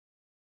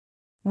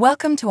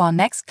Welcome to our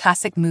next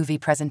classic movie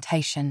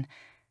presentation.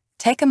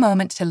 Take a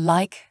moment to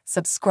like,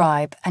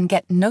 subscribe, and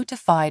get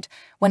notified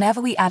whenever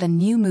we add a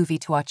new movie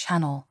to our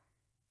channel.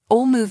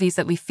 All movies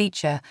that we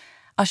feature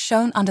are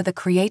shown under the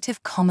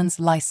Creative Commons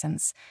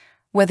license,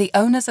 where the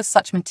owners of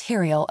such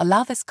material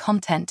allow this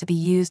content to be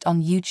used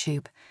on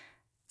YouTube.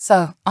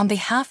 So, on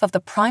behalf of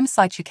the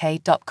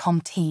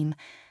PrimeSiteUK.com team,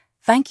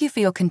 thank you for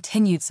your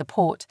continued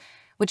support,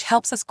 which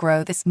helps us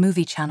grow this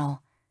movie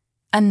channel.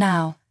 And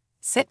now,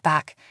 sit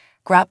back,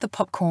 grab the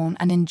popcorn,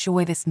 and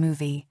enjoy this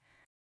movie.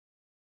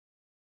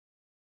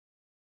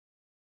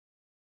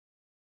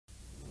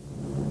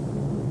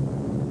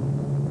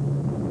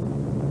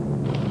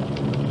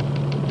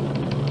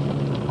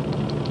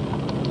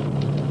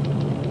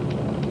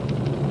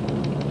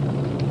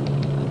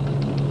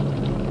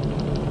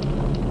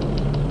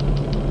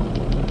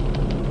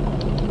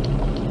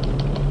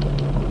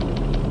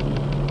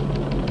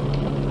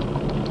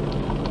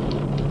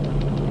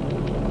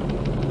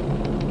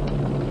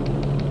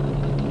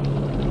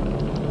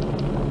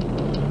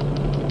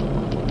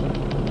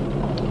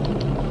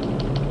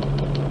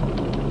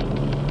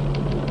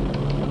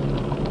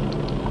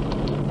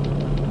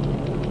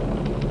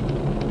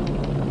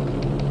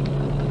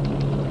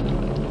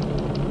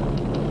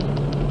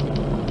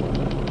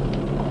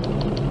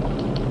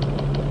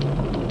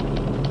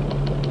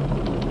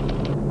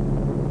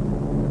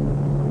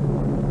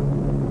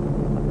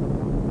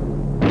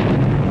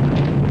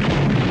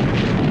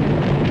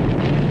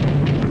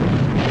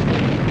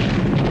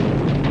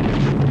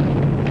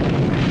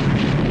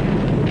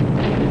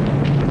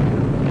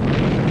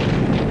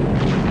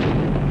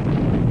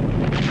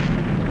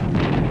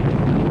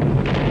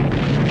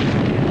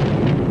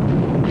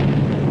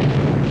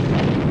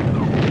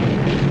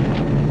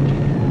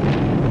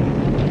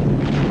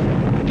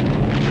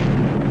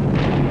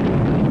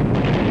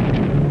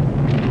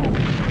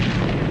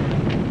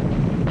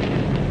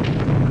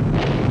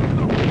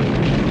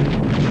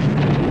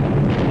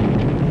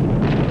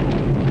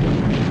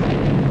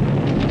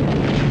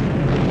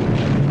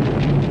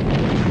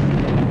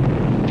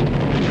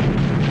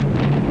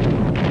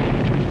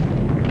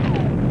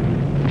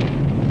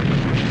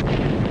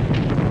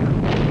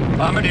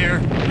 Bombardier,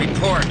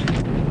 report.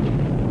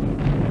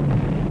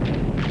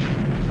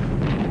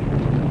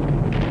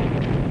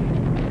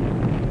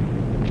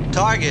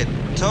 Target,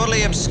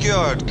 totally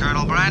obscured,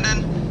 Colonel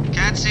Brandon.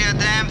 Can't see a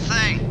damn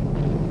thing.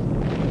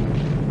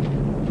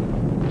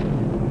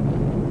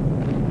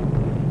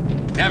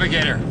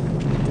 Navigator,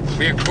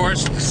 we of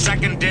course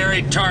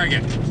secondary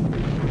target.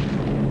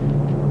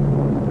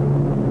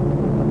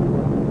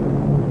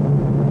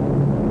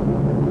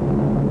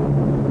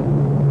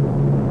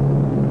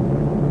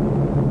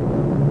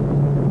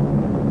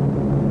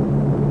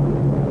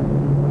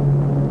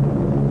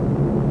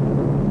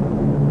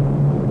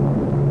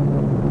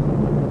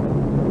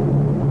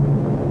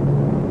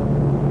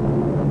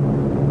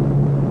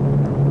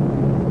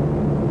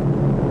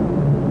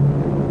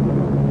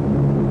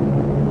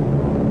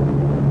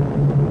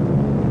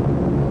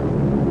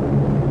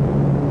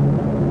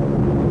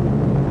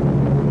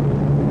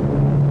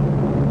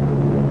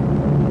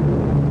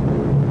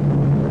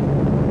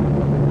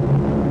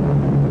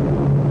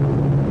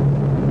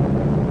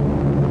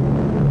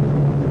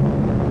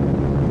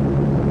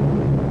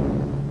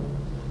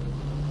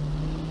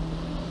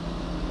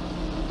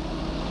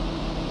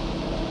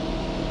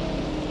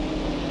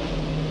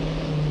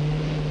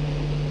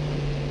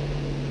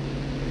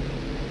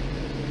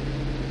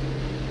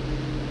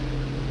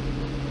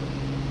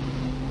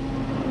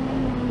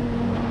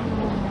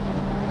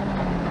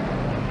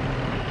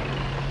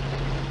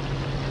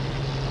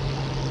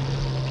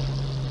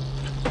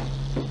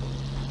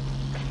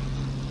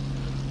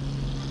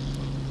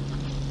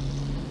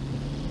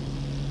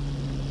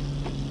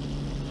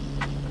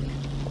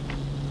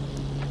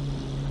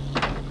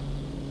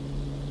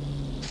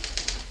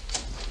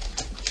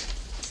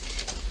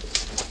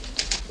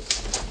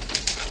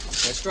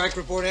 That strike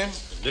report in?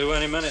 Due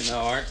any minute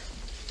now, Art.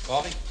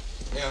 Coffee?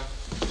 Yeah.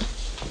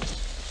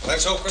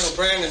 Let's hope Colonel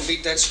Brandon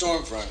beat that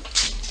storm front.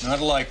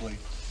 Not likely.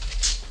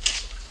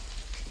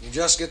 You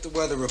just get the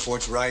weather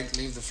reports right,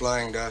 leave the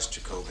flying dust,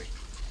 Jacoby.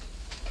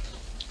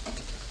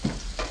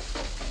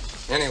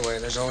 Anyway,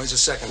 there's always a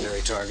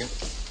secondary target.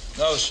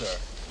 No, sir.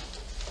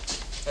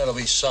 That'll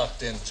be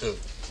sucked in, too.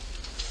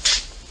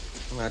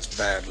 Well, that's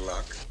bad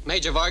luck.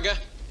 Major Varga,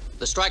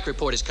 the strike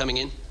report is coming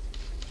in.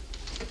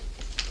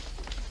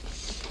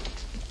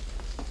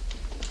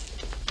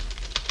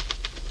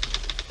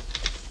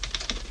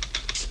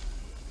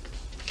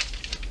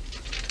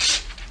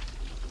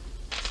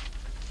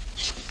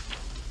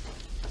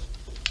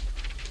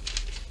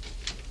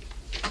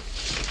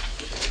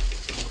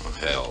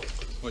 Hell,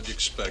 What'd you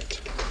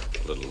expect?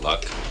 a little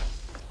luck.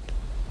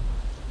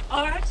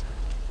 Art?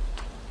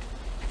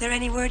 Is there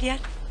any word yet?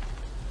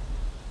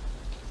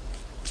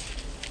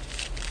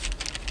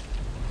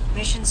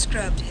 Mission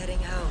scrubbed, heading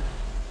home.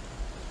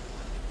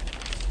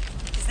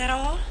 Is that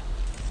all?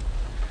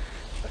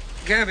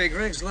 Gabby,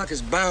 Greg's luck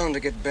is bound to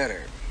get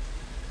better.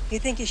 You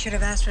think you should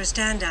have asked for a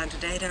stand down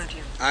today, don't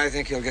you? I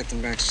think he'll get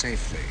them back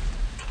safely.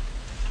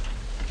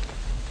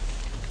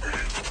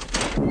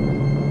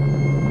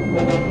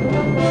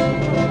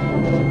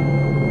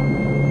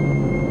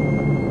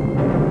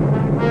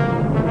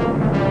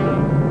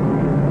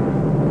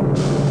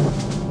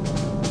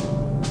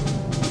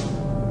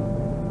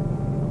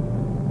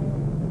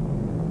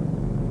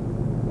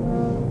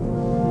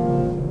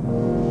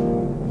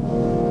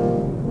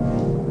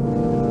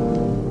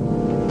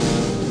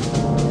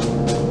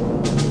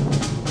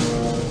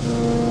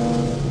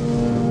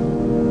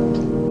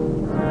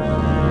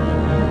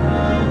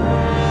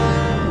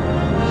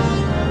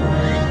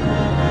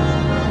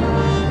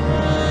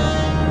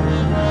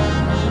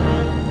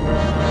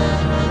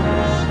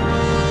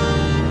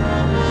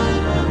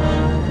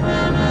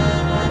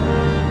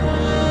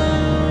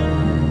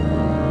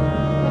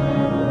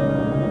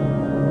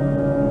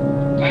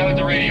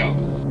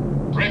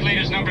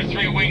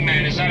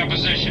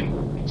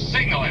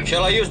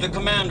 Shall I use the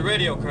command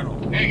radio, Colonel?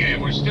 Negative.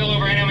 We're still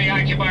over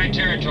enemy-occupied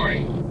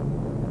territory.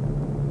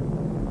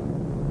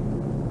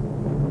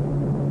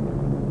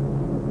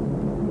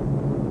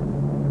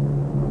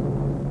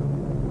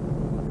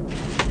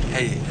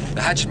 Hey,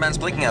 the hatchman's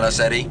blinking at us,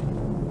 Eddie.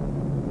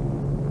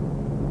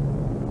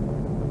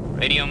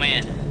 Radio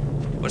man,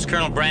 what's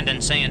Colonel Brandon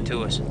saying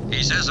to us?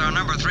 He says our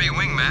number 3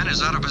 wingman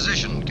is out of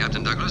position,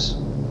 Captain Douglas.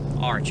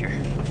 Archer.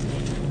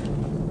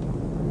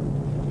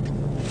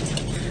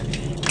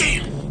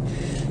 Damn!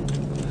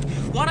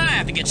 Why'd I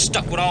have to get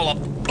stuck with all the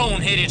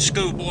boneheaded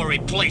schoolboy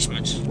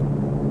replacements?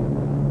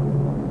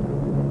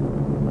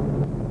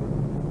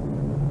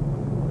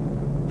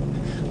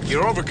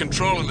 You're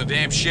over-controlling the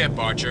damn ship,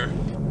 Archer.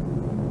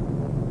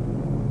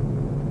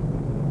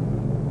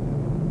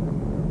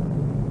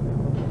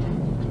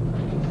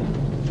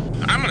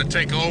 I'm gonna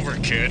take over,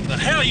 kid. The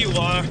hell you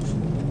are!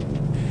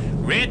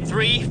 Red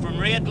 3 from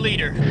Red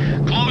Leader.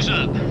 Close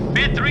up.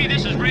 Red 3,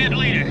 this is Red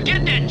Leader.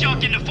 Get that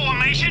junk into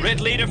formation!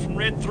 Red Leader from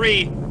Red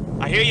 3.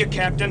 I hear you,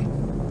 Captain.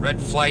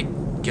 Red Flight,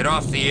 get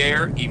off the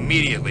air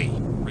immediately.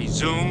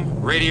 Resume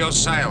radio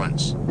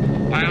silence.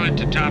 Pilot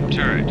to top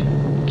turret.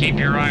 Keep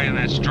your eye on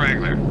that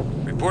straggler.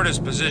 Report his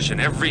position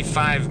every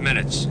 5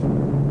 minutes.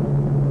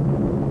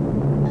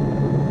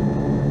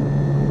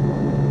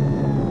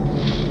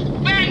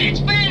 Bandits!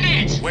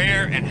 Bandits!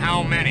 Where and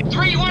how many?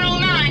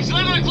 3109's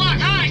 11 o'clock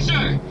high,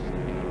 sir!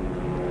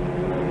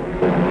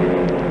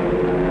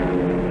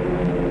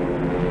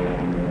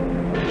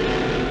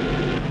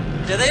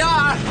 There they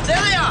are!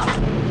 There they are!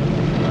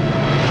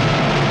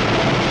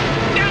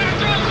 Down our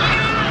throats, look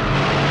out!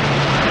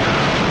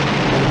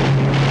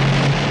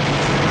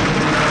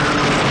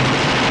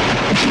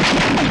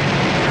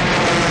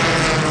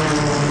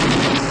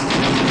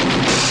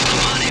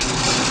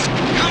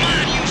 Come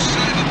on, you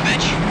son of a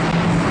bitch!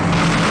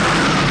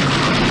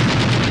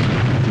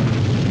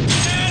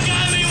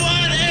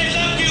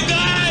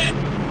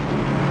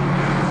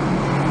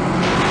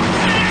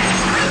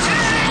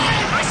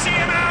 I see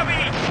an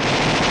army!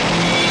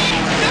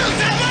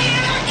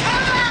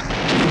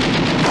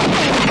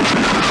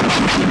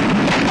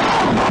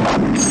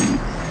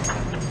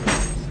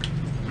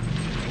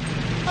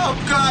 Oh,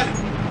 God!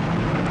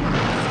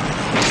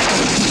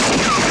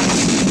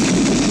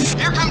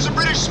 Here comes a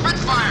British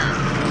Spitfire!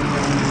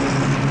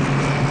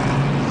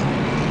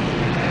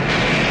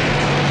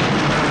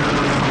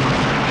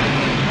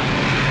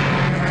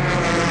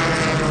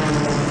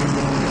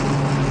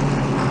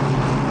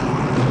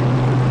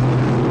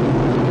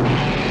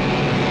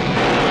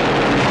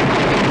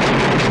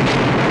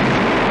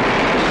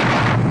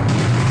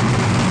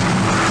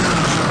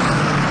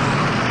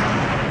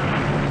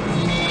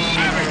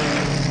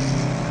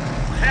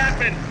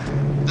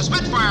 The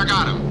Spitfire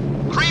got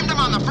him. Creamed him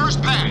on the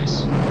first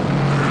pass.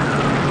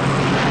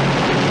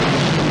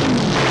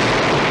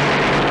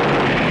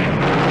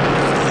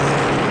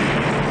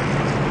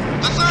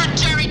 The third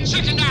Jerry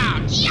chickened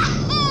out.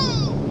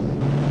 Yahoo!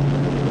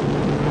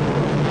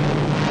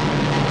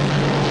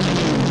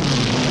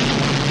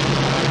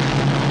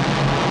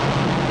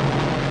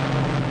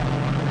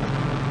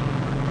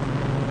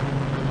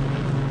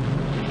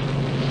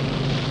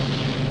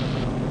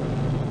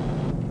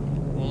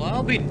 Well,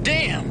 I'll be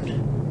damned.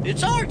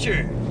 It's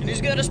Archer, and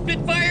he's got a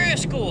Spitfire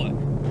escort.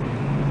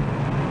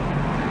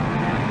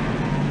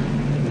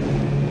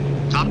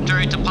 Top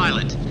turret to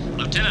pilot.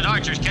 Lieutenant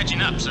Archer's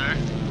catching up, sir.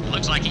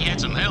 Looks like he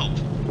had some help.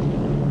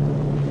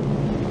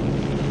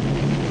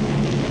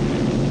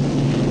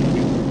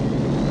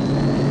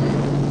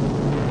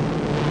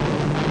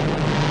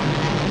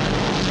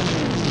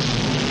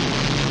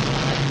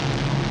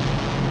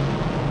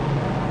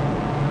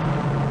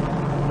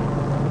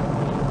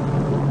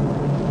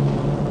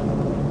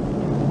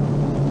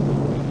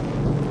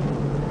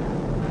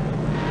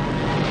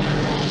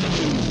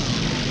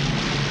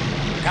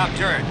 Top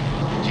turret.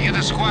 Did you get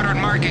the squadron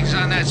markings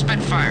on that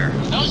Spitfire?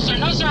 No, sir,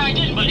 I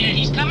didn't, but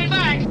he's coming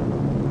back.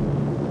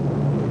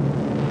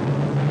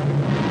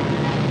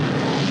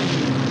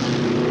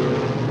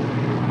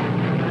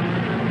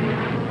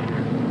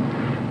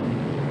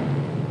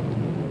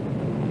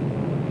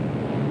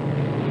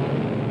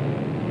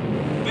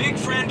 Big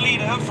Friend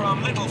Leader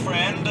from Little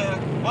Friend.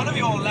 One of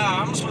your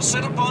lambs was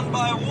set upon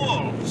by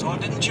wolves, or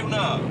didn't you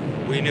know?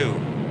 We knew.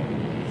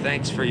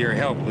 Thanks for your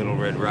help, Little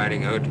Red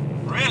Riding Hood.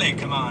 Really,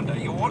 Commander,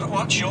 you ought to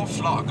watch your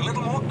flock a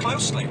little more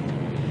closely.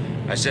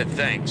 I said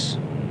thanks.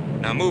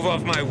 Now move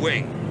off my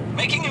wing.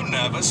 Making you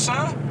nervous,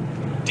 sir?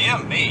 Dear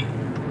me.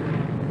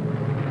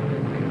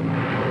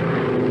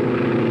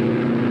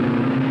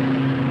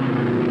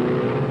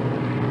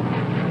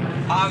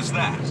 How's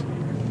that?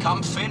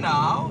 Comfy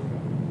now?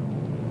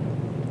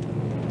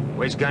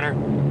 Waist gunner?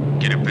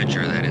 Get a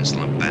picture of that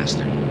insolent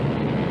bastard.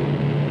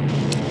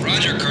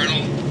 Roger,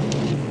 Colonel.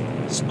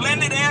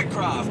 Splendid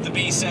aircraft, the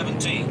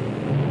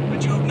B-17.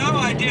 But you have no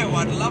idea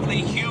what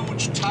lovely,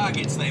 huge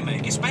targets they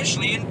make,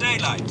 especially in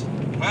daylight.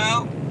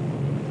 Well,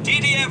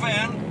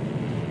 TTFN.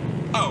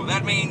 Oh,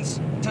 that means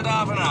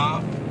ta-da for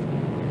now.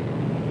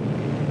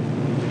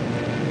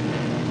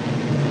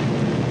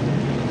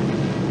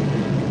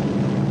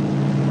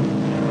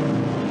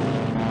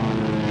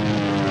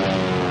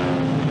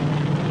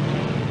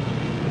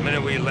 The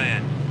minute we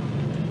land,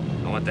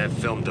 I want that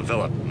film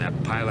developed and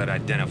that pilot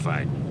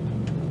identified.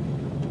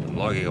 I'm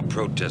logging a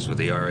protest with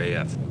the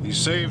RAF. He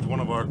saved one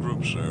of our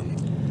groups, sir.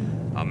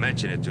 I'll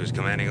mention it to his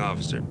commanding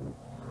officer.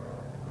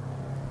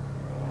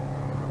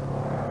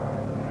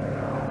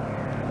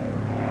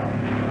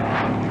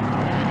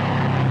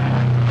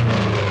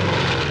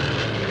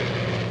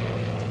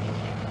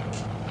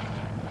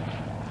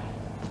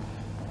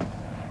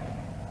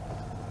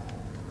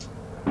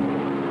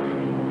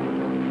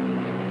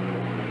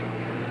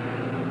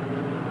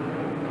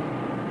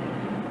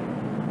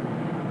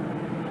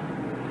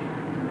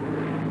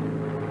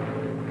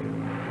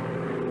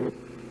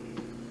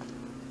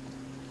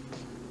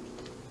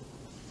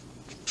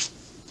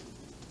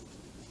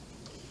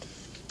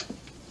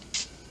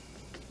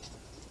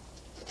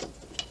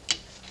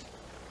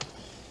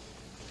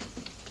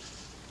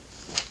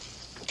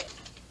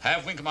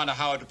 Have Wing Commander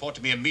Howard report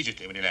to me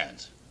immediately when he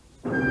lands.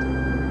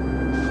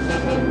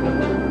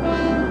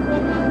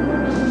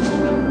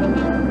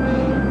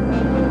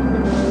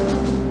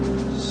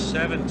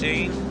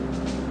 17,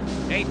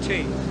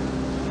 18. The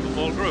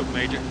full group,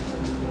 Major.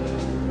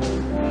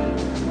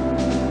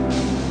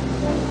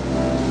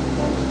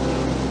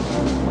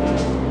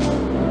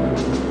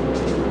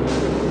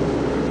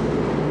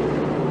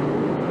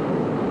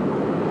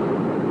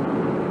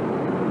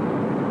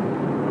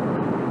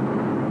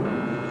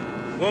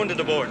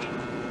 Wounded aboard. It's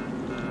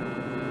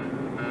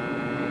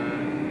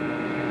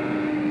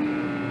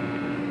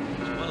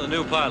one of the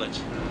new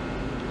pilots,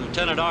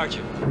 Lieutenant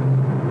Archer.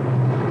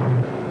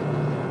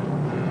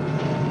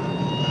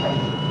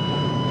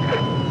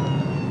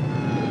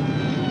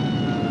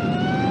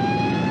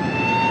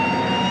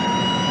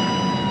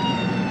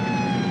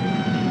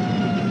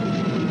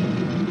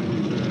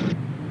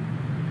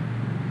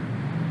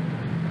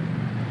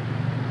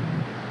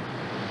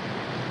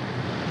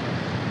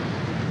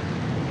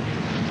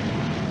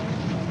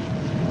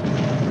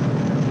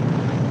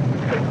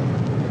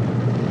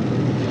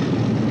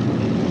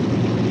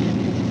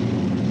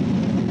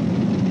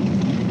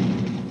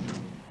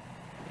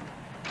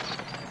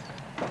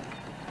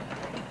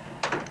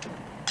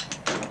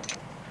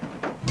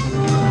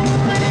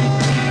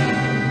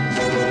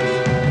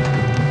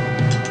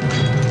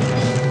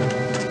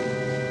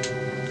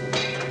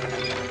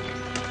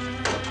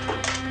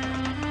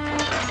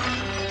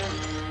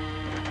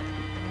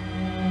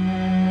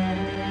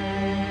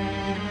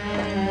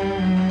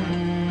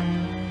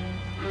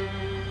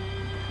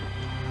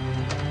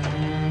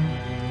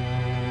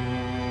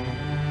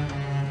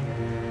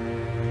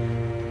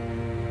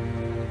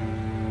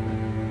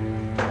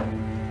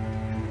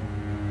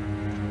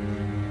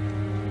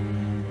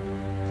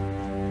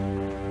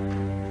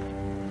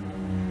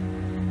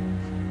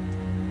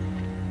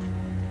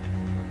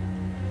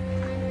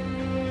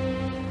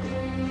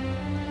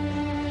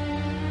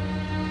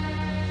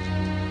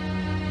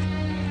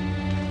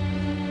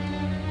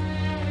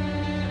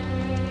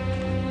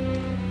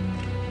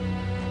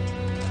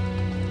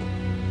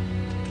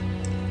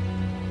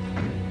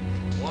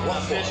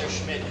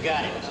 Messerschmitt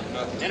got him.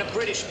 Then a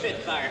British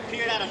Spitfire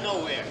appeared out of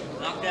nowhere.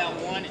 Knocked down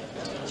one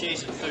and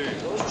chased a third.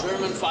 Those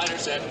German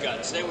fighters had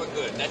guts. They were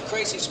good. That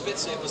crazy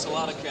Spitz saved us a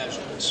lot of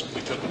casualties.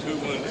 We took 2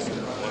 wounded,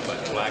 one by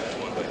Black,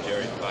 one by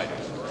Jerry Fighter.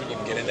 Didn't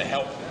even get in to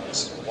help.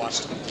 Just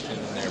watched them and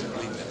they're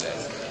bleeding to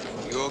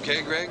death. You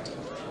okay, Greg?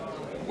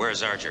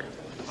 Where's Archer?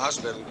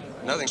 Hospital.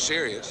 Nothing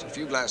serious. A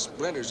few glass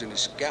splinters in his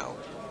scalp.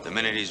 The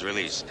minute he's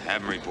released,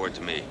 have him report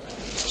to me.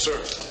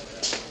 Sir,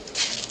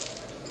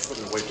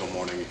 couldn't wait till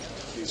morning.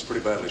 He's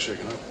pretty badly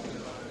shaken up.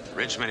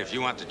 Richmond, if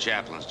you want the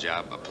chaplain's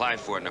job, apply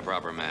for it in a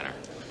proper manner.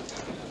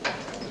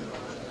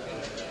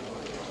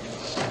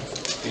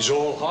 He's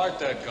all heart,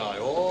 that guy,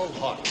 all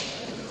heart.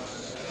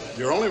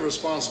 You're only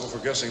responsible for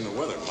guessing the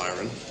weather,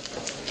 Myron.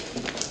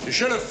 You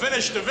should have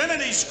finished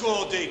divinity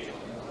school, Deacon.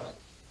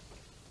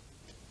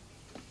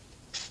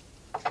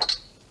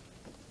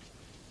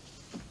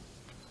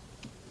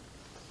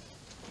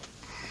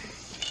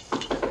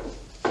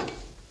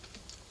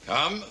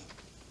 Come.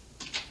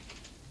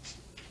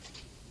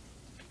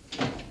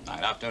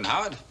 Good afternoon,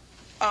 Howard.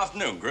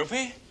 Afternoon,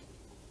 groupie.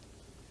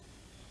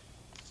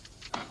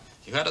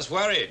 You had us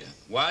worried.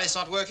 Why it's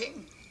not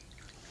working?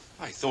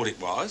 I thought it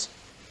was.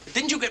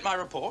 Didn't you get my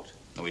report?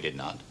 No, we did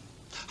not.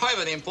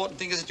 However, the important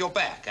thing is that you're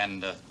back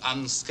and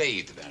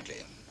unscathed, apparently.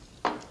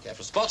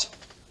 Careful spot.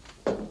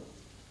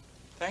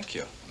 Thank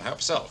you. Help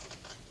yourself.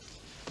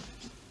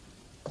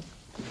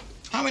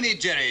 How many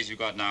Jerrys you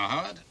got now,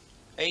 Howard?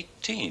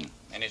 18.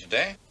 Any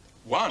today?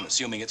 1,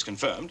 assuming it's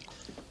confirmed.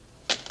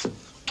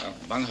 Well,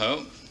 bung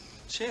ho.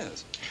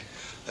 Cheers.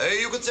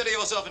 You consider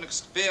yourself an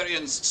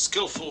experienced,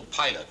 skillful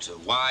pilot,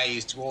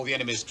 wise to all the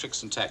enemy's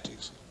tricks and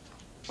tactics.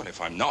 Well,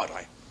 if I'm not,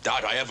 I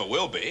doubt I ever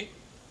will be.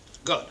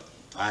 Good.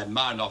 I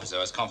admire an officer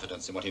who has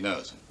confidence in what he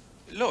knows.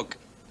 Look,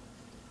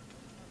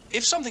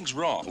 if something's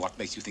wrong... What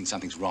makes you think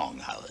something's wrong,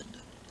 Howard?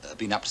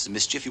 Been up to some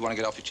mischief you want to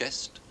get off your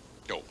chest?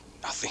 Oh,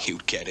 nothing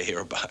you'd care to hear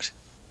about.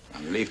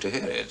 I'm relieved to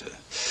hear it.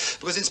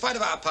 Because in spite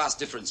of our past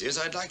differences,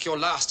 I'd like your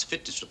last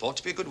fitness report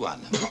to be a good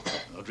one.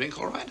 A drink,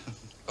 all right?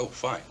 Oh,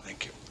 fine,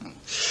 thank you.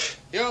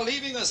 You're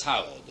leaving us,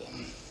 Howard.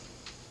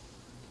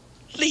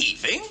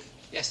 Leaving?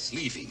 Yes,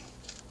 leaving.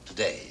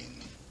 Today.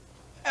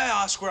 I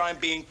ask where I'm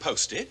being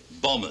posted?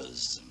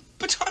 Bombers.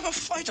 But I'm a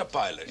fighter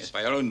pilot. Yes,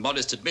 by your own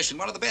modest admission,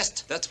 one of the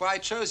best. That's why I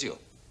chose you.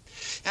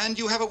 And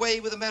you have a way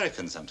with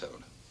Americans, I'm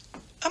told.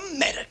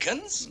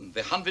 Americans?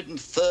 The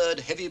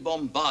 103rd Heavy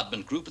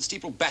Bombardment Group at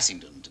Steeple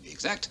Bassington, to be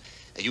exact.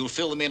 You'll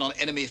fill them in on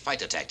enemy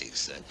fighter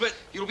tactics. But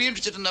you'll be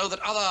interested to know that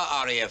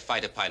other RAF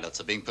fighter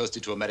pilots are being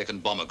posted to American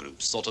bomber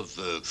groups, sort of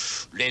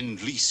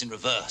Lend-Lease in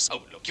reverse.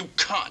 Oh, look, you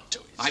can't do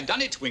it. I've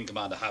done it, Wing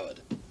Commander Howard.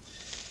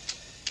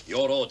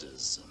 Your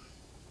orders.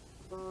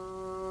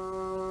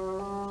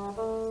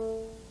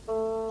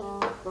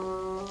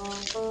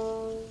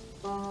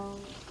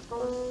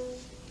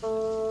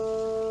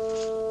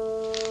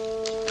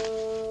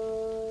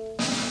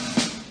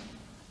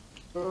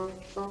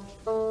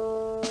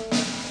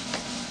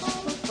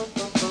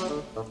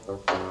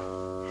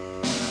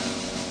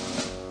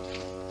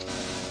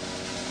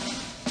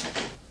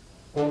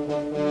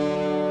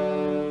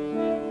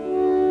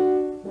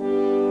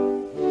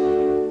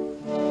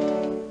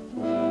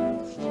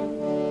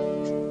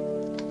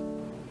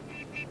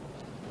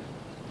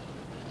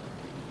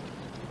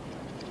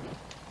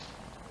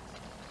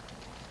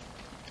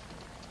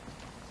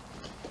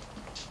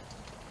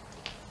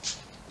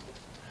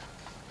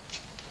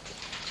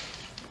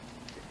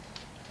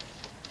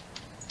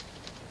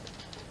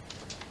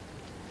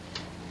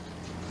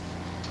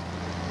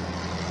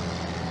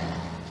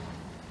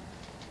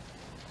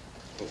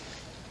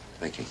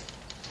 Thank you.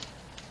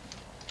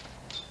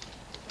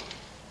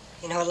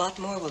 You know, a lot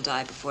more will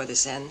die before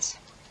this ends.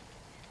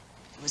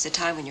 There was a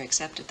time when you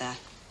accepted that.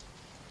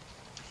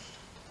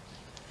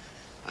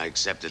 I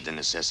accepted the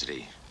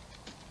necessity.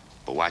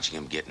 But watching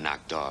him get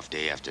knocked off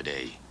day after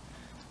day,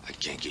 I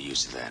can't get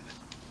used to that.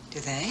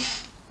 Do they?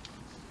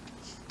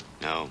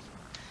 No.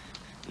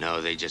 No,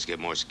 they just get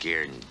more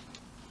scared and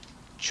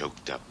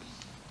choked up.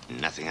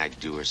 Nothing I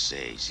do or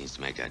say seems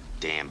to make a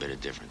damn bit of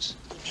difference.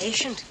 Be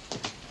patient.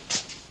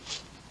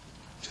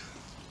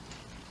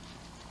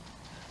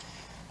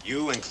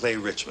 You and Clay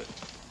Richmond.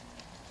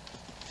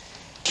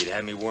 You'd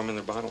have me warming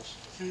their bottles?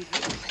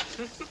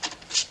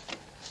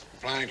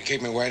 Planning to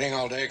keep me waiting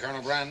all day,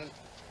 Colonel Brandon?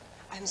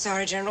 I'm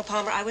sorry, General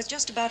Palmer. I was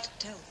just about to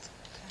tell.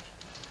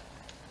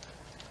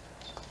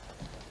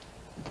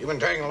 You've been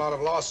taking a lot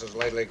of losses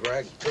lately,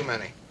 Greg. Too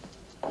many.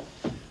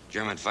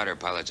 German fighter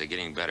pilots are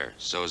getting better.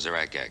 So is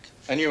Iraq.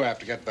 And you have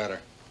to get better.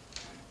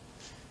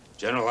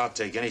 General, I'll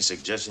take any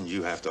suggestion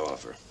you have to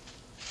offer.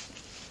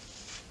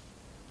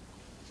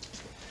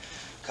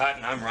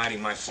 Cotton, I'm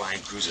riding my flying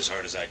crews as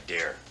hard as I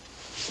dare.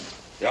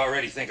 They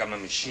already think I'm a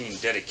machine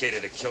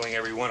dedicated to killing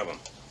every one of them.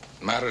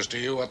 Matters to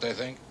you what they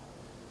think?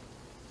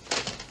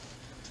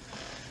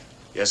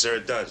 Yes, sir,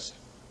 it does.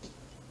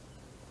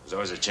 There's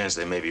always a chance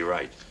they may be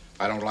right.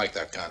 I don't like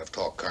that kind of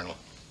talk, Colonel.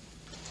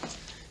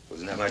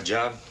 Wasn't that my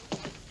job?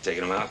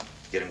 Taking them out,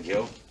 get them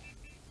killed?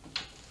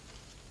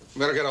 You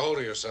better get a hold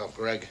of yourself,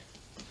 Greg.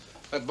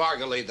 Let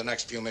Varga lead the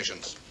next few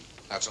missions.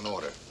 That's an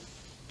order.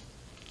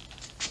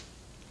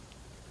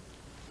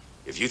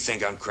 If you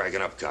think I'm cracking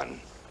up, Cotton,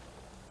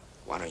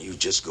 why don't you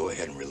just go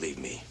ahead and relieve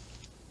me?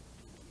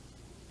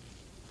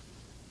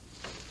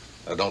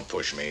 Now, don't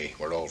push me.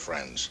 We're old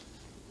friends.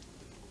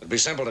 It'd be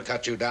simple to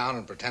cut you down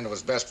and pretend it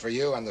was best for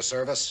you and the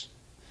service.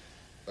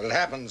 But it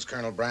happens,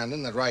 Colonel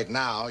Brandon, that right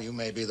now you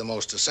may be the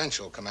most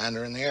essential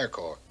commander in the Air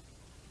Corps.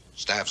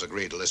 Staff's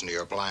agreed to listen to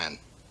your plan.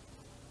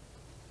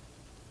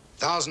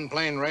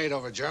 1,000-plane raid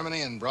over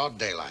Germany in broad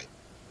daylight.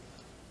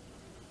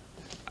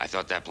 I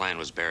thought that plan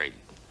was buried.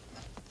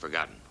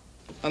 Forgotten.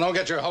 Now, don't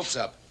get your hopes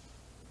up.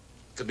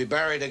 It could be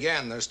buried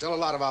again. There's still a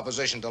lot of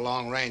opposition to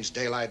long-range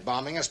daylight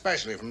bombing,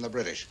 especially from the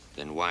British.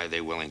 Then why are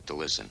they willing to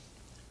listen?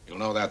 You'll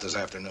know that this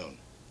afternoon.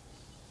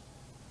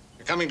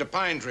 You're coming to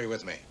Pine Tree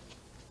with me.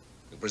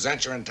 You'll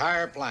present your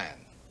entire plan.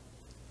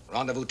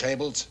 Rendezvous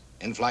tables,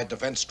 in-flight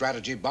defense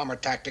strategy, bomber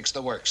tactics,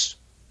 the works.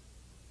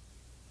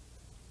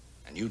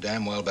 And you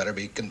damn well better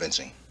be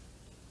convincing.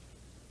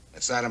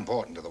 It's that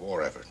important to the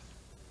war effort.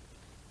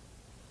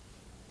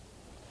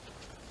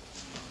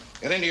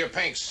 Get into your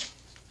pinks.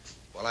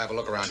 while I have a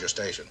look around your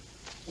station.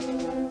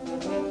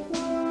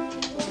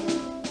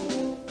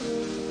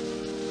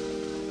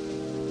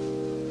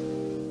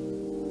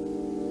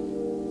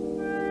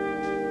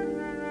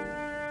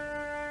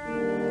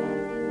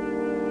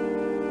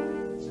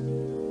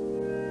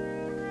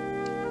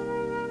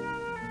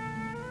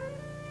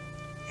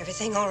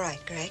 Everything all right,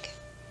 Greg?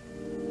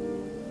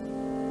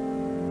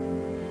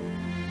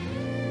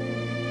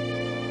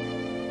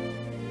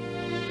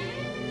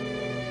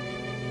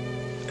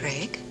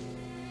 Greg?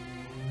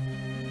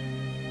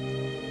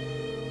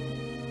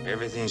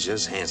 Everything's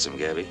just handsome,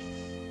 Gabby.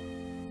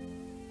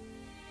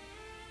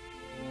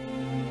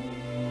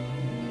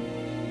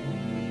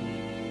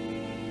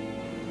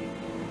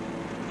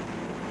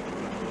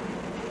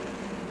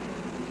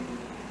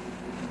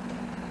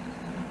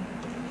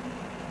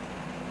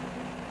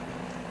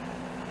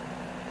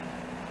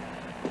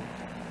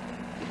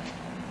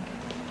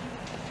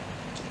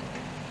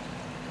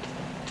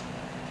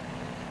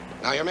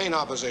 Now, your main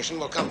opposition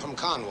will come from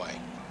Conway.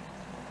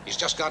 He's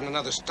just gotten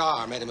another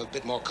star, made him a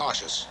bit more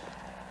cautious.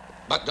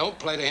 But don't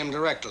play to him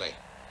directly.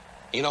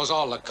 He knows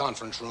all the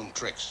conference room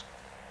tricks.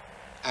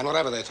 And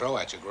whatever they throw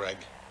at you, Greg,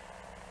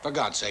 for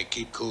God's sake,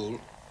 keep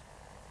cool.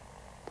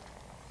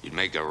 You'd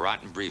make a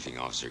rotten briefing,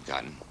 Officer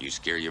Cotton. You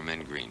scare your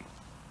men green.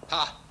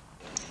 Ha!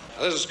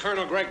 Now, this is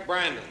Colonel Greg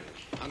Brandon,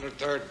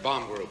 103rd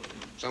Bomb Group.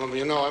 Some of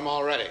you know him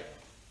already.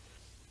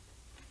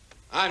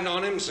 I've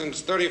known him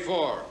since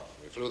 '34.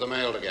 We flew the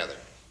mail together.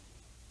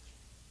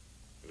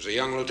 He was a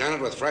young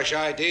lieutenant with fresh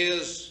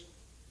ideas,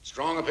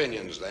 strong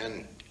opinions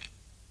then.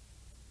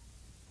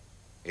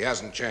 He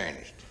hasn't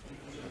changed.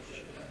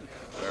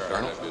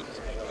 Colonel?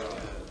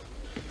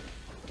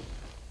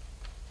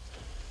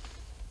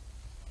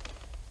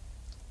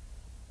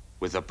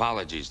 With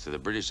apologies to the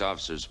British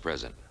officers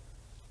present,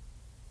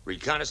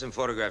 reconnaissance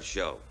photographs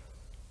show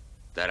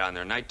that on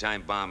their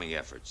nighttime bombing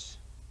efforts,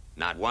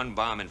 not one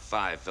bomb in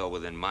 5 fell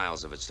within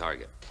miles of its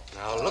target.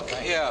 Now, look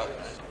here.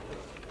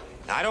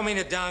 Now, I don't mean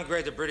to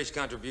downgrade the British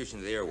contribution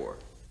to the air war.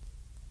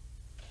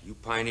 You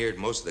pioneered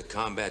most of the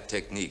combat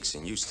techniques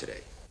in use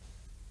today.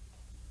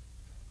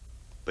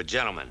 But,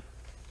 gentlemen,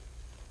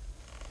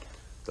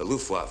 the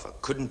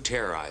Luftwaffe couldn't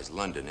terrorize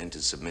London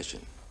into submission.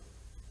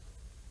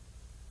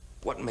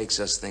 What makes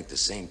us think the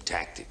same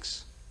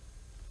tactics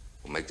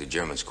will make the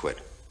Germans quit?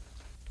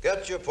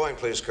 Get to your point,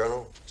 please,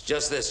 Colonel. It's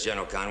just this,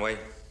 General Conway.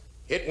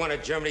 Hit one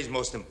of Germany's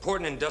most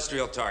important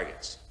industrial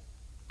targets.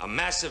 A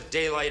massive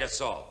daylight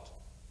assault.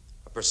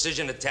 A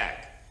precision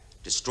attack.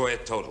 Destroy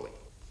it totally.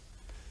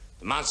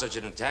 To mount such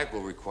an attack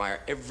will require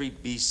every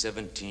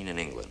B-17 in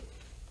England.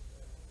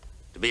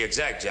 To be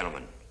exact,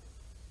 gentlemen,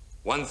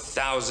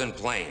 1,000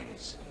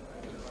 planes.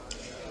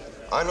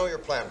 I know your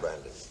plan,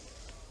 Brandon.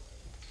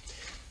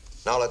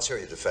 Now let's hear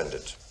you defend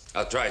it.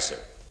 I'll try, sir.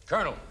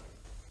 Colonel,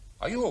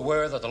 are you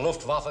aware that the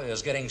Luftwaffe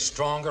is getting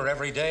stronger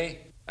every day?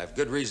 I have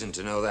good reason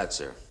to know that,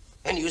 sir.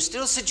 And you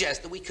still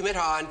suggest that we commit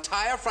our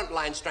entire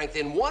frontline strength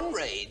in one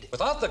raid?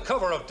 Without the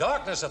cover of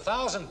darkness,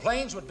 1,000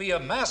 planes would be a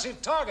massive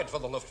target for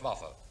the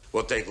Luftwaffe.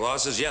 We'll take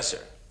losses, yes,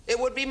 sir. It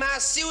would be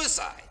mass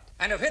suicide.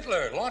 And if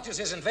Hitler launches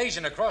his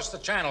invasion across the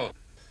Channel,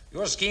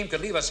 your scheme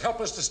could leave us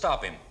helpless to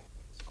stop him.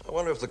 I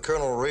wonder if the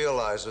Colonel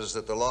realizes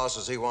that the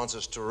losses he wants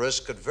us to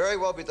risk could very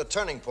well be the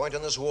turning point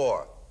in this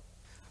war.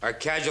 Our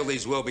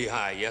casualties will be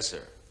high, yes,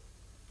 sir.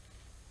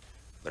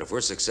 But if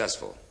we're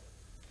successful,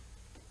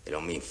 it'll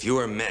mean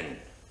fewer men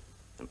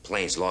and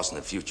planes lost in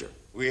the future.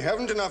 We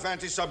haven't enough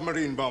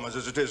anti-submarine bombers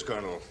as it is,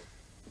 Colonel.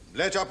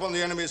 Let up on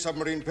the enemy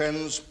submarine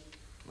pens,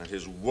 and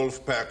his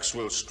wolf packs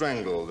will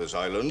strangle this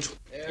island.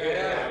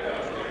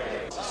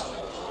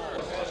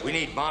 We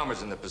need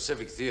bombers in the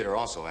Pacific Theater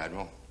also,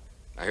 Admiral.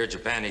 I hear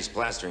Japan needs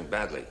plastering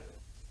badly.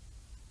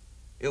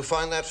 You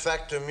find that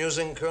fact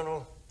amusing,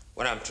 Colonel?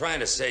 What I'm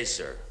trying to say,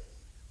 sir,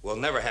 we'll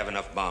never have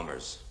enough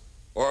bombers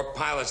or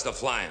pilots to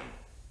fly them.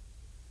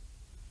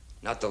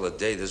 Not till the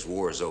day this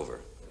war is over.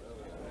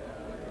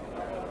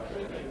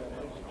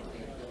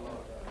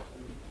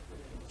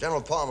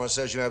 General Palmer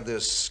says you have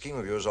this scheme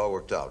of yours all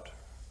worked out.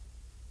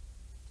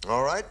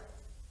 All right?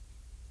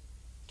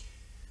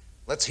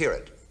 Let's hear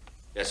it.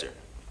 Yes, sir.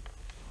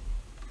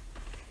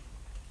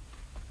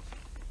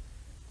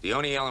 The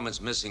only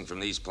elements missing from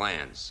these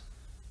plans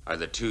are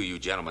the two you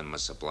gentlemen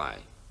must supply.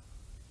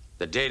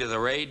 The date of the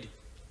raid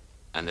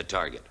and the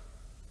target.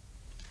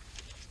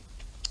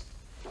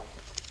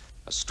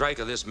 A strike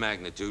of this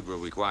magnitude will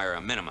require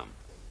a minimum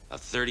of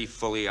 30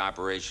 fully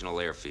operational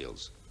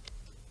airfields,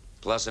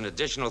 plus an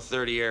additional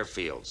 30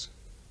 airfields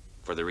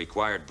for the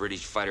required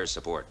British fighter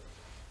support.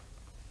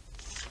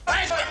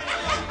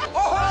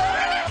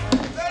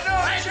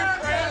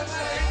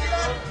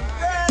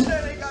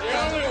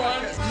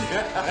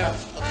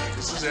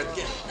 This is it.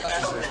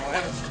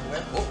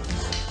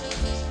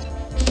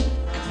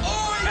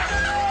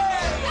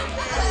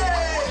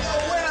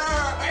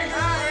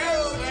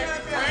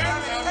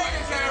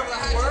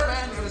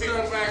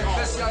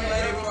 This young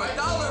lady for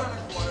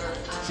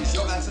 $1.25. She's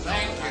your answer.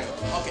 Thank you.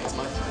 Okay, it's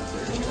my turn.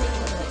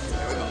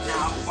 There we go.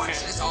 Now watch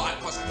this. Oh, I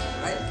pushed it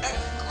right there.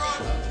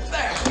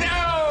 No!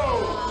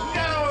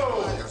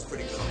 No! That was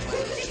pretty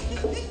good.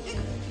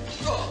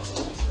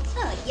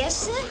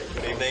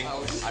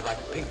 evening. I'd like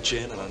a pink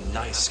gin and a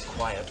nice,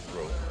 quiet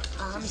room.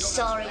 I'm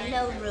sorry,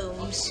 no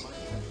rooms.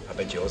 I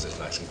bet yours is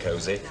nice and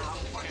cozy.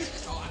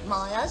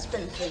 My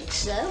husband thinks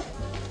so.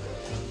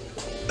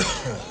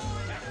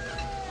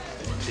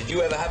 Did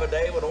you ever have a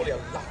day when all your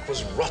luck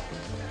was rotten?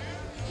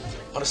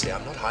 Honestly,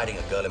 I'm not hiding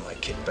a girl in my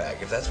kit bag,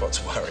 if that's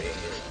what's worrying you.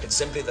 It's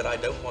simply that I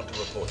don't want to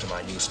report to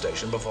my new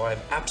station before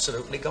I've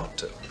absolutely got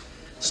to.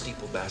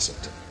 Steeple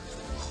Bassington.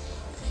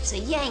 It's a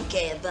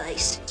Yankee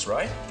base. That's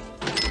right.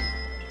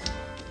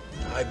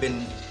 I've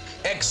been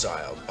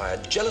exiled by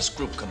a jealous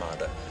group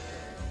commander,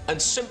 and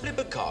simply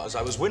because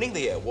I was winning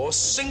the air war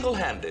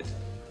single-handed.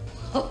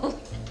 Oh,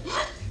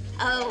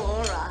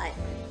 all right.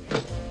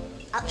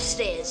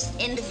 Upstairs,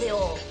 end of the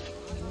hall.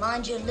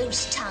 Mind your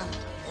loose tongue.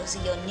 Those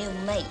are your new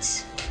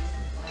mates.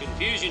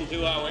 Confusion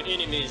to our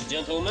enemies,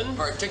 gentlemen.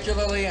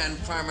 Particularly and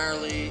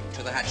primarily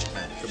to the hatchet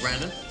man. To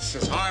Brandon.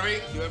 Says Harvey,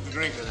 you have to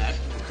drink to that.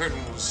 The Colonel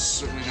was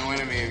certainly no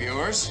enemy of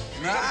yours.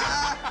 All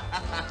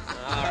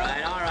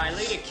right.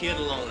 Leave the kid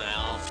alone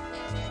now.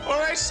 What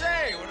did I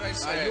say? What did I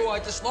say? You are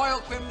disloyal,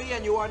 Quimby,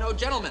 and you are no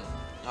gentleman.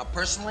 Now,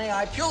 personally,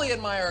 I purely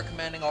admire a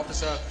commanding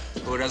officer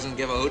who doesn't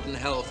give a hoot in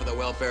hell for the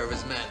welfare of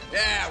his men.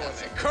 Yeah, well,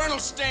 the Colonel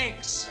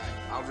stinks.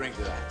 I'll drink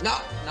to that. No,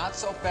 not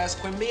so fast,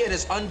 Quimby. It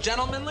is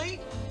ungentlemanly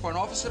for an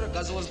officer to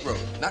guzzle his brew.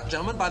 Not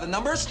gentlemen by the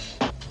numbers.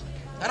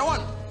 And a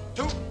 1,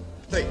 2,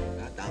 3.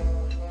 Not down.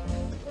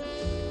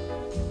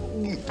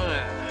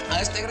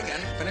 Let's take it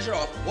again. Finish it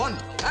off. 1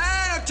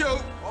 and a 2.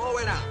 All the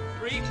way down.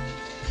 3.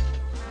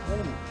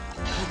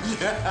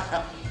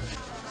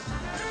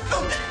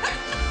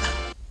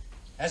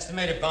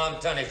 Estimated bomb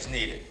tonnage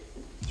needed,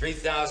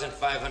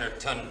 3,500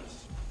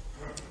 tons.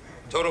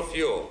 Total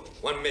fuel,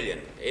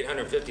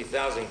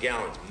 1,850,000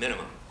 gallons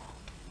minimum.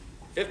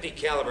 50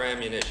 caliber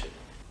ammunition,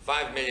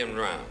 5 million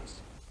rounds.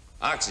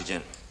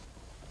 Oxygen.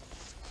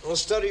 We'll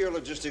study your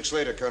logistics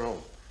later,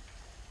 Colonel.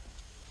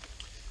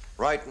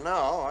 Right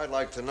now, I'd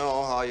like to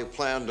know how you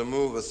plan to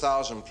move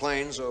 1,000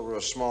 planes over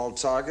a small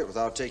target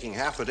without taking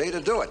half a day to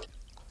do it.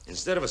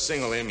 Instead of a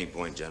single aiming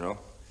point, General,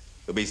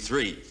 there'll be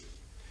 3.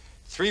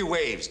 3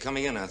 waves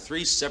coming in on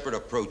 3 separate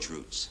approach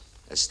routes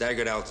at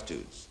staggered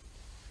altitudes.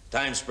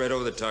 Time spread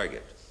over the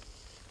target.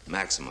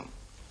 Maximum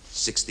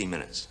 60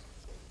 minutes.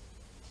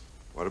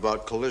 What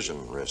about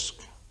collision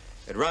risk?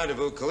 At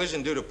rendezvous,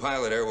 collision due to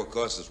pilot error will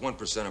cost us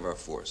 1% of our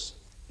force.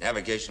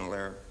 Navigational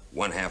error,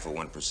 1/2 of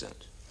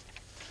 1%.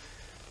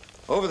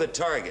 Over the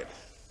target,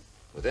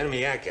 with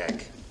enemy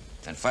ack-ack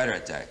and fighter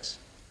attacks,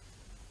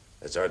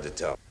 that's hard to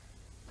tell.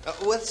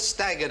 With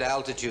staggered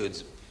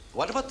altitudes,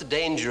 what about the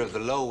danger of the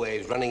low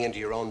waves running into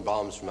your own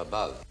bombs from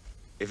above?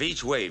 If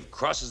each wave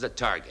crosses the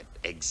target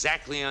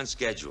exactly on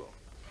schedule,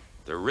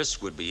 the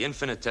risk would be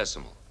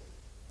infinitesimal.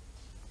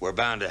 We're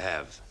bound to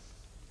have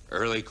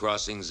early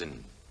crossings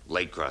and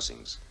late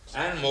crossings.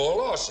 And more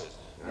losses.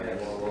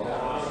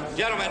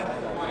 Gentlemen,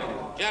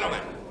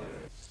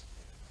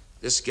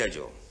 this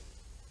schedule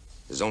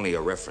is only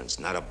a reference,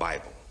 not a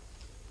Bible.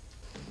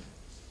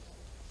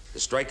 The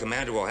strike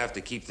commander will have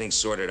to keep things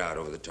sorted out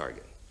over the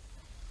target.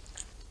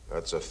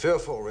 That's a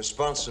fearful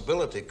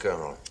responsibility,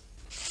 Colonel.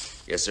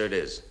 Yes, sir, it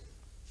is.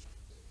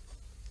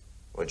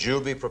 Would you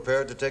be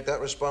prepared to take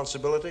that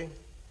responsibility?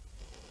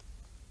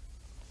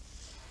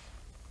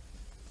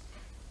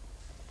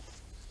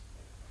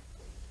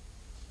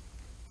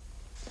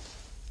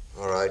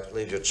 All right,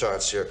 leave your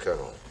charts here,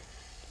 Colonel.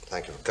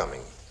 Thank you for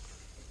coming.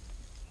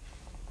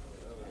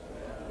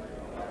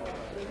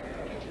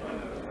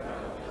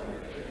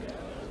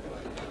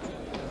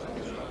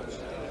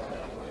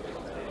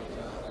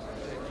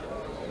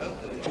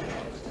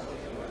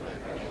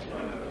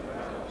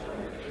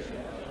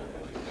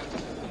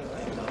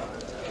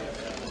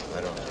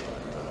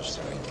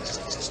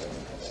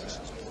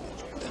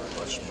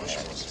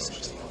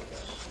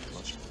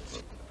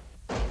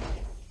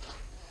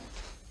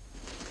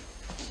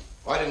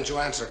 Why didn't you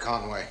answer,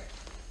 Conway?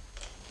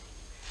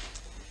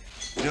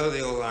 You know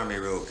the old Army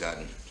rule,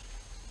 Cotton.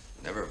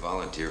 Never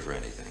volunteer for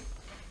anything.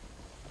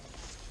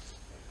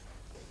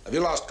 Have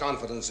you lost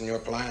confidence in your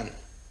plan?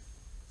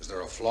 Is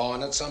there a flaw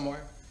in it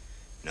somewhere?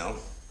 No.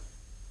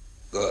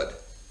 Good.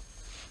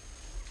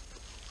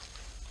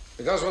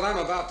 Because what I'm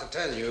about to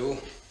tell you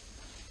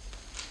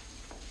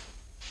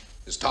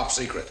is top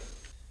secret.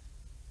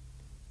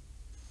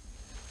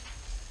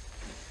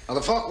 Now,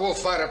 the Focke-Wulf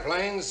fighter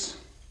planes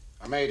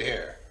are made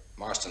here,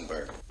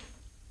 Marstenburg.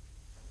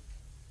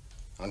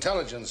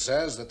 Intelligence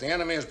says that the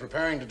enemy is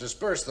preparing to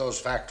disperse those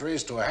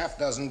factories to a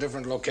half-dozen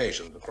different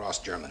locations across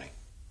Germany.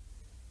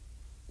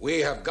 We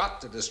have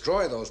got to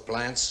destroy those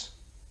plants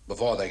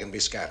before they can be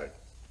scattered.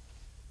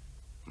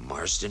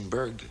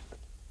 Marstenburg?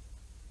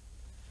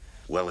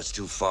 Well, it's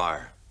too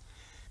far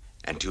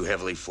and too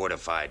heavily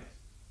fortified.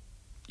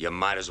 You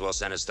might as well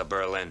send us to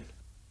Berlin.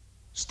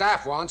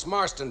 Staff wants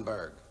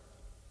Marstenburg.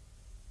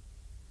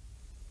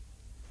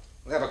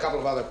 We have a couple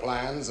of other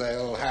plans.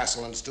 They'll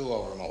hassle and stew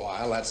over them a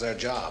while. That's their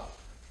job.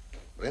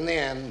 But in the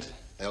end,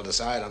 they'll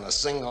decide on a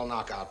single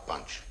knockout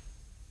punch.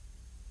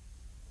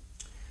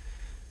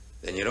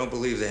 Then you don't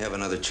believe they have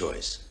another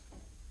choice?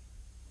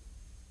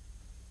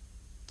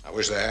 I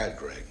wish they had,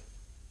 Craig.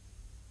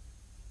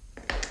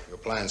 Your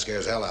plan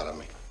scares hell out of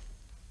me.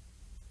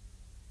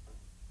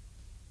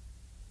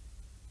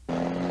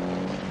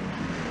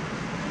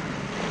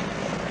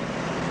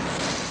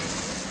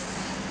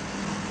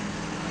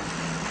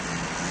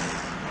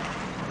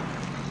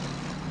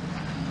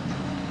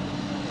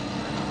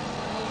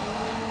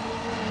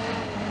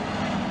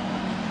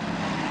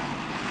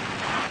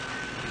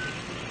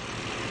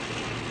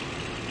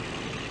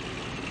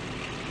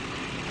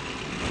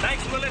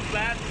 Thanks for the lift,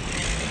 lad.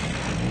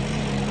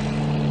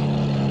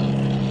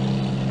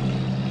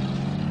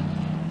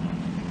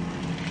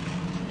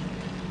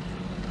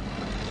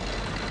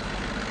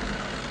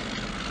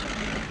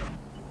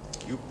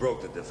 You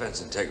broke the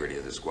defense integrity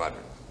of the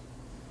squadron.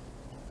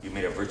 You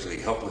made a virtually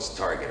helpless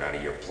target out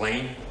of your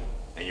plane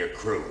and your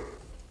crew.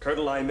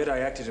 Colonel, I admit I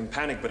acted in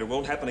panic, but it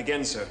won't happen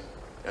again, sir.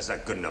 That's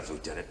not good enough,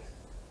 Lieutenant.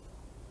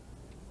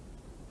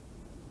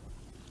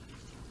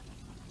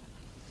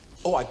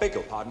 Oh, I beg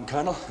your pardon,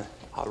 Colonel.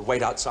 I'll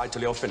wait outside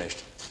till you're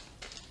finished.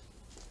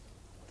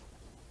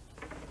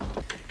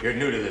 You're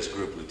new to this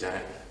group,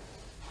 Lieutenant.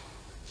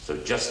 So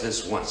just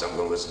this once, I'm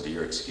going to listen to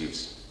your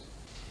excuse.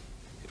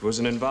 It was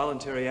an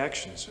involuntary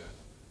action, sir.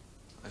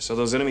 I saw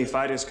those enemy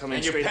fighters coming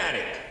And you straight...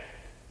 panicked.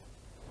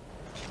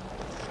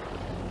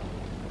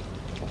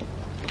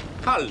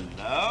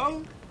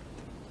 Hello?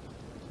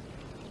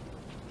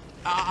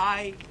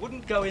 I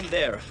wouldn't go in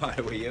there if I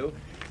were you.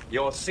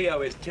 Your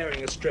CO is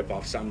tearing a strip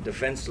off some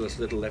defenseless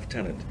little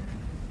lieutenant.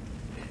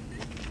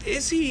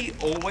 Is he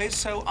always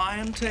so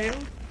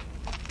iron-tailed?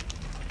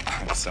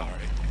 I'm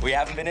sorry. We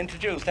haven't been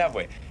introduced, have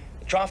we?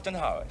 Trafton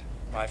Howard.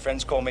 My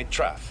friends call me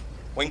Traff,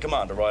 Wing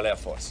Commander, Royal Air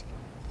Force.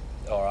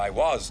 Or I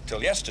was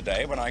till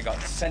yesterday when I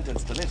got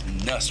sentenced to this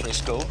nursery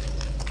school.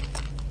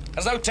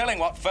 There's no telling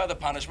what further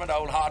punishment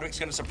old Hardwick's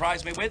going to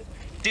surprise me with.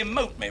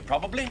 Demote me,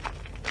 probably.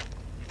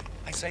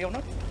 I say you're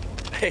not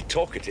very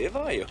talkative,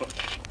 are you?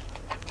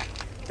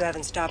 You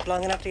haven't stopped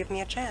long enough to give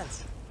me a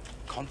chance.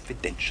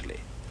 Confidentially.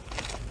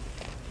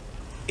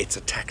 It's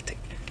a tactic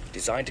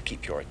designed to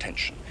keep your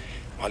attention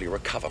while you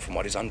recover from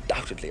what is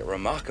undoubtedly a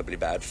remarkably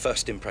bad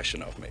first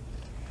impression of me.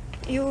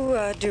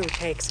 You do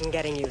take some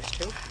getting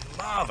used to.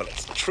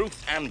 Marvelous.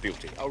 Truth and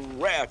beauty. A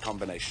rare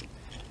combination.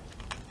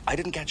 I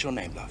didn't catch your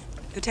name, love.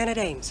 Lieutenant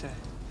Ames, sir.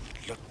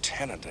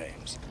 Lieutenant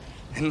Ames.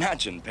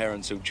 Imagine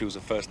parents who choose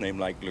a first name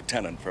like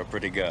Lieutenant for a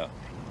pretty girl.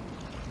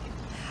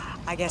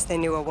 I guess they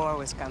knew a war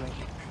was coming.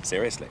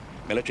 Seriously,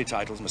 military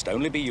titles must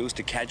only be used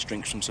to catch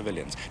drinks from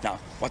civilians. Now,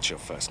 what's your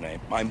first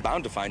name? I'm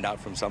bound to find out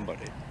from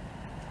somebody.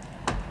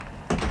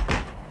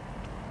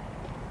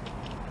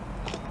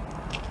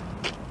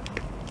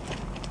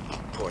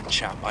 Poor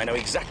chap. I know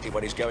exactly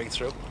what he's going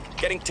through.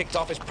 Getting ticked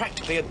off is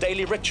practically a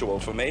daily ritual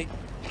for me.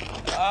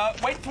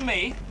 Wait for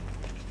me.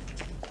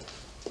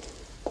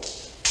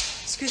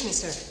 Excuse me,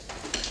 sir.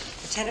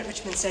 Lieutenant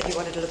Richmond said you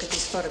wanted to look at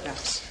these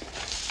photographs.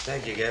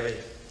 Thank you, Gabby.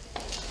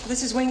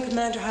 This is Wing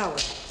Commander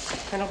Howard,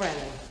 Colonel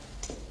Brandon.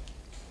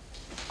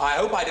 I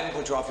hope I didn't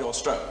put you off your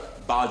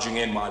stroke, barging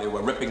in while you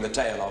were ripping the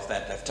tail off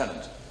that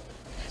lieutenant.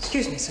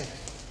 Excuse me, sir.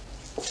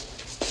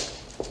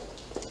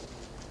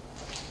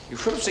 You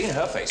should have seen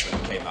her face when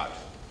it came out.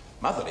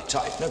 Motherly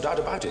type, no doubt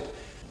about it.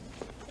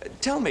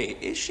 Tell me,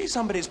 is she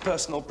somebody's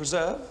personal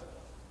preserve?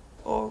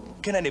 Or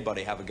can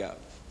anybody have a go?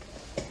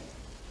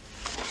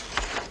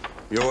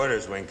 Your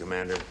orders, Wing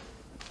Commander.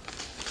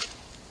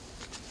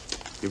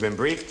 You've been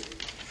briefed?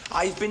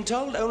 I've been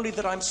told only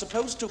that I'm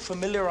supposed to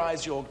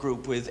familiarize your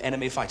group with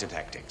enemy fighter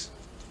tactics.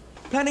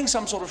 Planning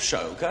some sort of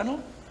show,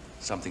 Colonel?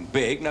 Something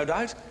big, no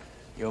doubt.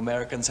 You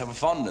Americans have a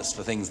fondness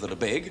for things that are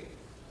big.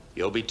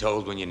 You'll be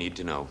told when you need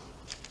to know.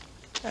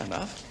 Fair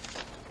enough.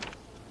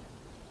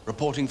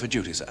 Reporting for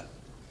duty, sir.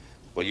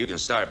 Well, you can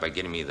start by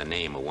getting me the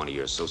name of one of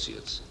your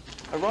associates.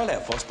 A Royal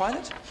Air Force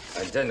pilot?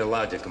 I intend to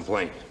lodge a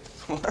complaint.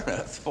 What on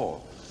earth for?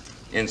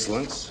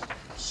 Insolence,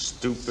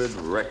 stupid,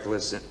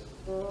 reckless...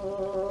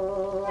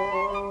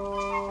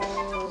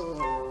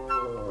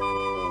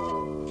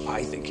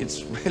 I think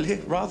it's really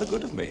rather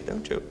good of me,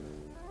 don't you?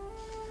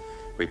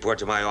 Report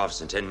to my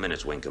office in 10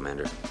 minutes, Wing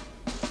Commander.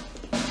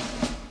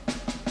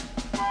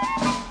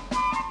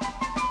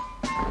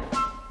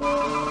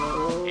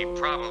 He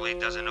probably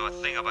doesn't know a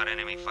thing about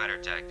enemy fighter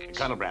tactics.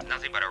 Colonel Brandon.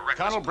 Nothing but a reckless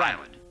Colonel pilot.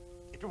 Brandon,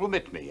 if you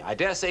permit me, I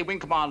dare say Wing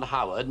Commander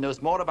Howard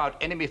knows more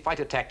about enemy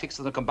fighter tactics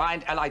than the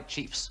combined Allied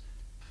chiefs.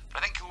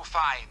 But I think you will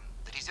find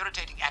that his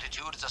irritating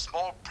attitude is a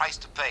small price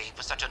to pay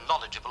for such a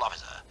knowledgeable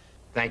officer.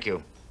 Thank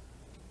you.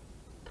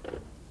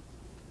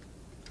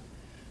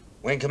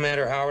 Wing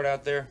Commander Howard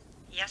out there?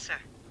 Yes, sir.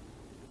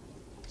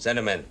 Send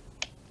him in.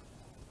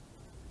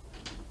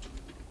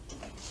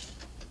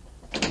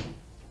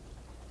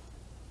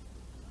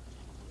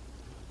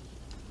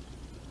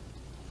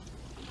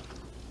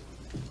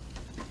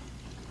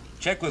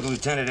 Check with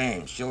Lieutenant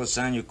Ames. She'll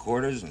assign you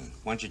quarters, and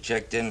once you're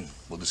checked in,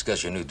 we'll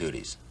discuss your new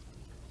duties.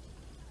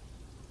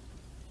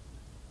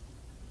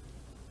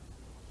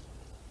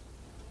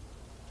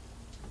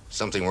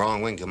 Something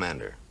wrong, Wing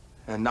Commander?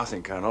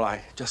 Nothing, Colonel.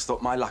 I just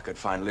thought my luck had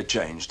finally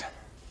changed.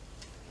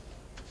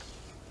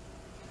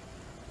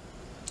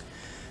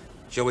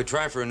 Shall we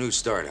try for a new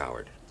start,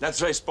 Howard? That's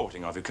very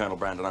sporting of you, Colonel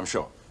Brandon, I'm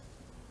sure.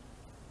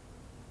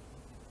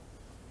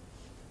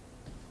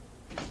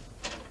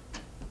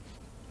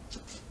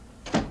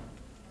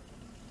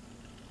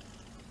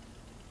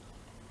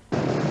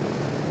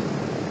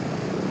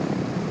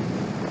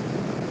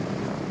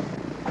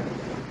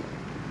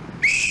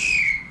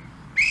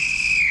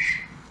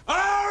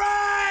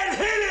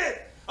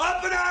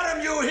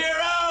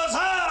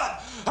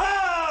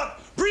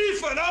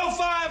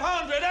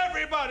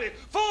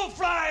 Full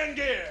flying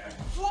gear!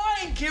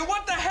 Flying gear?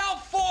 What the hell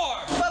for?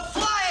 The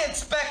fly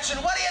inspection.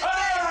 What do you think?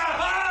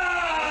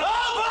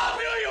 I'll pop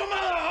you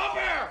mother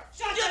hopper!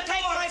 Shut the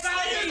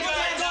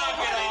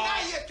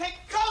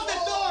Close the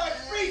door.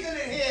 It's freezing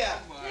in here.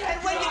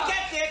 And when you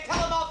get there, tell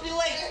them I'll be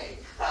late.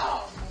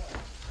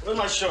 Where's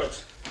my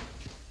shorts?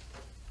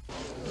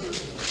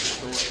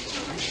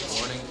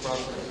 Morning,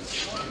 brother.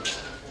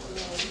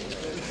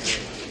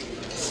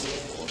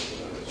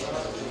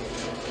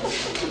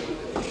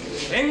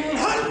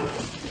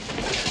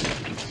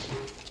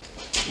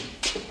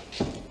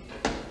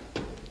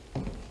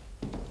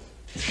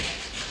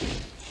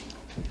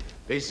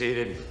 Be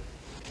seated.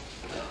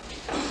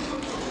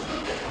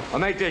 I'll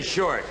make this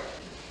short.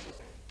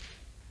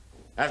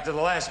 After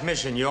the last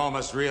mission, you all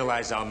must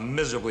realize how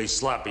miserably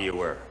sloppy you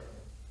were.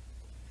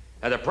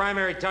 Had the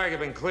primary target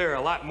been clear,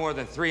 a lot more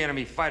than 3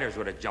 enemy fighters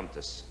would have jumped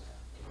us.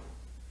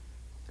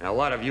 And a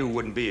lot of you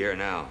wouldn't be here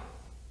now.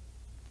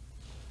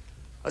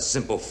 A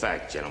simple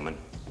fact, gentlemen.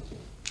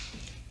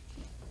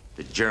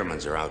 The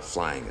Germans are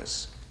outflying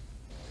us.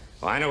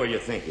 Well, I know what you're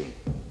thinking.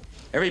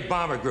 Every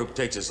bomber group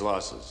takes its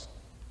losses,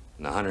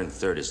 and the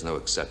 103rd is no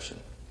exception.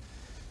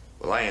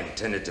 Well, I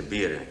intended to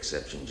be an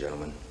exception,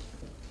 gentlemen.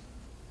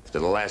 After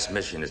the last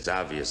mission, it's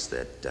obvious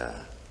that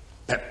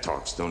pep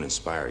talks don't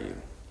inspire you.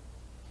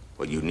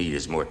 What you need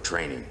is more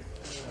training.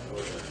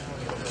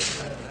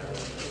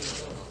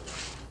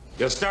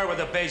 You'll start with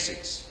the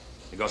basics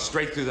and go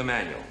straight through the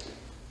manual.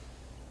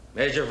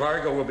 Major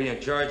Varga will be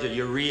in charge of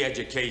your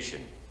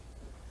re-education.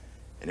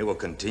 And it will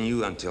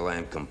continue until I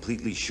am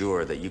completely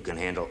sure that you can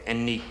handle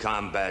any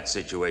combat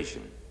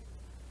situation.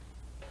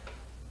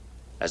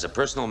 As a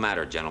personal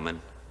matter,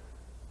 gentlemen,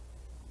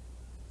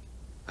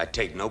 I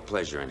take no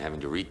pleasure in having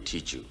to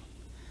reteach you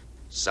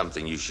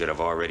something you should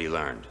have already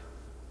learned.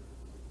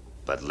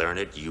 But learn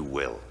it you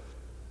will.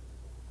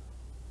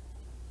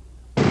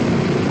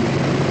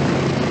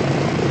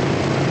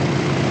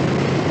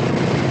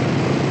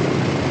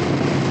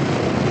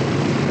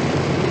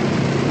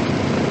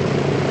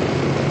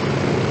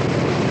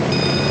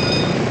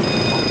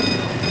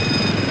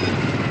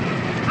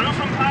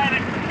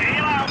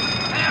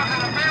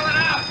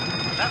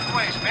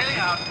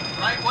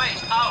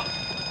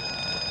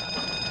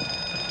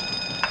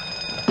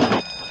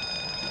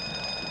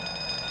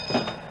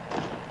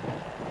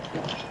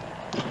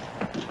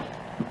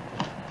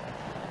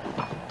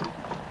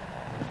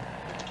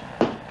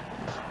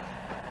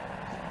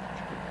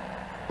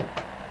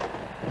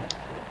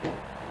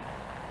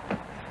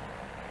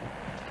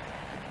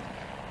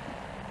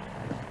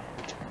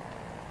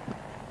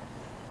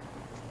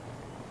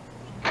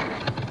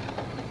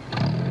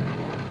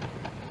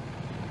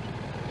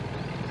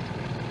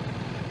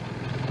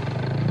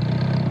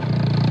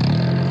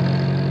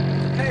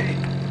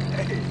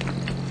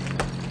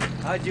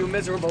 How'd you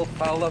miserable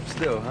foul-ups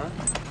do, huh?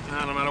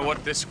 No matter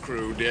what this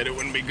crew did, it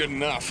wouldn't be good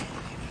enough.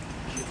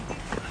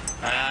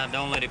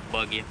 Don't let it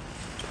bug you.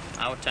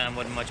 Our time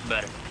wasn't much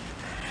better.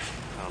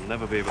 I'll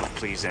never be able to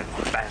please that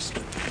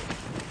bastard.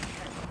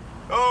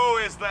 Who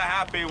is the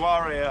happy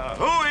warrior?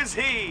 Who is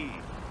he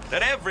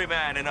that every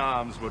man in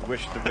arms would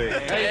wish to be?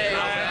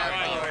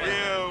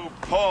 You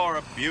poor,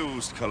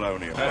 abused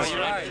colonial. That's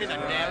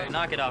right.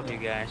 Knock it off, you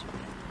guys.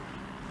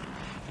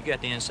 You got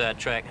the inside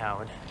track,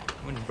 Howard.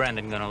 When's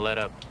Brandon gonna let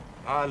up?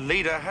 Our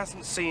leader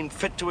hasn't seen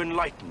fit to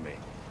enlighten me.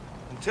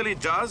 Until he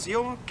does,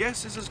 your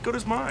guess is as good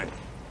as mine.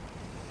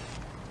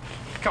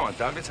 Come on,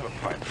 Doug, let's have a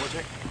pipe, would you?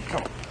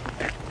 Come on.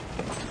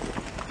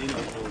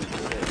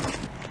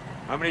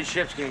 How many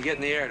ships can you get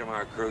in the air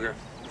tomorrow, Kruger?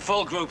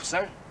 Full group,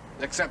 sir.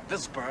 Except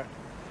this bird.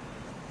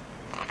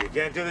 You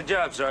can't do the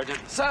job,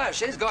 Sergeant. Sir,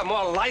 she's got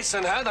more lice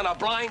in her than a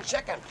blind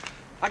chicken.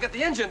 I got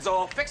the engines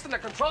all fixed and the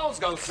controls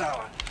go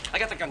sour. I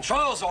got the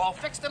controls all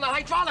fixed and the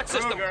hydraulic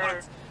system.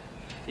 Kruger.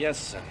 Yes,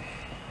 sir.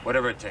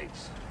 Whatever it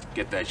takes.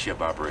 Get that ship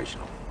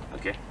operational,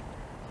 okay?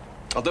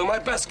 I'll do my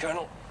best,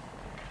 Colonel.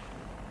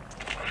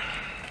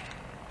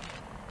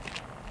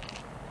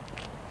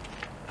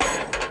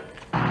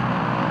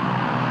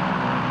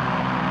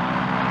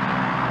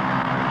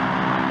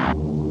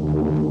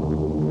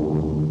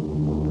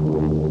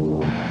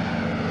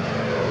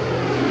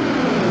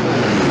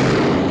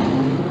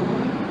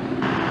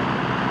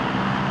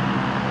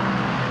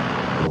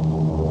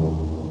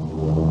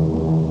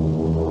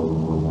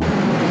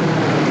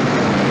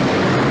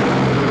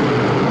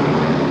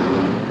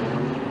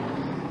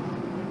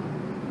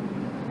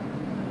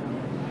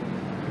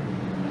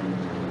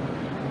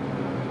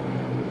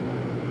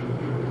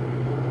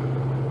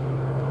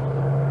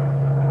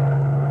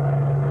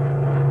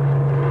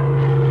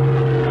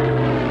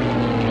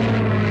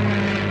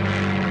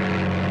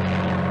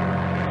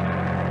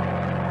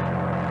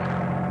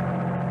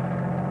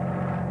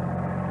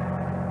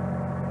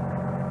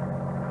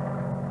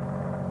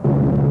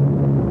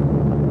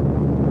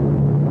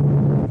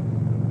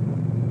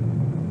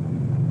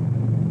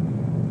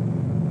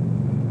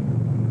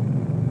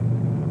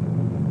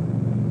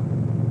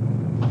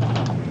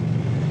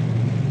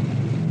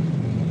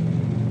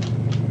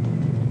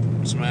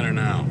 matter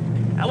now?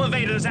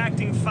 Elevator's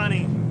acting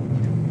funny.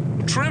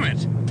 Trim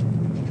it.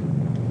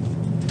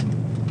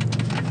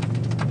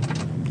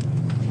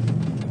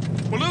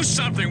 We'll lose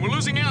something. We're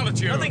losing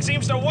altitude. Nothing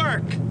seems to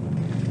work.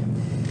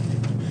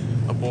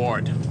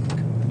 Aboard.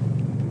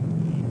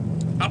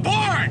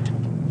 Aboard!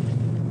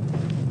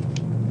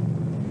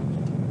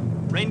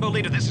 Rainbow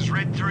Leader, this is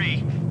Red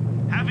 3.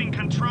 Having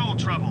control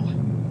trouble.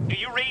 Do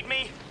you read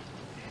me?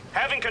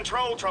 Having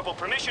control trouble.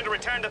 Permission to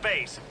return to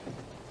base.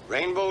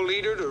 Rainbow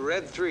Leader to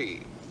Red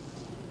 3.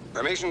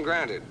 Permission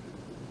granted.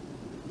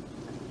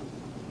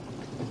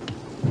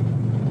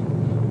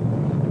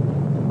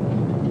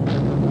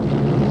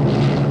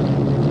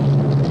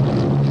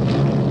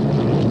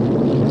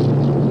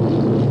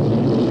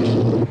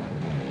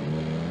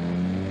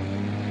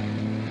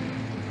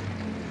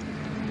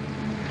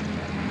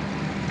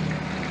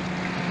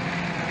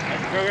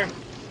 Kruger?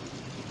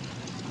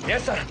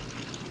 Yes, sir.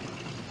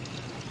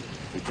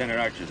 Lieutenant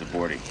Archer's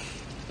aboarding.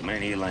 The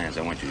minute he lands,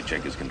 I want you to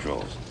check his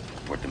controls.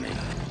 Report to me.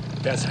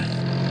 Yes,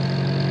 sir.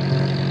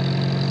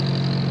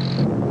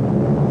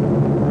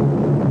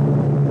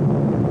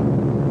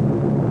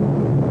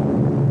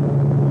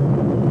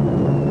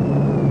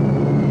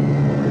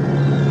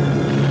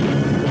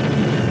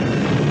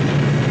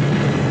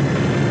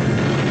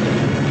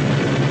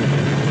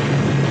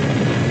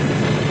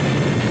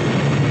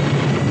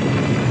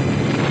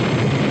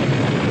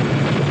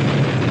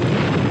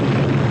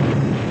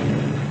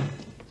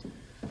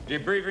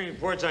 Debriefing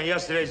reports on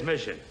yesterday's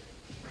mission.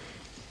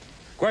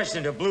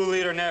 Question to Blue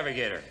Leader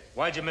Navigator.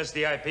 Why'd you miss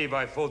the IP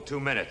by a full 2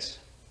 minutes?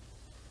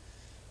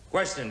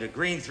 Question to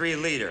Green 3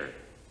 Leader.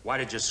 Why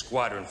did your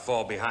squadron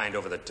fall behind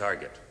over the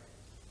target?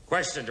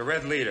 Question to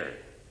Red Leader.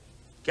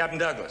 Captain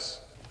Douglas.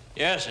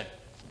 Yes, sir.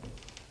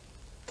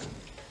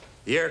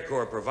 The Air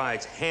Corps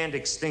provides hand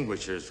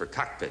extinguishers for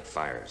cockpit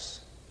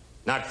fires,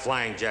 not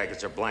flying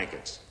jackets or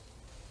blankets.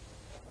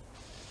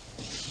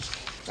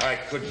 I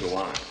could go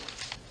on.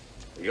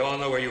 You all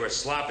know where you were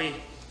sloppy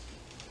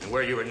and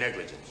where you were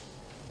negligent.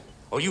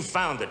 Oh, you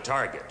found the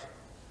target.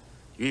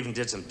 You even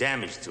did some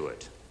damage to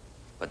it.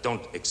 But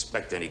don't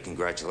expect any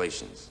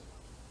congratulations.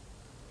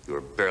 You were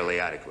barely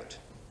adequate.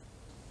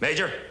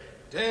 Major?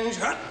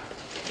 Danger.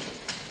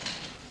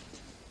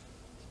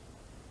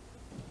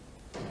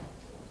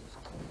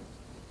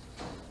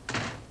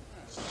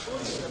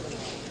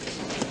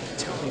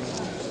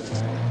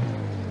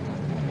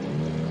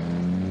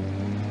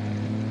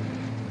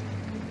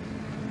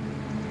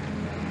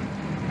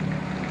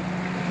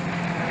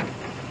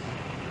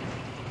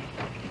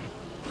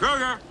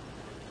 Kruger!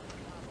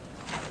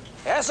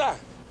 Yes, sir.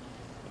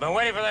 I've been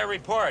waiting for that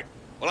report.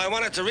 Well, I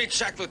wanted to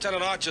recheck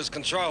Lieutenant Archer's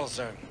controls,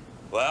 sir.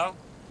 Well?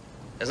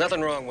 There's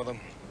nothing wrong with them.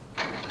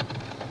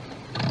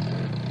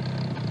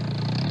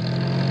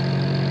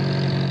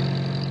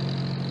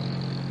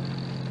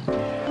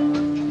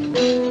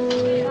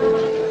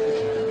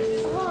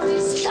 Oh,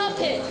 stop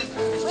it!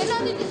 We're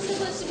not even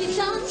supposed to be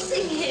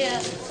dancing here.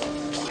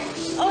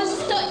 Oh,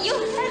 stop!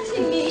 You're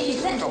hurting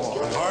me. Come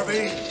on,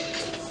 Harvey.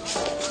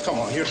 Come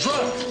on, you're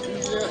drunk.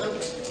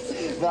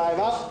 Drive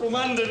up from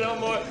under, no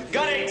more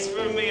guts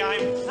for me.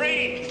 I'm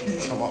free.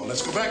 Come on,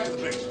 let's go back to the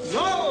base.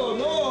 No, I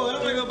don't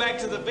want to go back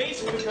to the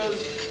base because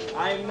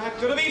I'm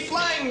not going to be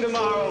flying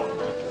tomorrow.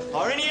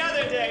 Or any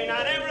other day.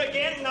 Not ever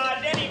again,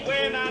 not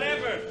anywhere, not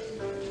ever.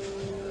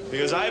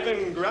 Because I've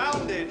been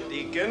grounded,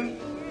 Deacon.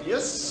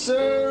 Yes,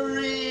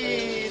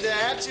 sirree. The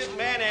hatchet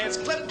man has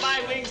clipped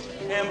my wings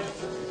and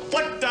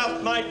plucked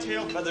out my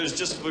tail feathers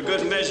just for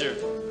good measure.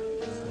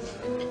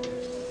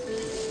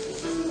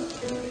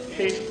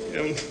 Hate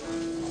him.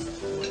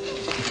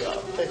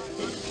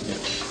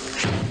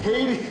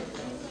 Hate him.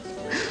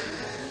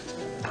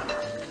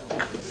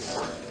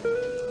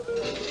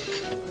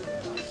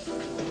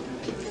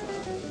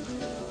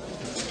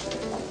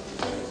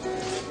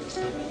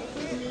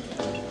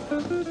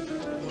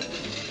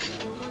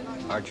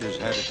 Archer's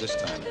had it this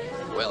time.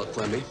 Well,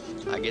 Quimby,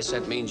 I guess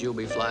that means you'll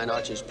be flying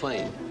Archer's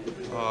plane.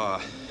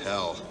 Oh,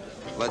 hell.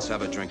 Let's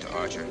have a drink to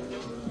Archer.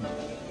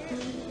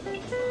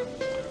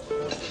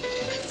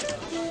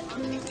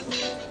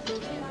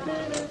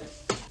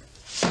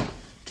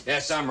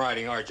 Yes, I'm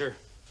riding Archer.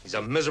 He's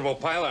a miserable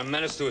pilot and a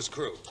menace to his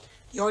crew.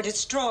 You're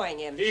destroying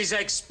him. He's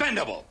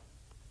expendable.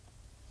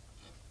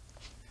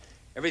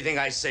 Everything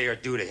I say or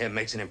do to him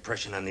makes an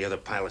impression on the other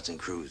pilots and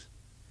crews.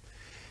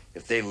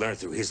 If they learn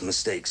through his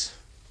mistakes,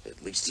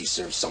 at least he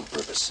serves some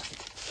purpose.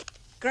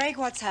 Greg,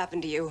 what's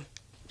happened to you?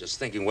 Just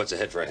thinking what's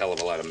ahead for a hell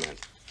of a lot of men.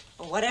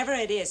 Whatever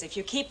it is, if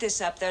you keep this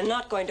up, they're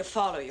not going to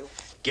follow you.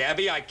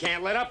 Gabby, I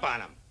can't let up on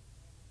them.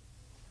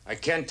 I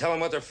can't tell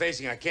them what they're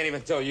facing. I can't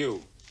even tell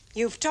you.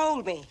 You've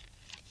told me.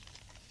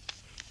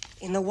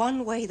 In the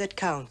one way that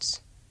counts.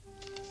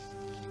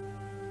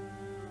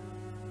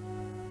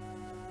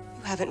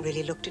 You haven't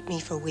really looked at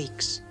me for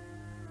weeks.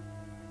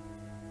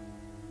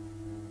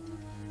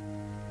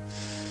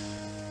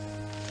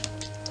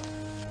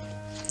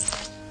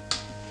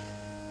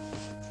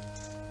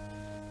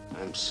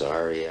 I'm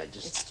sorry,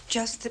 It's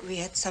just that we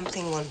had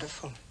something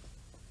wonderful.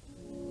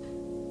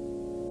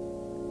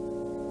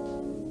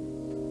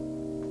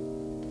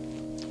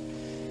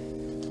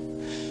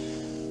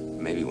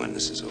 Maybe when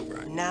this is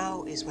over.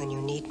 Now is when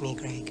you need me,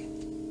 Greg.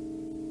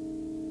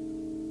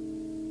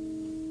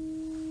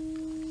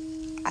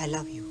 I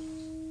love you.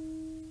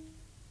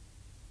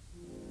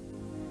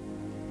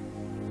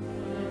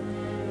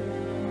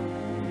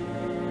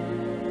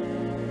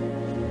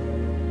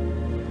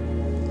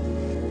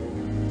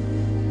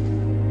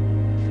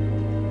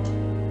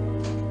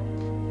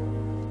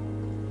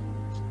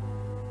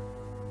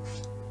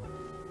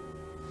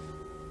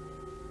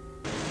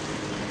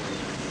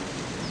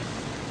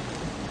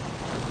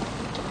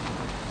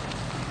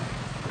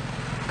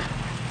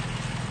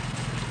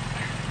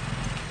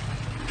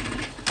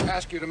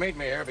 Ask you to meet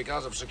me here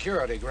because of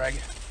security, Greg.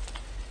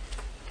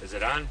 Is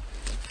it on?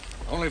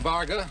 Only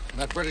Varga and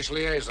that British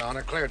liaison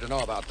are cleared to know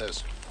about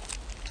this.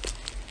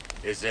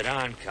 Is it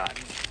on,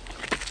 Cotton?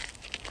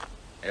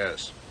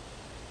 Yes.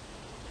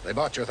 They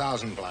bought your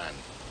 1,000 plan.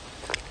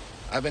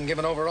 I've been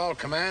given overall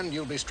command,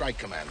 you'll be strike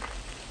command.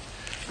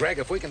 Greg,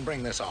 if we can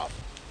bring this off.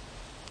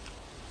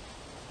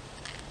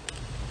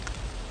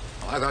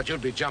 Well, I thought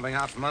you'd be jumping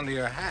out from under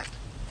your hat.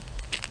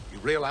 You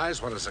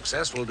realize what a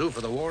success will do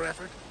for the war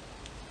effort?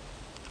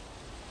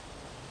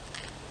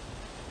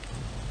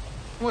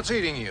 What's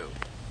eating you?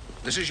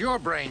 This is your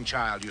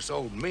brainchild. You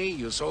sold me,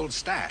 you sold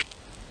Stat.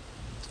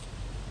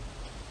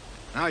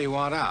 Now you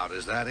want out,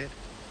 is that it?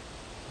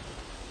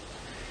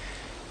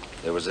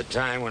 There was a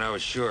time when I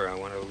was sure I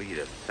wanted to lead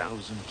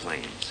 1,000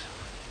 planes.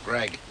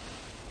 Greg,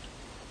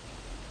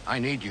 I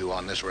need you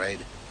on this raid.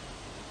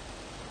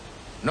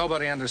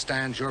 Nobody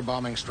understands your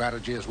bombing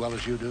strategy as well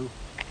as you do.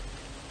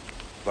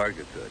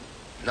 Varga could.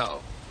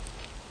 No.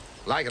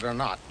 Like it or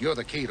not, you're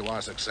the key to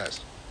our success.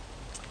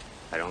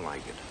 I don't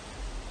like it.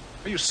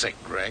 Are you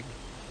sick, Greg?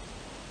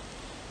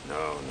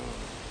 No.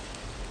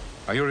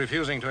 Are you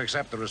refusing to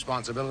accept the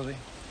responsibility?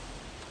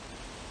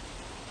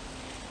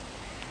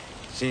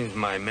 Seems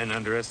my men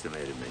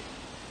underestimated me.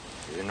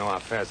 They didn't know how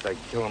fast I'd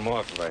kill them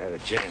off if I had a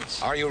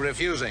chance. Are you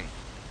refusing?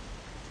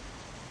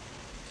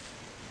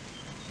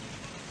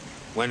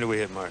 When do we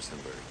hit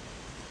Marstenburg?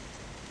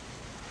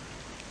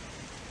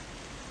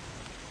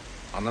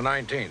 On the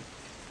 19th.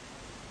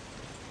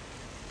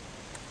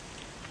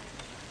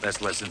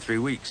 That's less than 3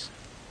 weeks.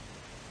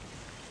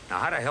 Now,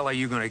 how the hell are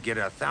you going to get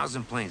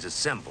 1,000 planes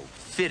assembled,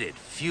 fitted,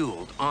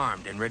 fueled,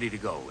 armed, and ready to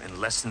go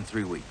in less than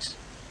 3 weeks?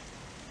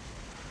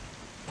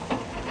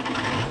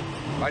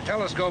 By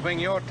telescoping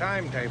your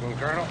timetable,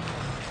 Colonel.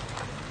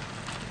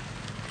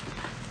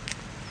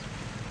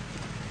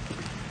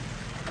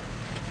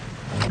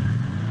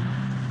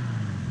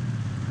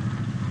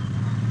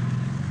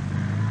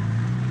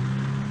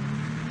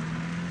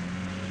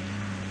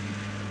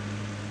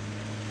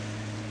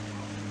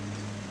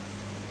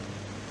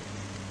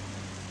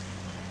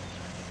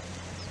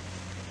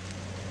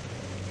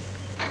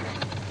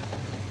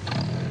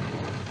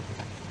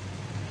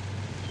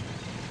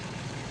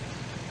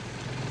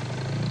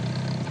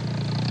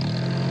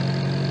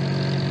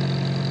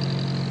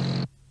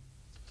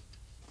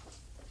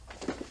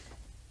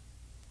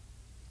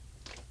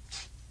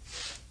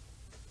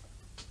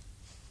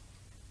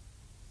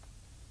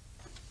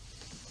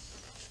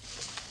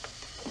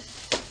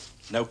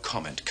 No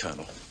comment,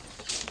 Colonel.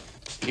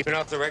 Keeping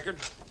off the record?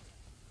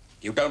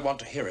 You don't want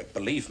to hear it,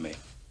 believe me.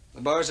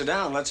 The bars are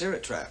down. Let's hear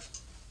it, Trav.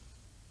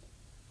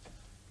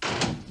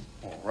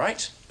 All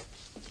right.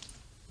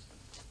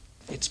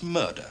 It's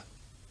murder.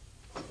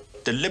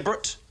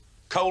 Deliberate,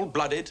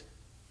 cold-blooded,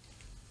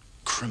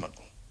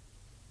 criminal.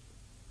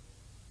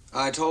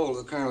 I told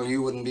the Colonel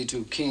you wouldn't be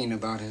too keen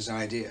about his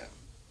idea.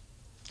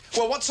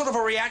 Well, what sort of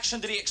a reaction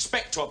did he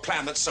expect to a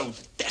plan that's so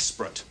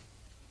desperate?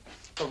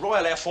 The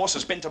Royal Air Force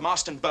has been to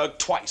Marstenburg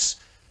twice.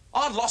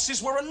 Our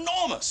losses were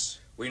enormous.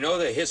 We know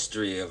the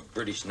history of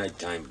British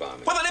nighttime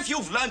bombing. Well, then if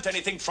you've learned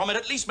anything from it,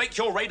 at least make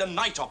your raid a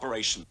night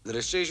operation. The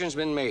decision's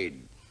been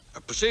made.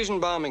 A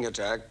precision bombing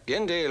attack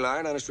in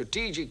daylight on a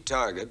strategic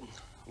target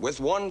with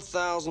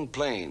 1,000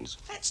 planes.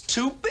 That's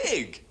too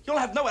big. You'll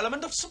have no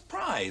element of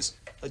surprise.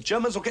 The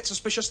Germans will get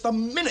suspicious the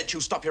minute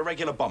you stop your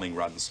regular bombing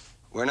runs.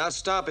 We're not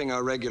stopping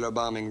our regular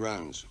bombing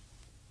runs.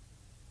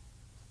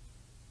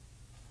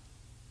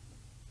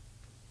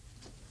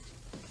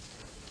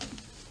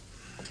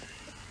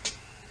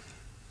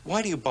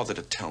 Why do you bother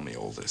to tell me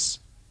all this?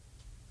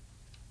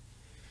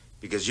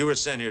 Because you were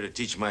sent here to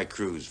teach my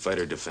crews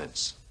fighter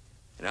defense.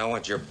 And I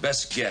want your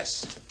best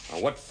guess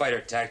on what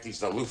fighter tactics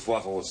the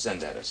Luftwaffe will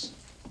send at us.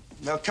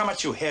 They'll come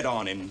at you head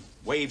on in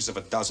waves of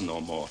 12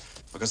 or more,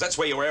 because that's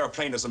where your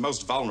airplane is the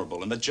most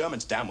vulnerable, and the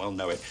Germans damn well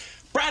know it.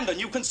 Brandon,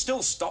 you can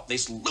still stop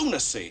this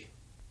lunacy.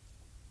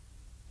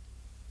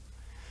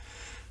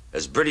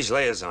 As British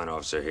liaison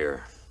officer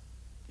here,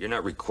 you're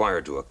not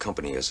required to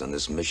accompany us on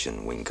this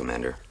mission, Wing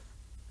Commander.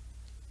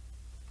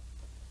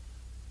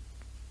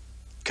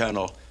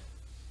 Colonel,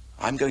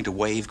 I'm going to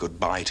wave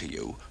goodbye to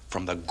you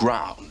from the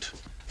ground.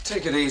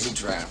 Take it easy,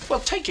 Trav. Well,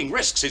 taking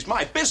risks is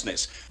my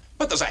business.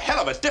 But there's a hell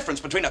of a difference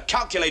between a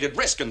calculated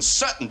risk and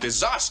certain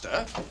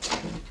disaster.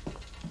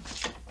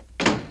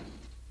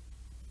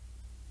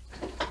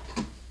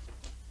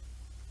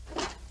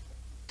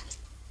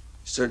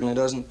 Certainly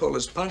doesn't pull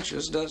his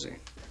punches, does he?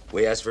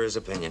 We asked for his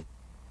opinion.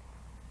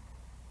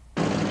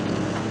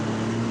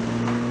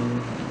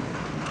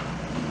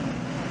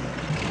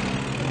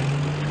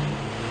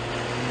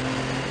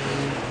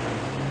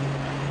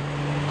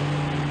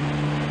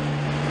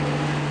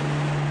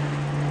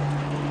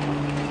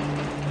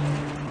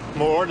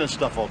 More ordnance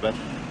stuff, I'll bet.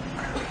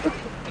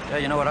 Yeah,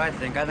 you know what I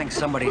think? I think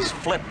somebody's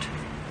flipped.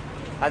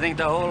 I think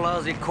the whole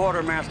lousy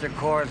quartermaster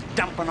corps is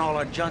dumping all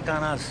our junk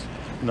on us.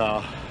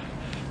 No.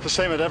 It's the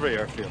same at every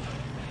airfield.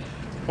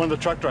 One of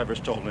the truck drivers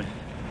told me.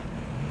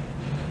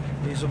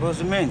 What do you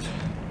suppose it means?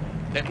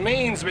 It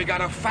means we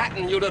gotta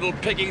fatten you little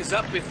piggies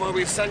up before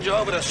we send you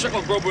over to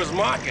Schicklgruber's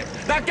market.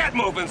 Now get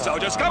moving,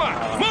 soldiers. Come on.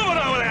 Move it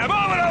over there.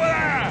 Move it over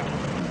there.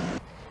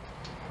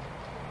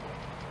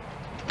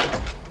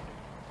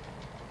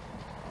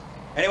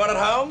 Anyone at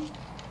home?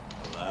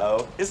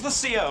 Hello. Is the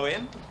CO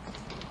in?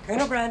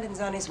 Colonel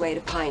Brandon's on his way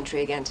to Pine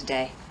Tree again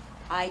today.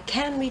 I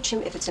can reach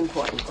him if it's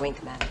important, Wing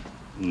Commander.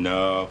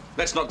 No.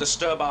 Let's not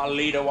disturb our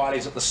leader while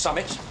he's at the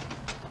summit.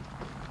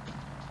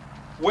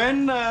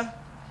 When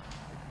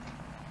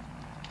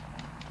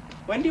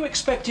do you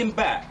expect him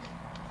back?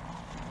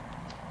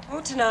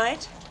 Oh,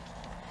 tonight.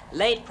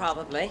 Late,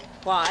 probably.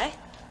 Why?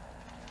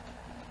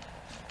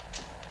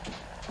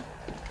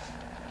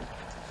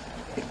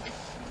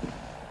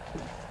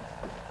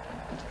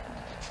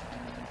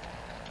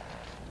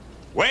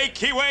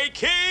 Wakey,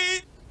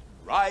 wakey!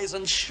 Rise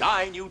and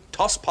shine, you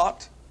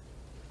tosspot.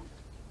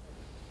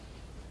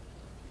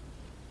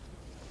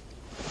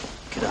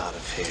 Get out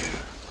of here.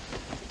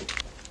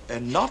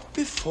 And not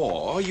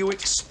before you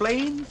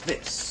explain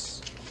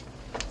this.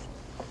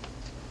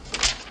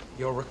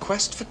 Your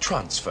request for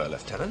transfer,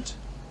 Lieutenant.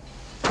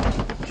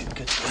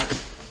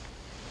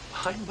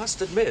 I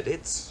must admit,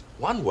 it's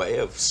one way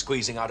of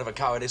squeezing out of a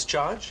cowardice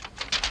charge.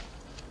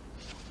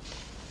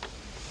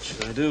 What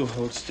should I do?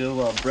 Hold still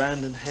while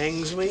Brandon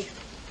hangs me?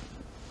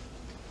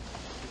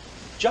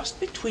 Just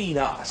between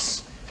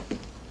us,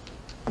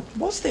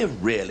 was there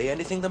really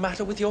anything the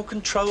matter with your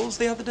controls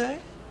the other day?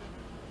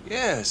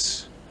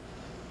 Yes.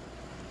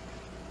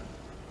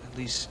 At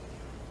least,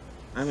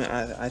 I mean,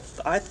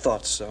 I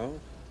thought so.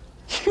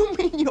 You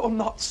mean you're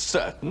not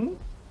certain?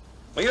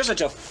 Well, you're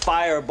such a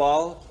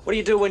fireball. What do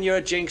you do when you're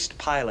a jinxed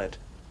pilot?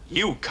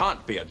 You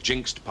can't be a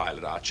jinxed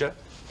pilot, Archer,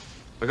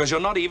 because you're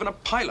not even a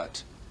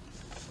pilot.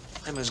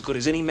 I'm as good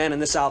as any man in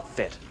this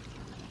outfit.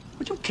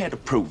 Would you care to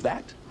prove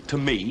that to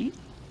me?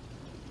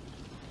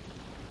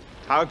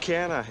 How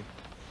can I?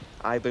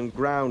 I've been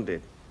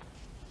grounded.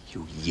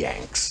 You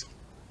Yanks.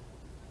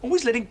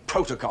 Always letting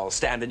protocol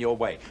stand in your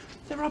way.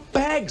 There are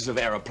bags of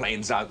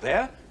aeroplanes out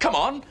there. Come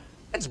on,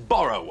 let's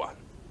borrow one.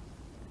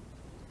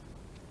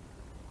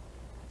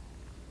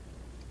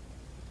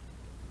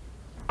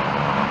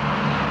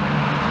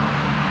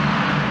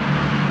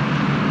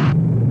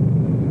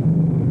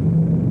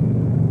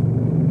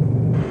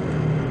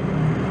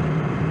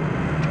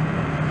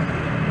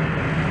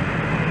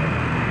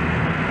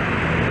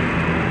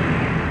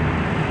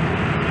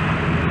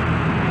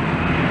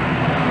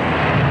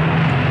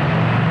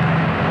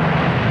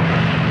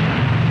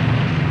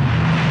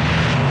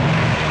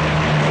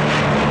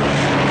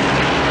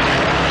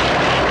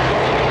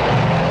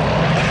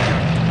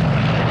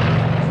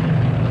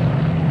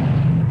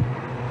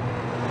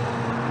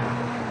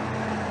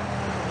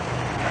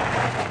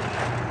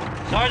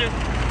 Sergeant.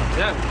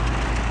 Yeah?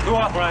 Who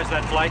authorized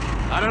that flight?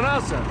 I don't know,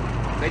 sir.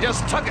 They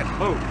just took it.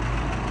 Who?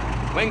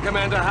 Wing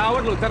Commander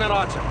Howard, Lieutenant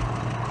Archer.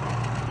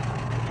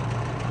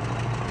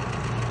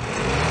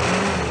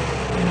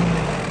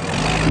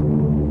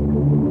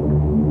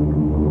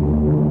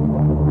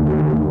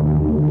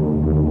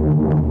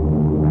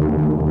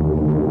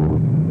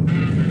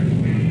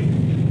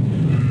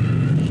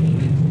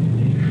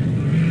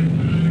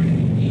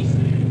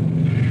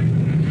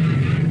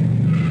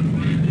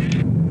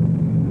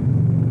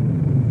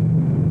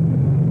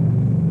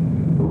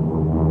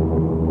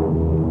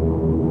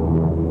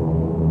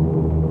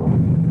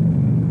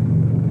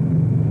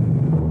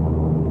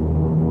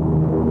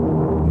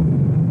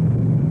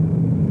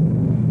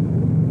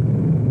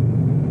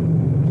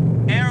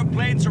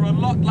 Are a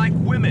lot like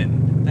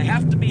women. They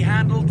have to be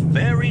handled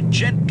very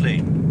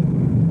gently.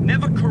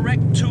 Never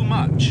correct too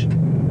much.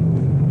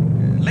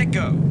 Let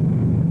go.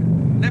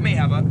 Let me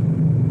have her.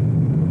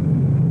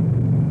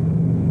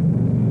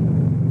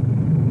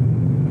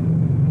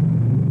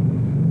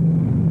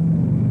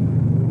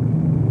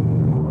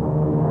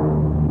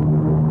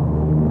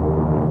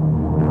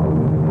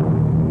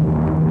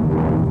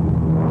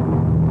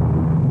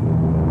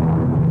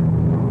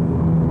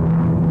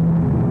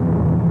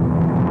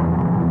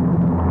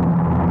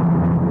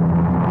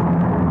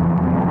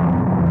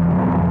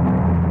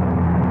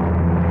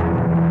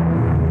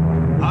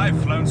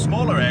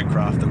 Smaller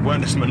aircraft that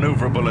weren't as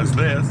maneuverable as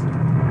this.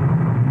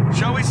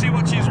 Shall we see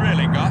what she's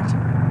really got?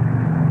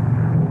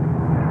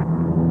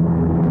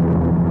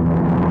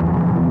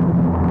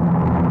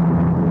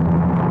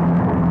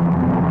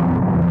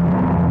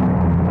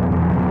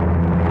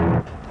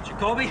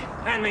 Jacoby,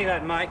 hand me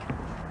that mic.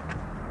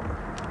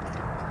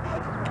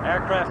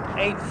 Aircraft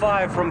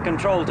 8-5 from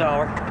control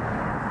tower.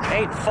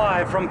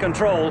 8-5 from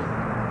control.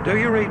 Do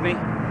you read me?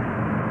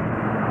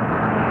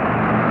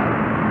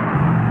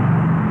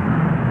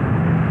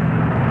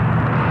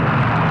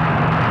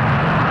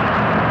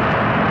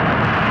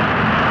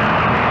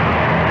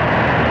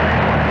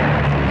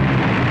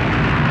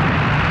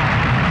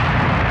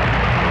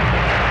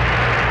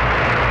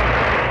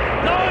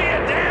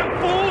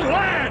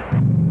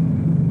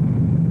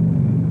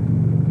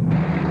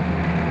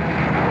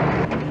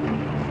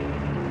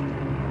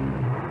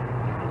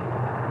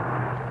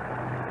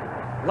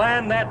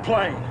 Land that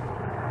plane.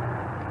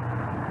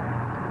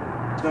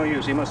 It's no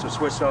use. He must have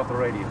switched off the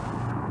radio.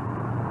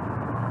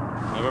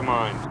 Never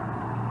mind.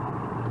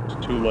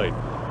 It's too late.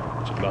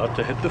 It's about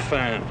to hit the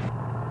fan.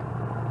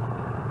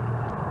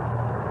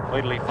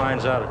 Wait till he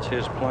finds out it's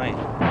his plane.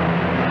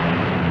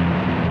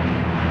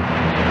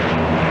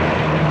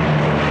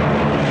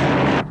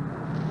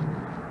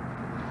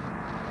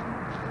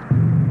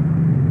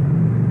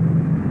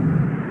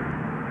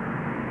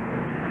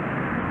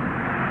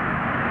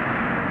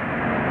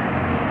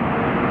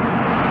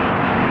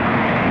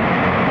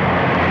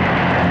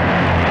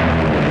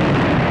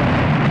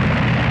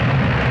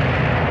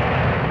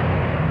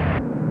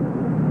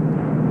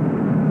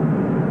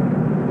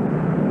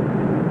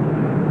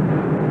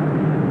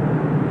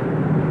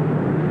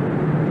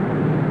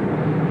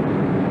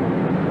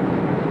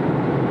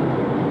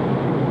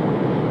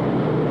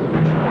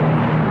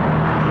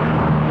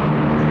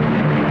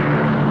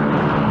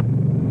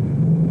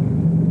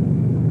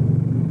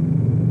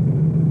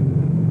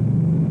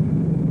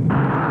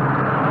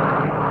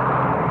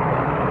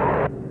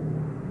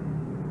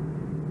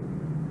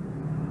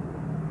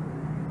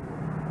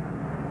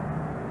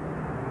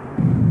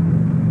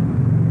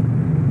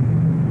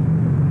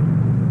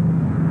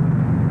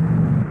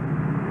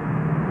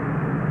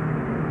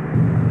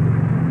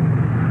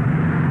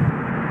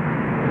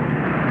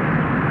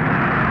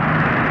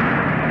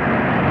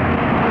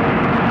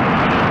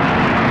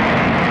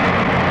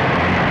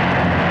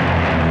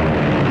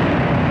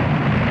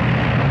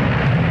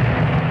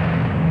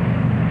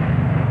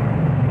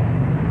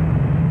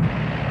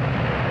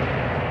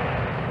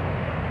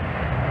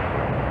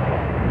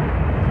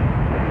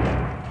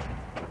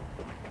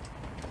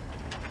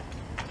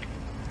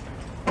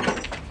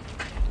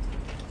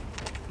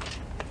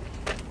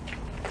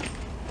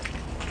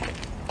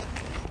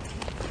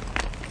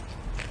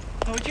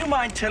 Would you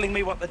mind telling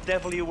me what the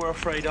devil you were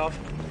afraid of?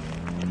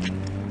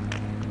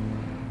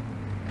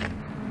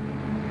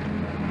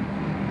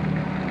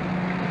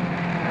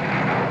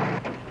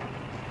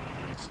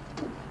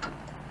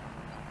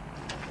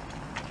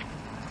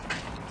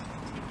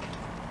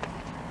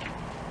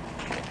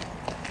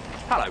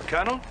 Hello,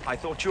 Colonel. I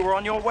thought you were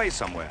on your way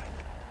somewhere.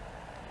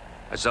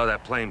 I saw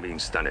that plane being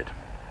stunted.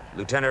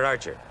 Lieutenant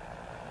Archer,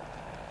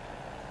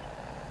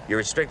 you're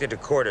restricted to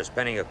quarters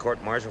pending a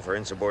court-martial for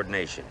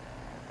insubordination.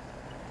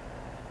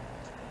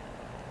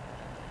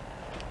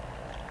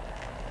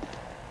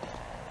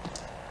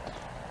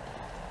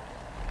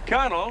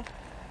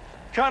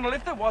 Colonel,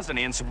 if there was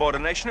any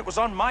insubordination, it was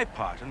on my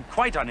part, and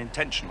quite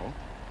unintentional.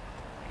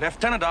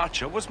 Lieutenant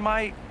Archer was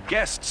my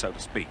guest, so to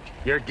speak.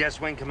 Your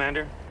guest, Wing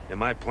Commander? In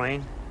my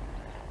plane?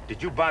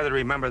 Did you bother to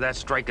remember that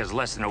strike is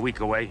less than a week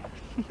away?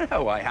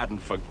 No, I hadn't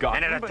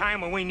forgotten. And at a time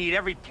when we need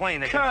every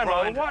plane that can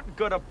Colonel, fly... what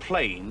good are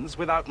planes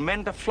without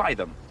men to fly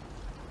them?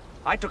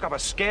 I took up a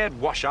scared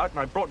washout and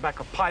I brought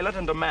back a pilot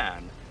and a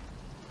man.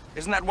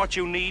 Isn't that what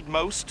you need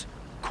most?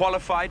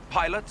 Qualified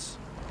pilots?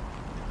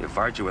 If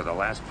Archer were the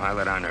last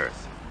pilot on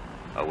Earth,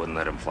 I wouldn't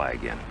let him fly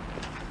again.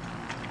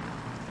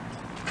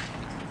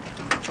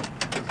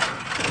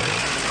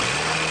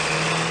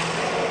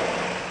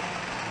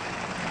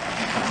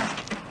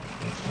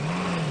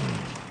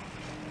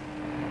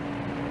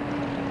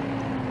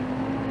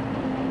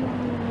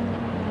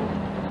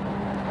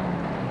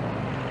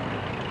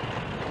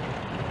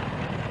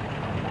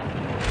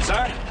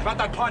 Sir, about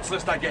that parts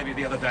list I gave you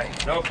the other day.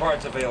 No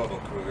parts available,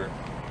 Kruger.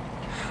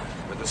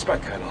 With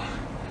respect, Colonel,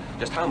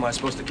 just how am I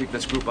supposed to keep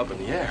this group up in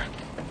the air?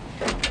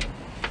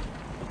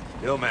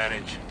 He'll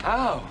manage.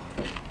 How?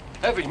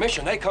 Every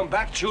mission, they come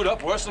back chewed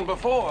up worse than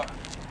before.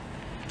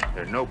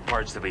 There are no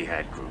parts to be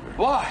had, Kruger.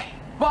 Why?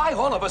 Why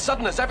all of a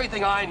sudden is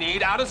everything I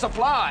need out of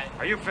supply?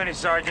 Are you finished,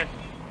 Sergeant?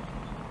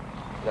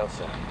 No,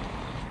 sir.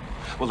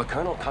 Will the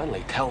Colonel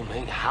kindly tell me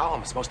how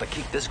I'm supposed to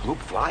keep this group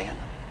flying?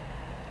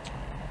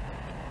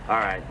 All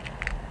right.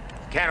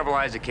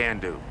 Cannibalize a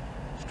can-do.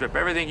 Strip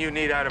everything you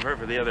need out of her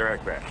for the other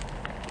aircraft.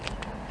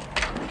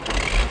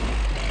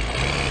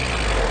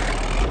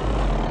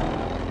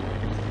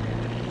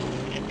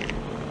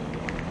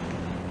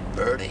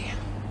 Birdie,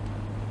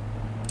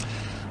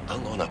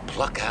 I'm gonna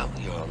pluck out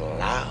your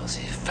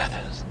lousy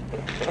feathers.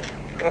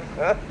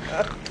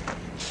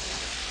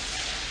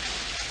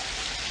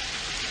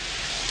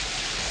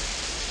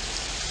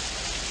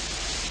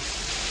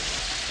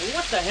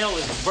 What the hell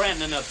is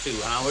Brandon up to,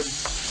 Howard?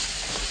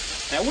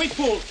 Now, we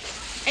pulled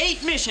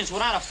 8 missions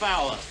without a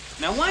foul-up.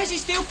 Now, why is he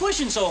still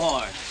pushing so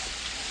hard?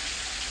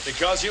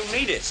 Because you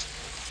need it.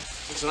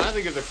 Listen, I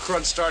think if the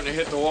crud's starting to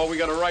hit the wall, we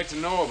got a right to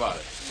know about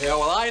it. Yeah,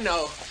 well, I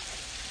know.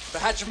 The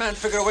hatchet man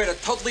figured a way to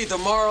totally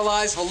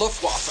demoralize the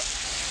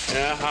Luftwaffe.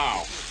 Yeah,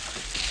 how?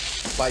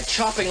 By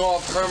chopping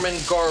off Hermann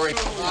Goring.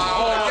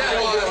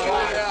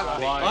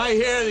 I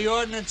hear the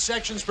ordnance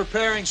section's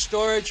preparing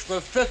storage for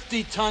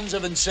 50 tons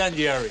of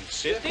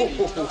incendiaries.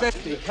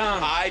 50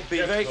 tons. I'd be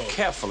very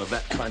careful of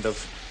that kind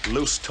of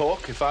loose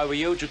talk if I were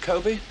you,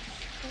 Jacoby.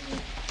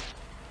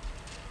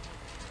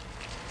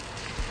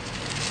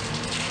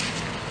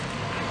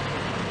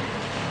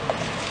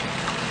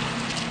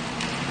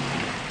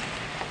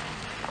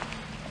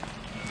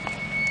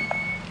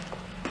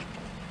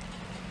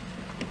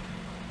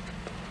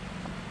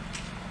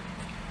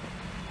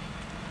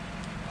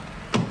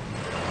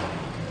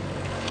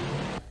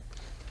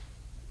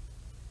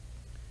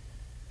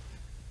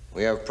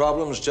 We have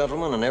problems,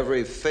 gentlemen, in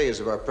every phase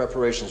of our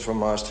preparations for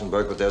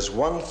Marstenburg, but there's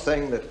one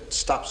thing that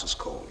stops us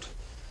cold.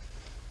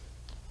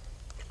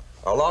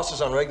 Our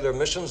losses on regular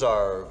missions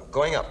are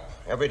going up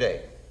every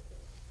day.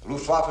 The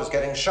Luftwaffe is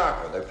getting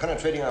sharper. They're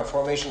penetrating our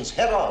formations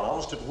head-on,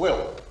 almost at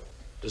will.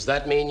 Does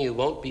that mean you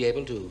won't be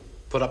able to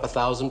put up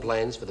 1,000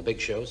 planes for the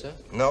big show, sir?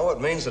 No, it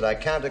means that I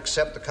can't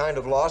accept the kind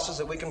of losses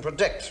that we can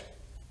predict.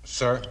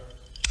 Sir,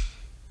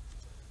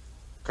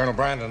 Colonel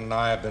Brandon and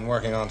I have been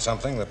working on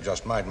something that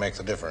just might make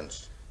the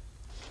difference.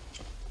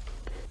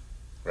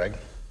 Greg?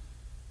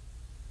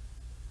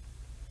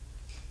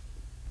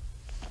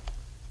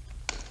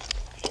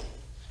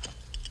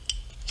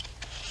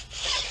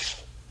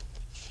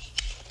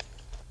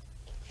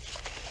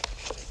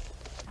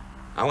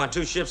 I want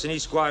 2 ships in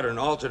each squadron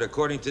altered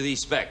according to these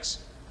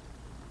specs.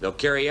 They'll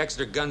carry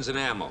extra guns and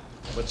ammo.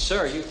 But,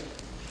 sir,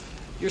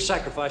 you're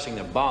sacrificing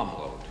the bomb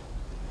load.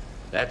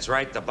 That's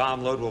right, the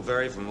bomb load will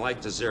vary from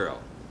light to 0.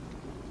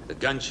 The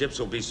gunships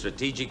will be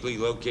strategically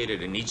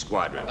located in each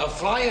squadron. A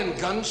flying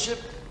gunship?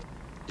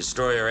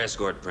 Destroyer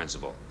escort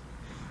principle.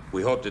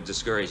 We hope to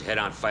discourage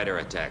head-on fighter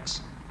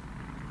attacks.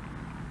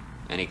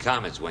 Any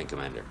comments, Wing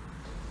Commander?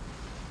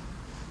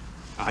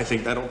 I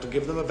think that ought to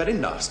give them a very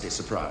nasty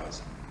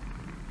surprise.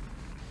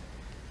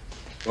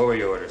 What were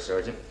your orders,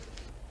 Sergeant?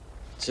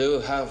 To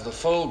have the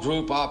full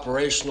group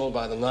operational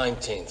by the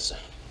 19th, sir.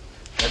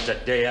 That's a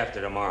day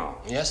after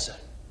tomorrow. Yes, sir.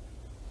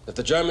 If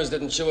the Germans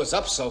didn't chew us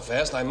up so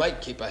fast, I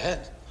might keep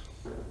ahead.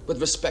 With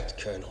respect,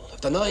 Colonel,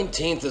 if the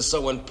 19th is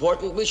so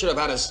important, we should have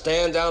had a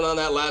stand down on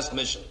that last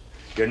mission.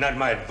 You're not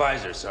my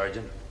advisor,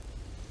 Sergeant.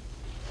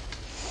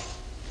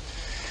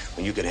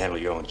 When you can handle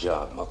your own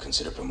job, I'll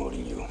consider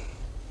promoting you.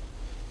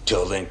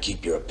 Till then,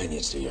 keep your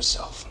opinions to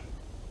yourself.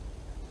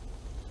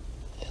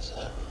 Yes,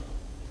 sir.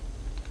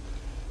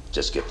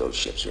 Just get those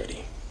ships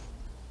ready.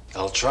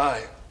 I'll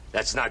try.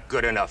 That's not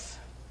good enough.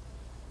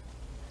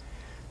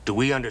 Do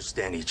we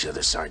understand each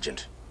other,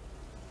 Sergeant?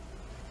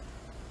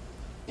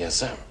 Yes,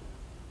 sir.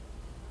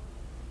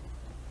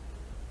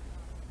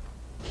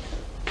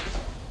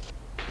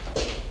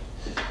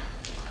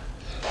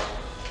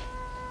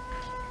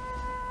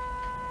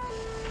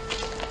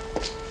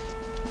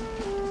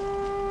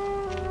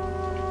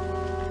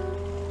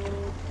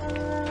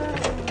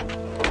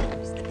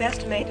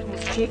 Best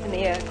maintenance chief in the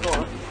Air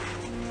Corps.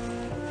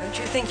 Don't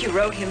you think you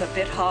rode him a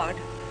bit hard?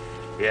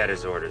 He had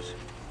his orders.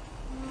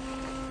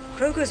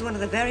 Kruger's one of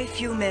the very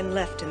few men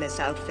left in this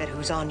outfit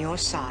who's on your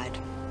side.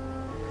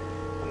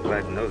 I'm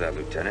glad to know that,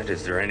 Lieutenant.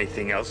 Is there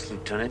anything else,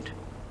 Lieutenant?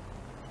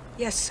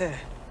 Yes, sir,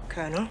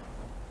 Colonel.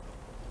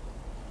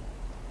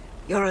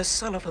 You're a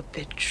son of a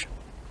bitch.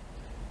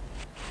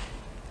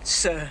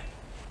 Sir.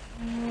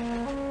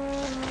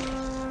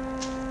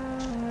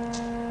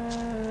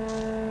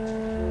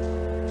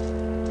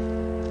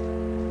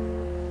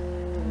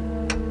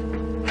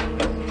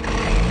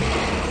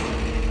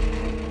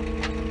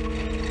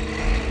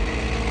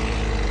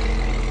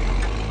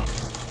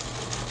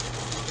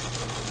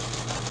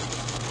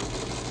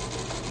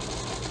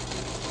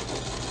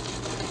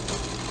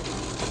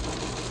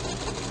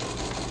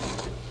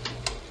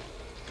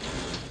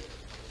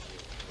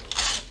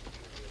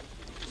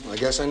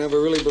 I guess I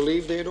never really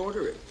believed they'd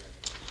order it.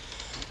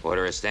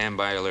 Order a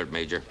standby alert,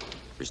 Major.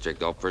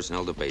 Restrict all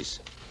personnel to base.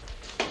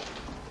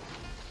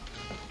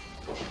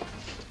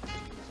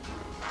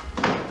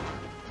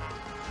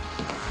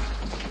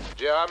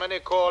 Germany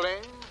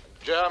calling.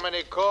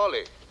 Germany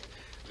calling.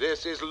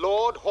 This is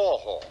Lord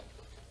Haw-Haw.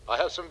 I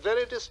have some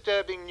very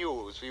disturbing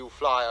news for you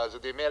flyers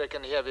of the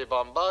American Heavy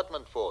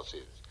Bombardment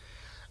Forces.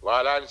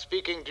 While I'm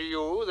speaking to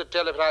you, the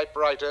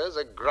teletypewriters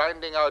are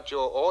grinding out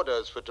your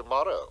orders for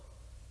tomorrow.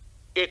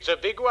 It's a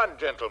big one,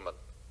 gentlemen.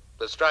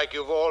 The strike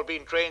you've all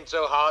been trained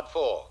so hard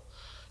for.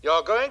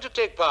 You're going to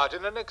take part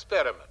in an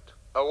experiment.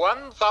 A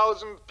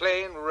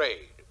 1,000-plane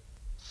raid.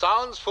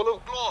 Sounds full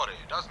of glory,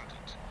 doesn't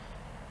it?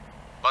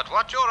 But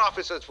what your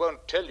officers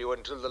won't tell you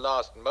until the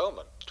last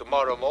moment,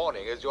 tomorrow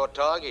morning, is your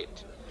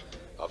target.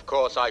 Of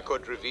course, I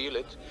could reveal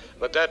it,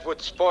 but that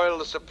would spoil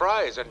the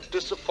surprise and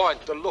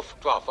disappoint the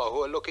Luftwaffe,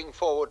 who are looking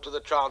forward to the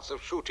chance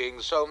of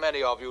shooting so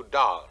many of you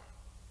down.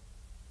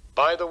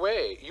 By the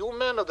way, you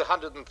men of the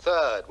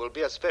 103rd will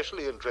be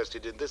especially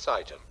interested in this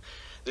item.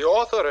 The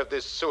author of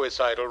this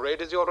suicidal raid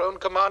is your own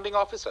commanding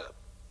officer.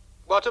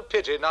 What a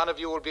pity none of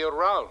you will be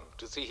around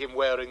to see him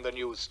wearing the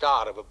new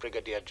star of a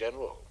brigadier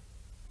general.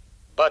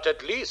 But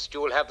at least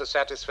you will have the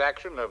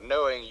satisfaction of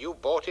knowing you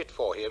bought it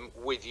for him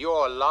with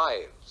your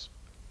lives.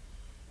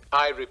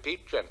 I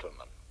repeat,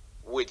 gentlemen,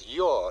 with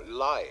your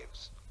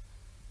lives.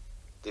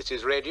 This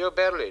is Radio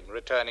Berlin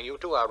returning you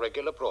to our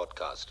regular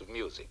broadcast of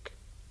music.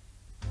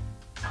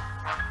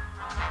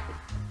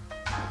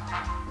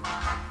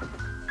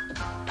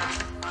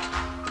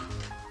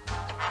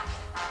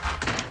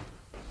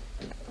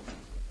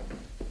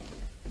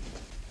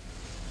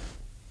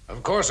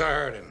 Of course I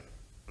heard him.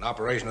 An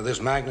operation of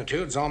this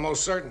magnitude is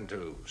almost certain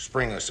to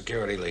spring a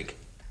security leak.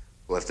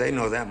 Well, if they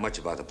know that much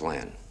about the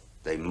plan,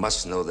 they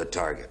must know the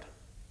target.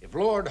 If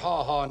Lord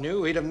Haw Haw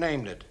knew, he'd have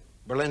named it.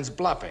 Berlin's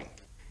bluffing.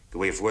 Can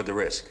we afford the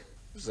risk?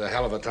 This is a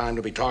hell of a time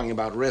to be talking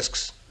about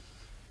risks.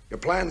 Your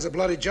plan's a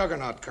bloody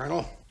juggernaut,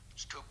 Colonel.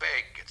 It's too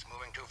big. It's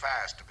moving too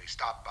fast to be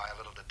stopped by a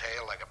little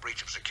detail like a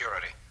breach of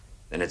security.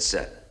 Then it's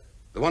set.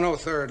 The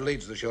 103rd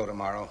leads the show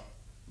tomorrow.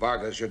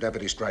 Varga's your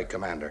deputy strike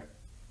commander.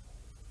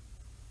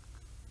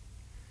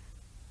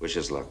 Wish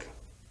us luck.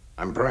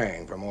 I'm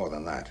praying for more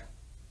than that.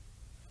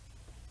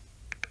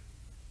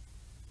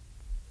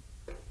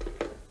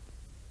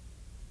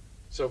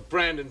 So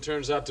Brandon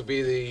turns out to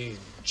be the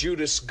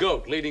Judas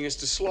goat leading us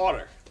to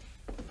slaughter.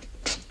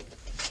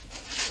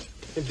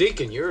 And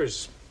Deacon, you're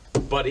his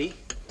buddy.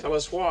 Tell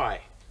us why.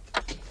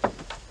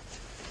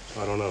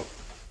 I don't know.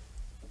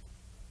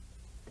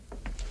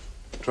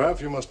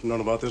 Trav, you must have known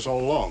about this all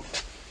along.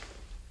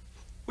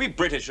 We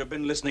British have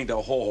been listening to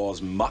Haw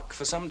Haw's muck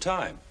for some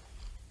time.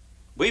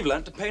 We've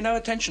learned to pay no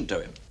attention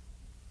to him.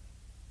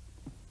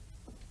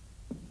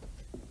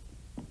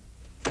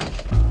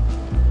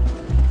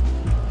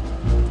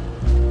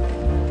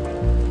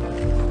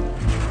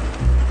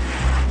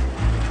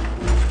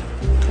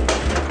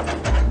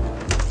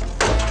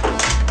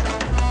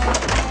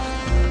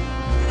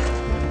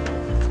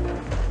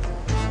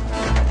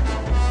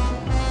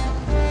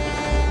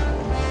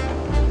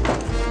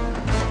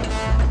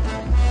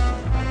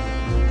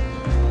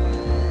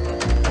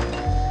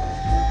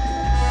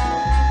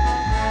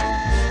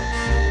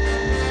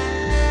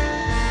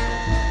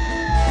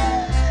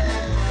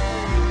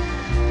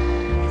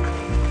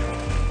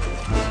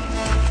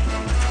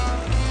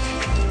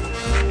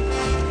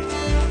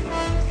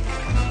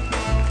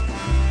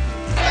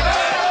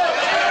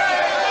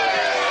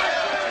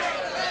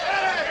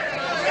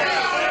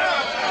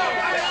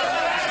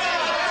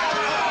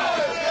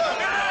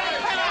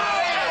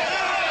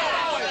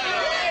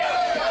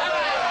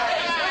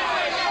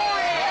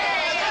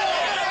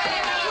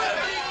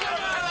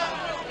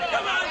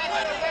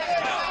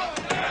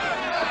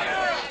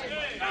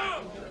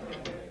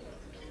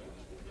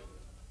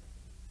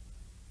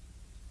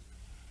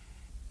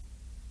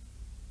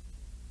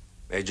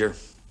 Major,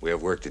 we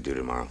have work to do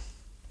tomorrow.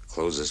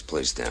 Close this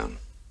place down.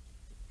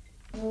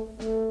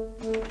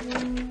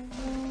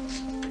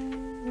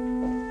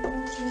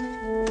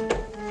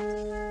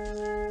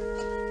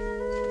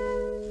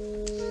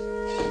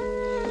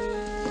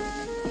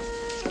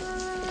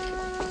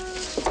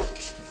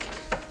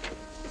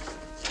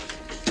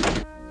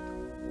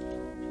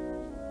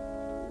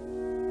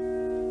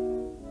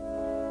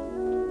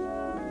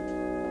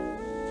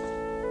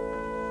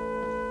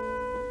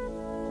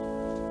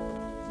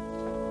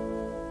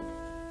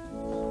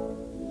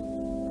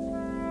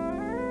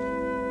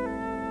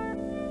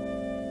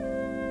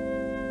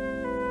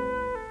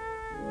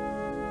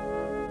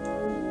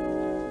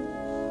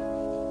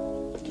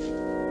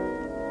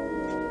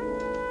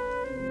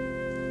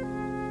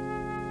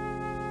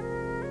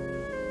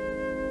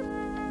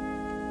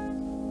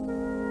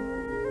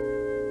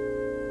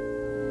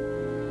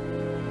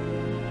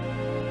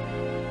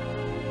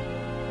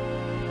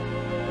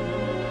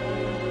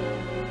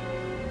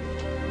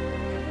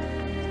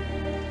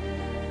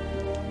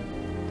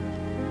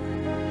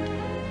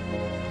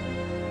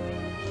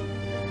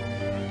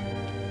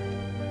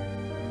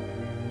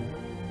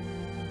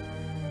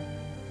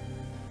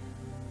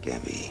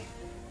 Gabby,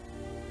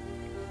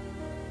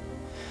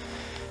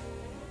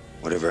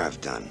 whatever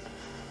I've done,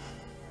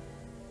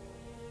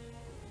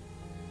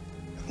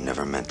 I've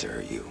never meant to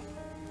hurt you.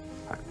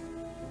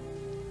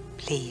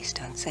 Please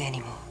don't say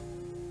any more.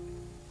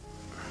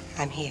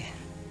 I'm here.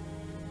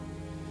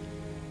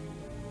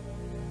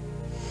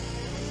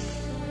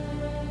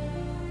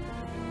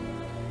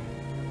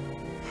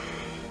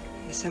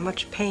 There's so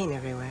much pain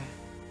everywhere.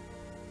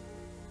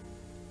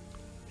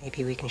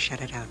 Maybe we can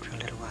shut it out for a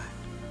little while.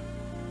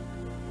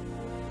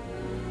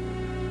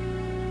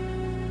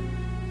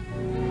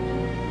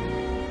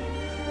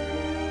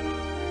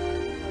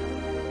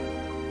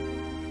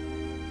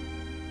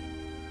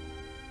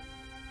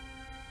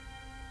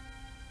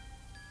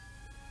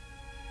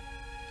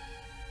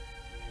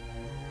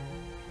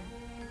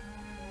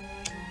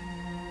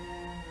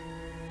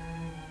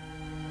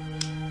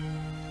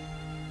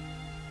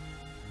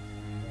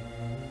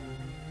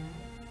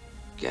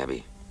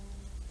 Gabby.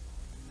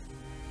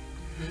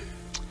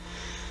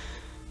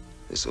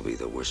 This will be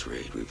the worst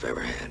raid we've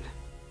ever had.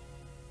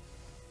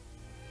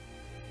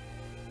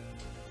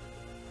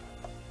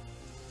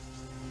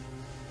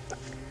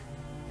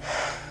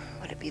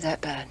 Be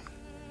that bad.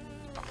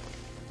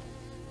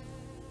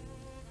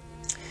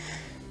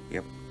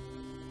 Yep.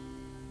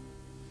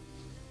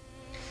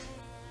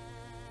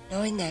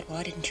 Knowing that,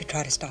 why didn't you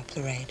try to stop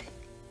the raid?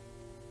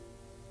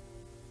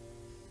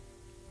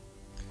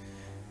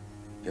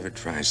 You ever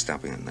try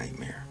stopping a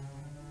nightmare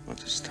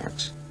once it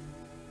starts?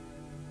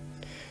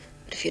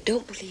 But if you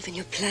don't believe in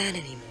your plan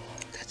anymore...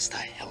 That's the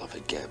hell of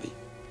it, Gabby.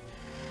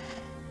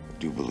 I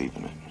do believe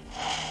in it.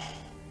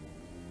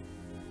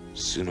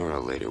 Sooner or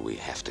later, we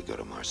have to go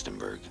to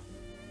Marstenburg.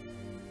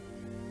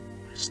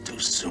 It's too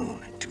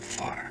soon and too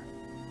far.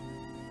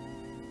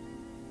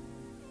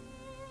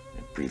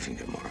 That briefing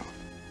tomorrow.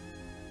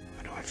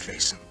 How do I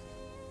face him?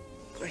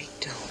 Great,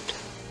 don't.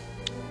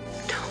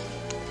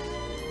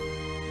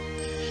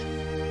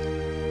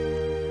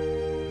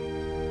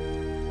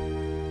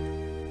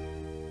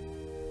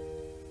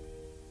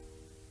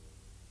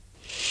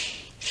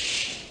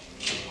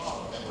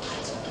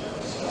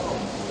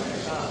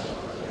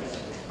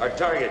 Our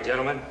target,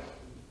 gentlemen.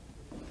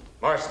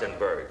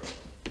 Marstenburg,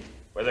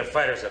 where their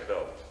fighters are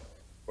built.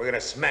 We're gonna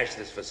smash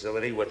this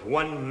facility with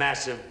one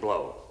massive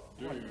blow.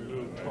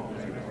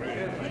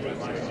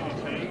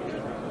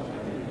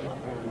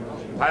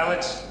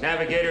 Pilots,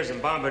 navigators,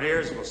 and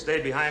bombardiers will stay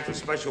behind for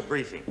special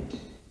briefing.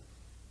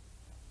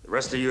 The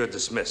rest of you are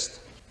dismissed.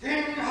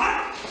 Good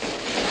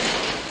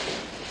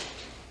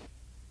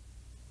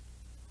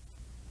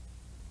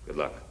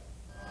luck.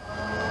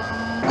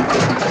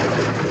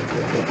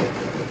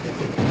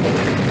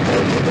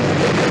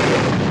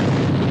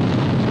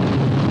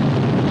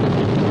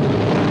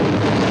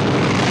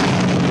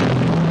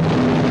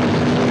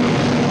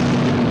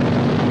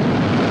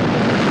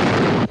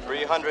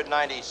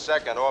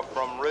 Second off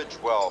from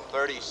Ridgewell,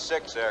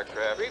 36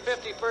 aircraft.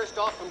 351st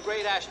off from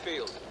Great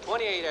Ashfield,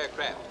 28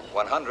 aircraft.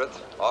 100th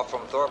off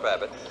from Thorpe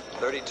Abbott,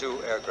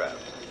 32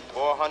 aircraft.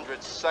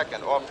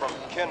 402nd off from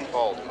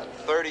Kinbolton,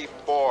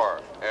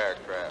 34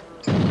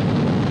 aircraft.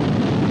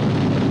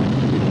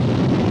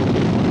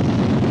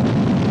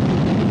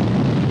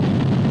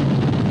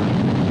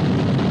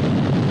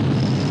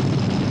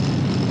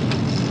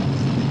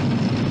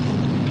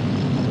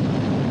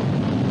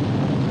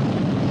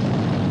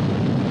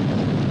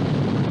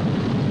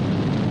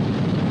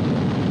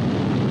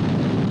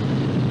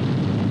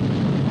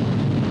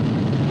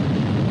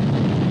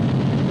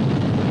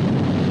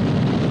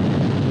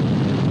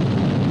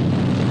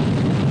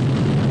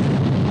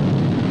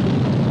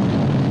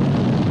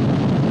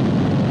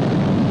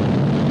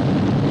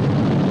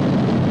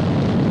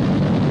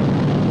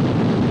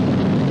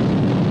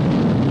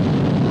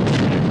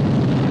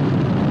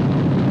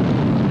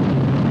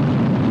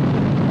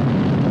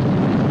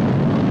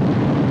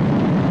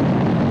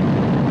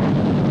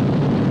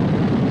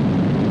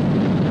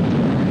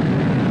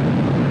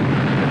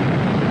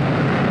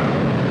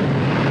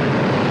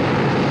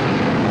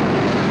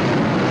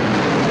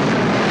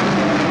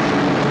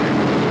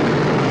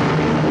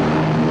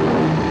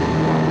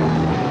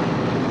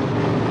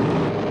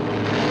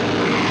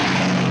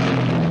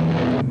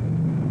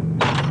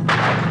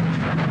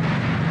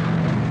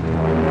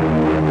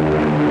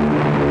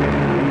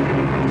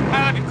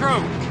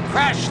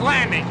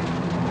 landing.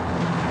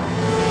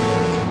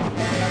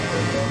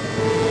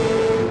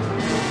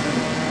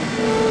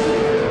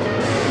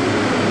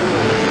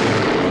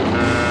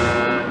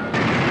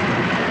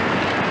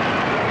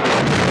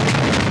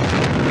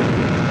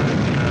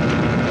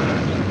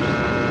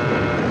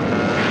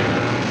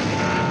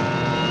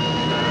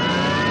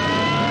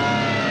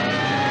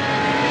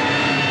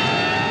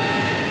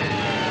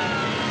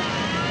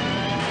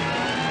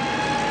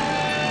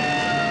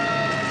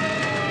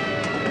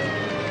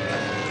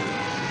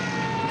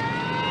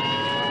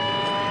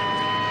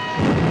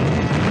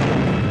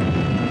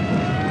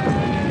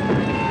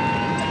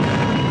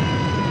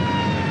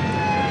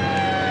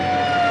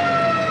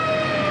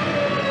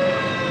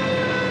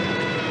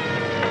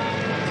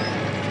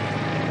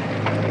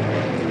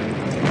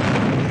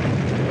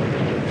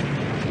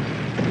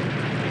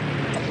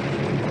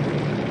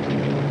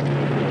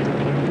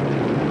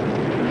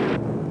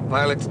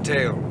 Pilot's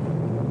tail.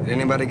 Did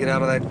anybody get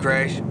out of that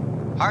crash?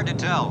 Hard to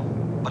tell,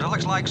 but it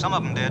looks like some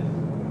of them did.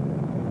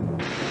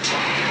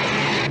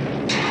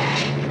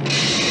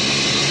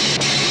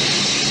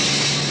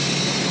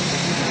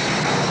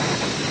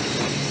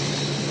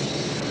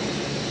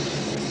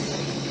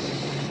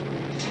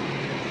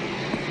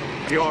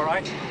 You all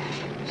right?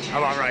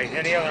 I'm all right.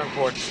 Any other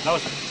reports? No,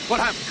 sir. What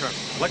happened, Colonel?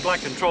 Looked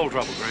like control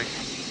trouble, Greg.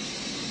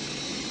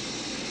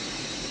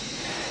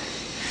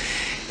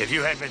 If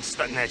you had been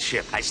stunting that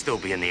ship, I'd still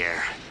be in the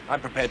air.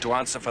 I'm prepared to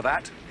answer for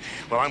that.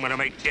 Well, I'm gonna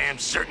make damn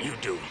certain you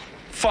do.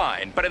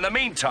 Fine, but in the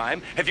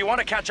meantime, if you want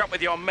to catch up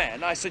with your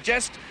men, I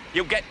suggest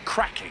you get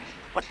cracking.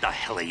 What the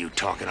hell are you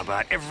talking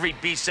about? Every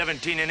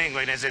B-17 in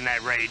England is in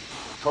that raid.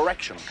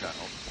 Correction,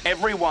 Colonel.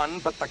 Everyone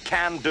but the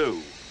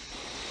can-do.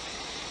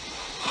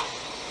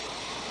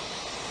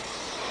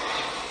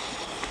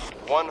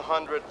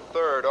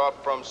 (103rd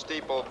off from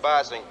Steeple,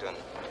 Bassington,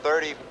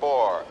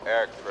 34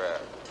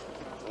 aircraft.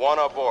 One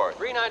aboard.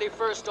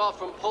 391st off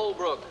from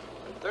Polebrook,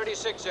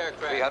 36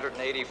 aircraft.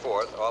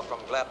 384th off from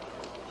Glatton,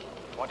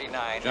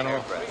 29 General.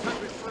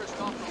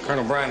 aircraft.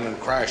 Colonel Brandon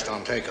crashed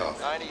on takeoff.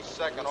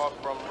 92nd off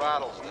from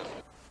Rattlesnake.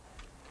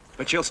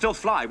 But she'll still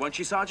fly, won't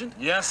she, Sergeant?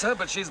 Yes, sir,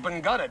 but she's been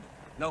gutted.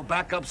 No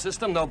backup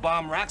system, no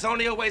bomb racks,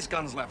 only her waist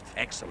guns left.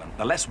 Excellent.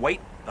 The less weight,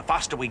 the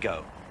faster we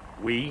go.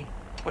 We?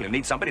 Well, you'll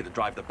need somebody to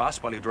drive the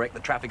bus while you direct the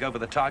traffic over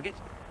the target.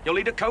 You'll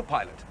need a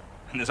co-pilot.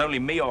 And there's only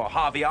me or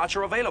Harvey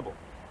Archer available.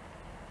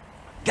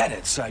 Get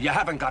it, sir. You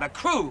haven't got a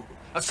crew.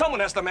 Someone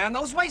has to man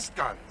those waist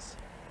guns.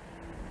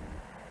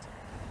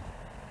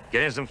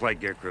 Get in some flight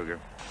gear,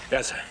 Kruger.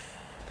 Yes, sir.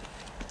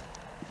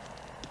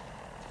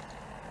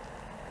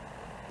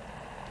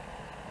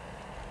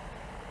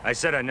 I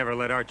said I'd never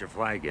let Archer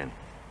fly again.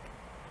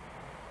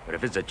 But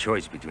if it's a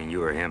choice between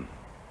you or him...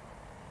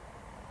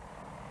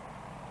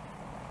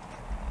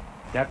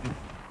 Captain.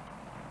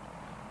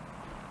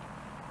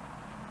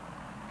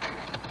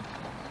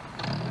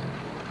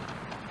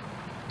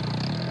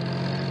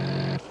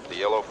 The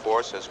Yellow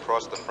Force has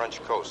crossed the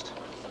French coast.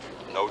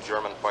 No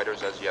German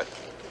fighters as yet.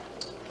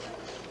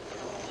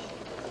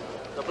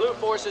 The Blue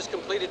Force has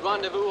completed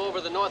rendezvous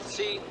over the North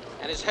Sea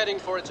and is heading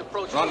for its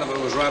approach.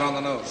 Rendezvous was right on the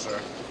nose, sir.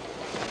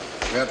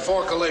 We had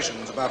 4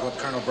 collisions, about what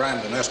Colonel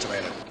Brandon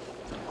estimated.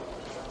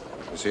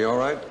 Is he all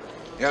right?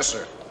 Yes,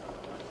 sir.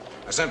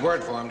 I sent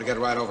word for him to get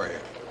right over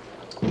here.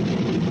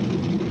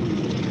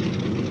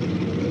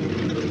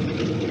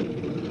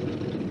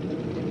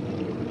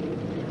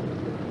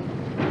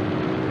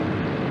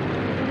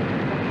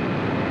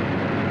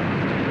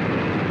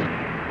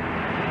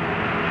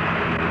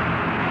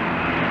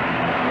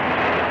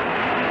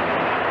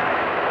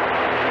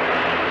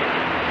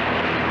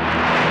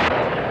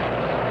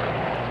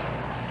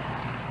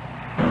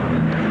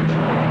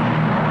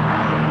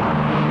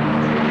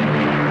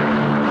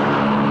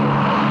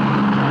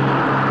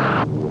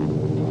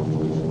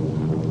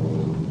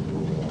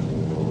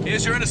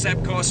 Here's your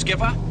intercept course,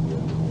 Skipper.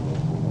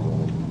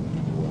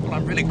 Well,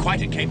 I'm really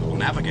quite a capable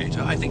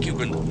navigator. I think you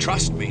can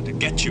trust me to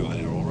get you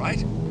there, all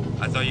right?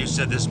 I thought you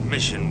said this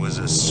mission was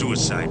a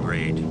suicide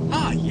raid.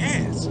 Ah,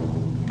 yes.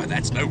 But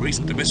that's no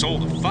reason to miss all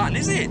the fun,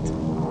 is it?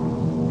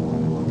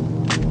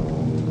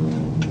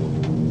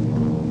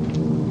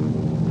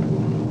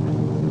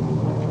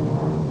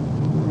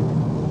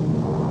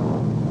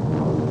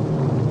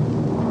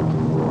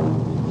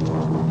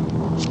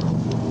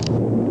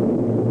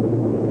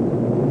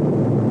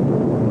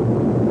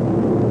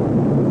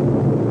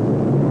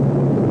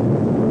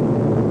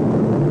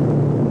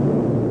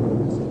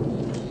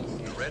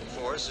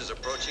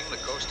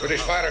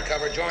 British fighter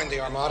cover joined the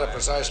Armada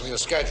precisely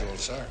as scheduled,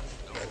 sir.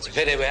 It's a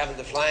pity we haven't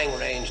the flying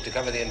range to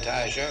cover the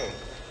entire show.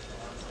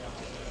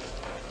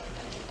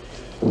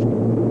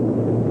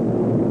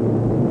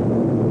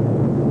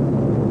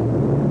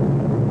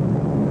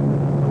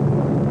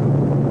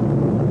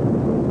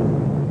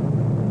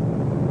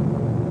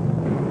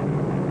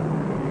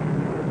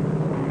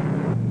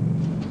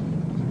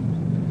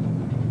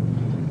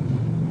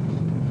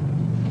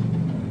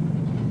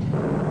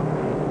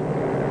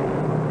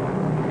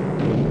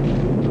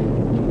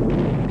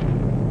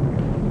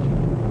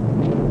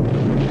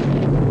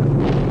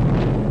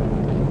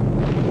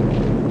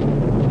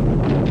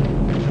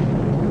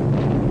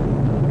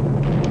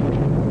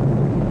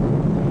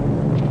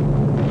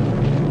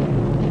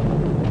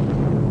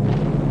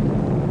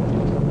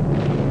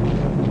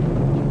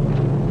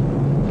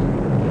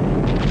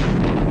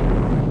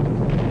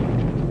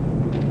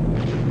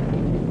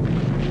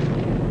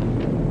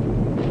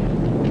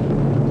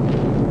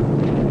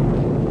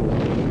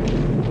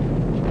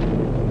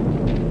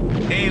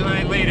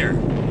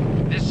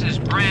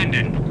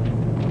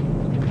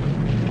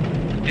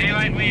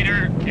 Daylight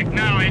leader,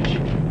 acknowledge.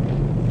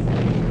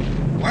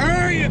 Where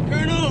are you,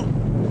 Colonel?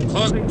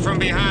 Closing from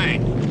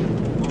behind.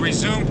 We'll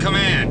resume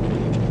command.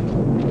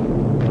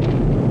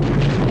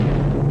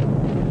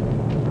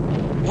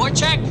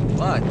 Wojciech!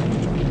 What?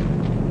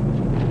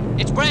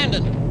 It's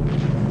Brandon.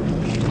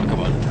 Talk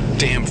about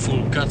damn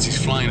fool guts,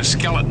 he's flying a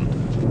skeleton.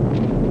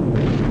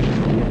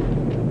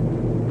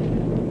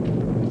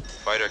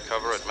 Fighter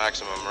cover at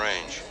maximum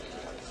range.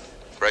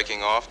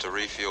 Breaking off to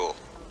refuel.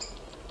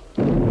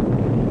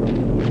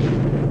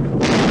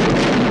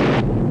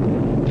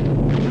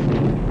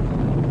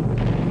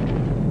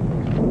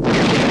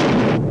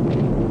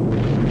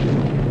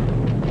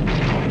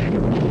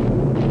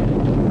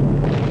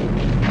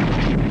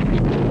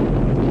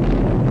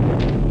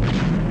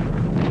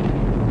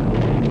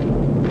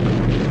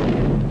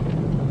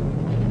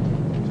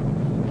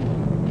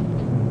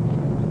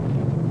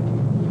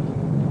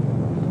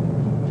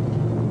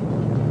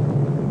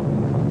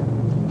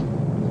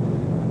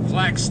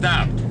 Flag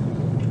stopped.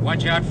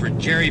 Watch out for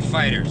Jerry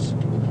fighters.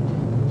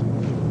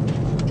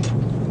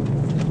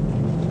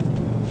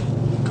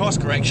 Course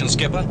correction,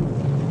 Skipper.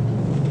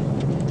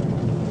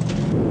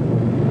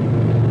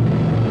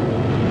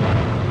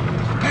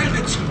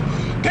 Bandits!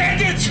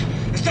 Bandits!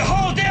 It's the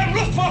whole damn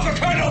Luftwaffe,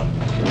 Colonel!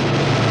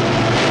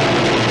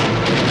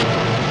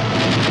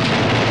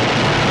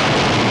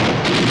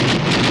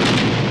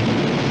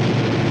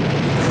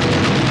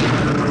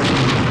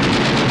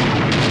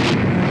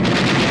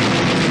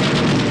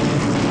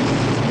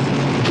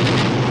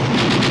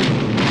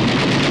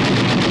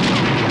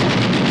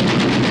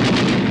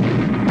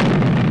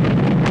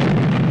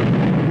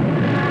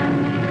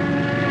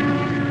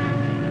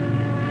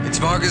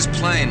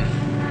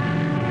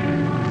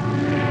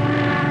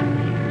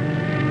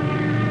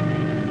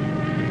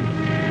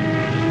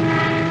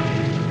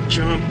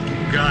 Jump,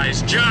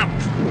 guys, jump!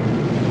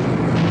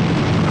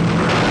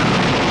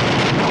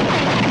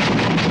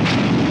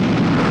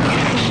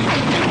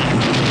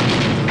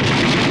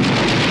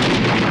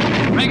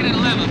 Reagan at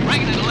 11,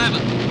 Reagan at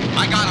 11.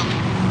 I got him.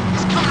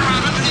 He's coming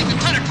around underneath the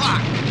 10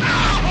 o'clock.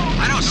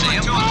 I don't see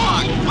him. 2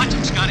 o'clock. Watch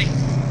him, Scotty.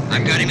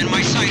 I've got him in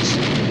my sights.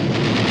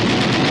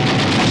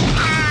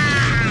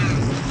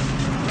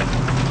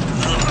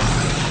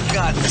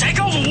 God, take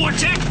over,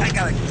 Warjack! I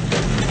gotta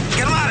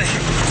get him out of here.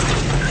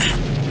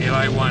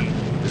 Daylight 1,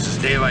 this is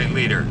Daylight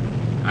Leader.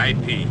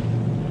 IP.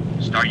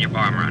 Start your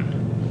bomb run.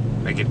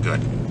 Make it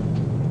good.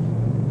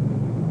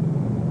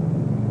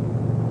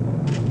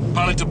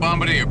 Pilot to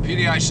Bombardier,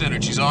 PDI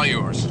Center. She's all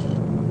yours.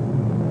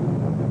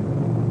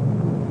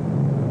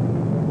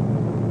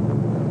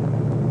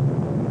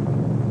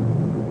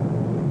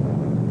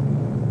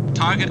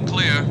 Target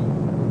clear.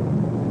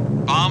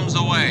 Bombs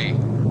away.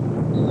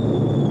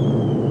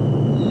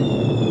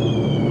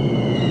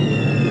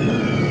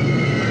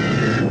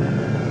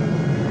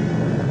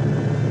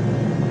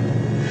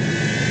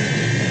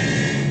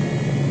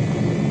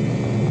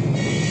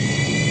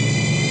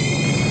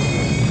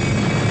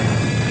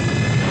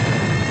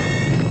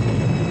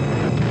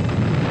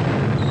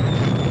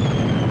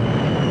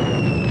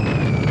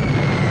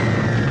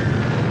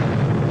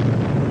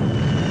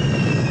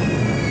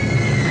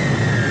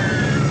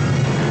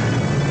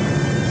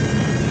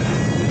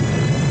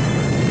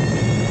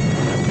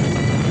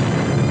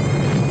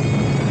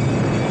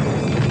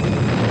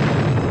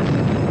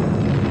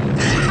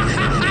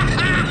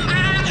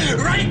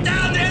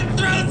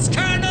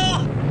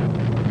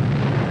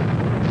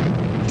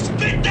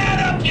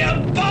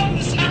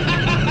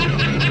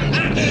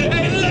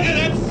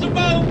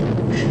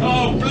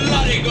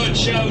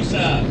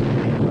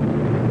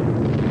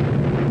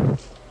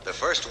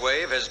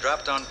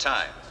 On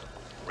time.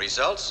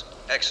 Results,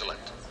 excellent.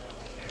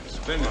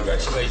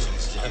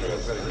 Congratulations, General.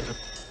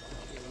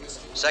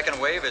 Second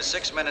wave is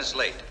 6 minutes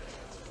late.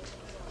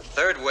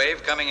 Third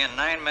wave coming in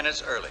 9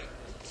 minutes early.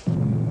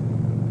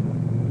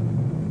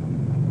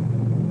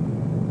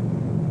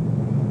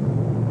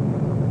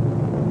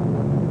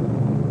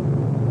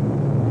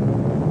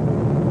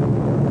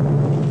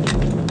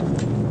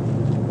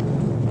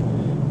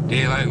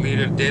 Daylight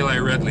Leader,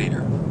 Daylight Red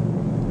Leader.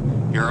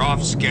 You're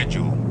off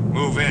schedule.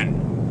 Move in.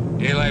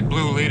 Daylight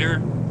Blue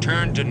Leader,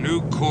 turn to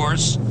new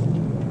course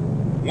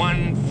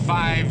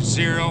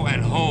 150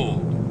 and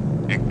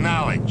hold.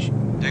 Acknowledge.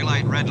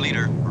 Daylight Red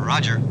Leader,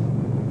 roger.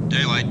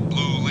 Daylight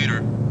Blue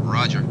Leader,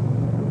 roger.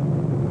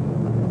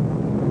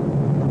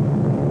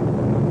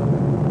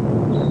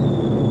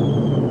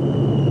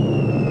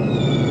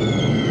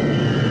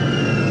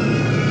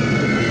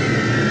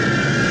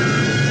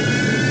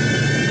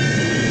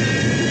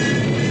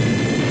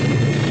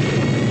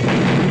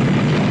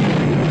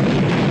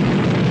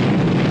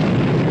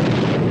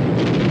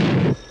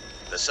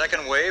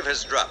 Second wave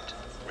has dropped.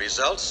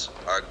 Results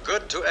are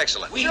good to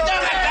excellent. We done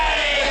it,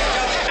 Daddy!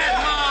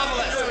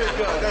 Marvelous!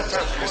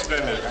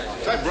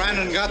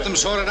 Brandon got them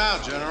sorted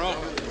out, General.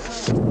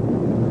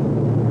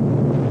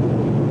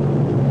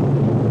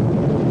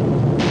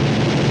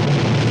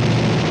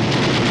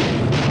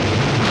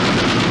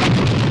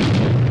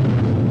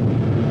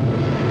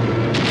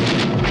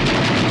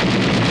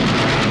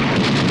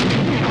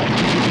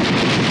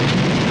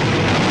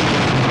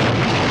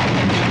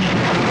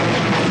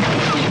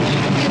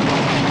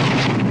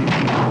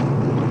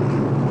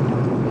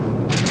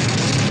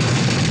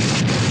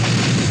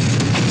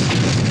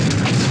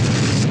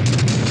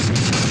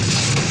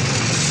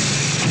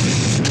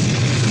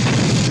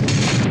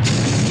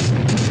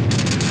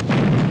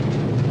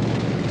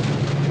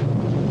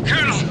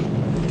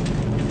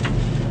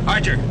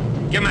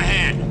 Give him a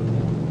hand.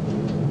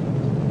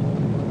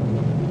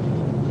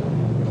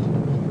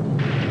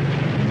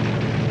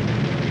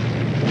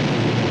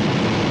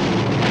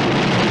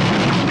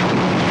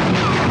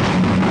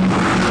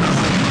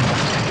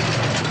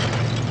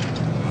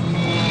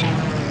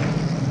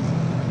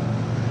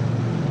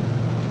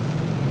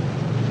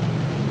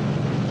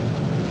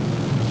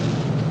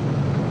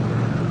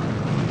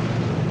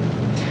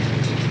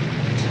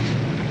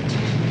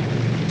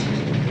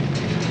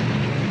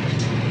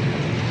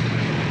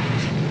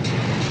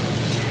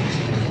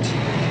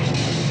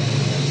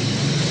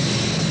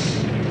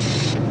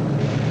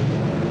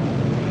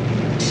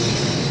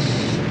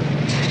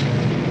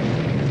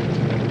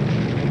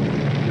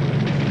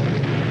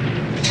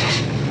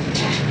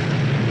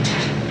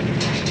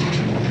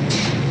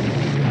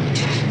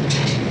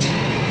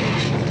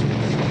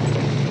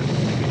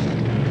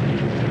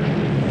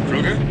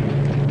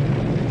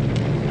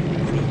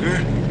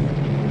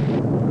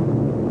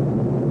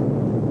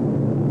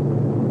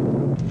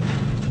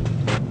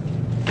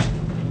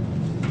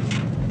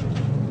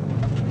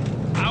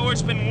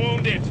 Howard's been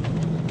wounded.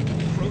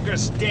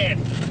 Kruger's dead.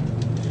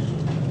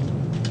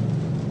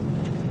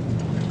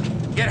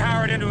 Get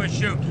Howard into a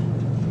chute.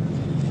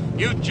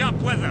 You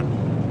jump with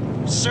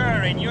him.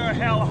 Sir, in your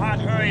hell-hot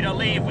hurry to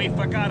leave, we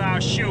forgot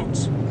our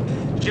chutes.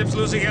 Ship's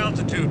losing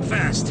altitude,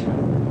 fast.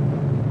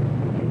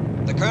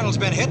 The colonel's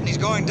been hit and he's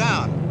going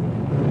down.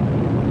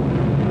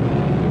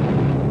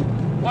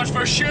 Watch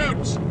for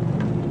chutes!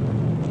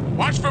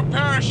 Watch for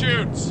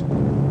parachutes!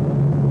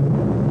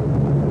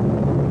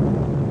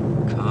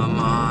 Come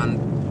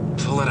on,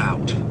 pull it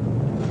out.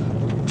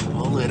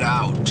 Pull it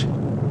out.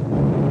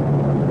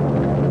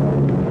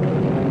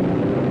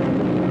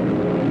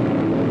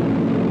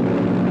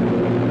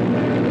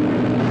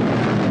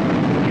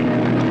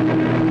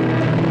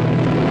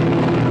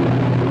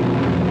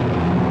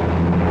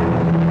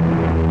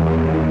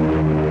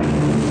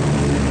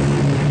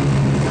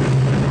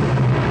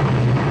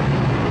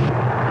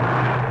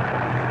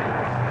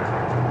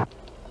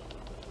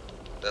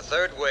 The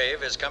third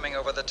wave is coming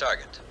over the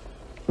target.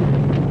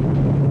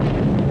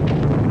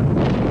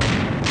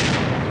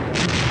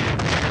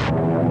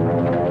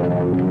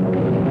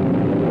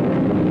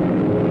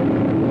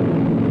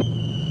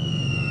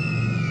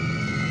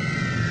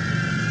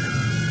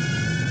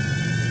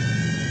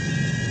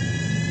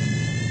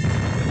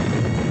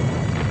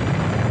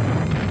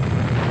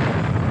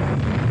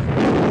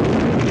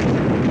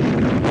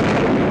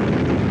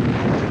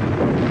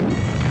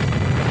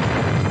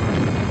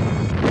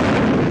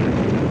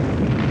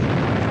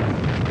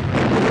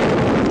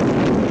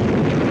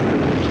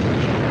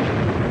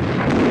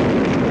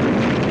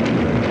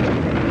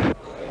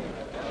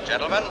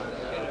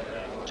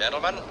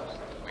 Gentlemen,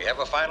 we have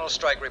a final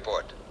strike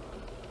report.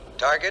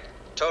 Target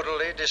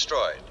totally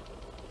destroyed.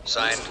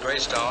 Signed,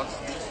 Greystone,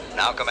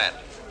 now command.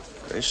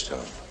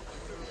 Greystone,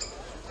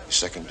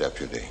 second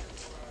deputy.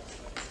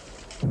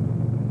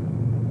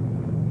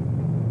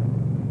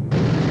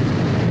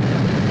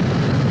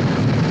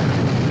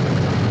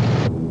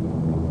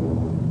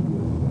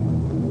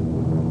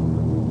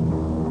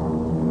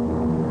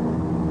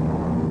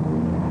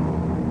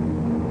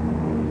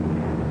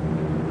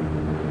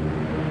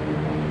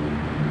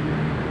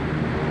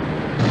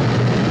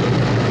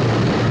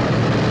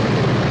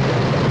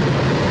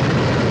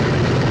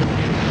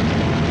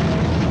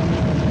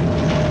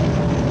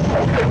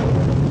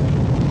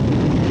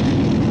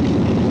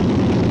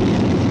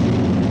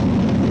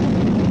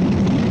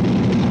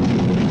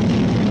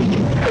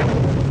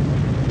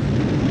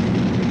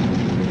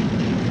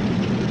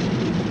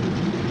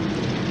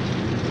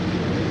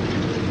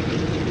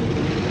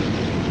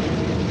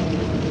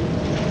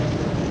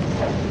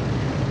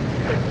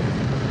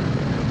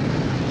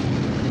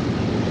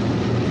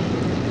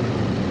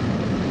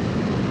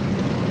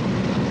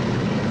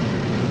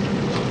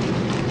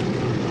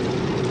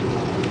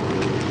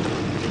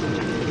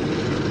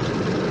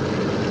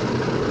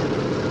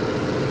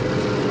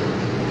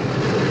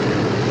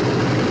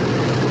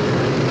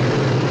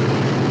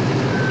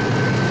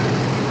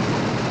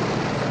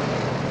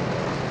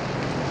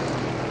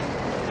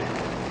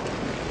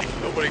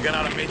 Nobody got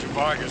out of Major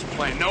Varga's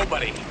plane.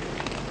 Nobody.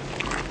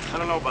 I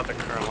don't know about the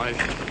colonel.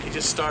 He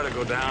just started to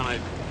go down. I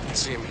didn't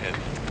see him hit.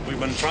 We've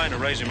been trying to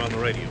raise him on the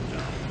radio.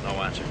 No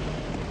answer.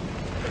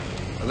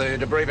 The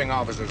debriefing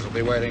officers will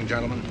be waiting,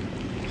 gentlemen.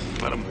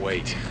 Let him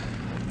wait.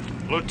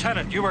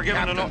 Lieutenant, you were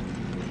given an order.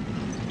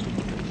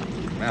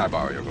 May I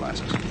borrow your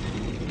glasses?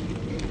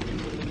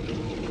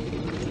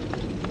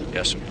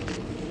 Yes, sir.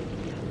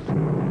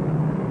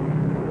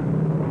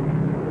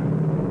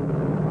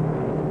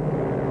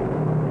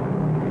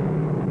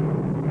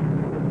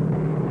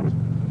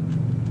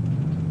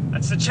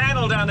 That's the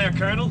channel down there,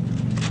 Colonel.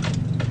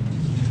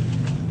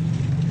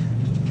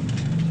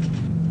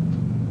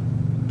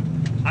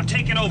 I'm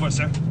taking over,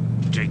 sir.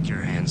 Take your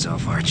hands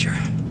off, Archer.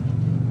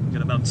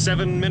 Got about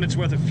 7 minutes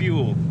worth of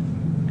fuel,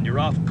 and you're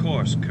off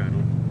course,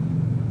 Colonel.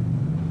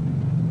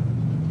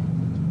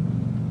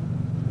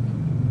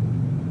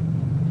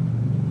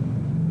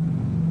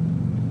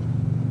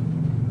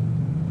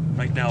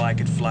 Right now, I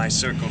could fly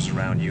circles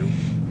around you.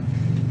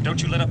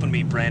 Don't you let up on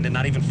me, Brandon,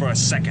 not even for a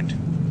second.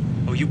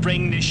 Oh, you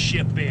bring this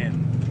ship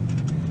in.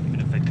 Even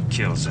if it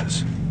kills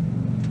us.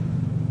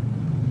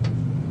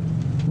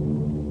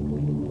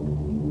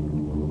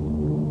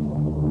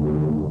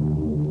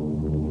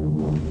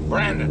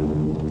 Brandon!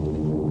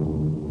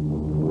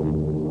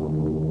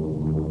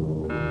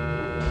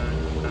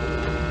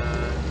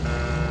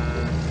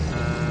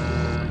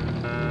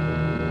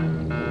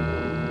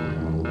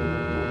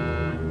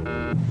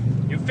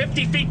 You're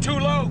 50 feet too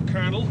low,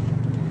 Colonel.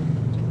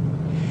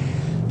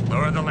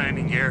 Lower the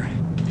landing gear.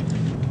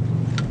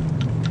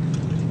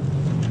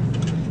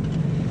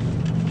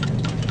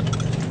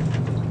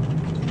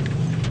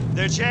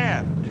 They're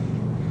jammed.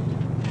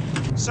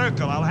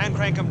 Circle, I'll hand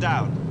crank them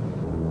down.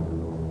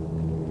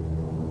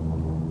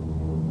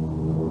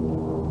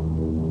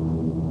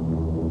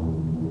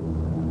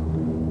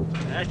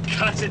 That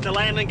cuts it, the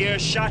landing gear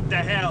shot to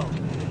hell.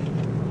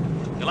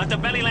 You'll have to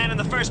belly land in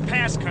the first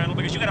pass, Colonel,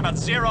 because you got about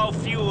 0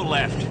 fuel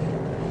left.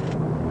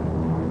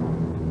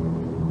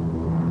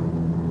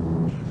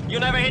 You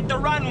never hit the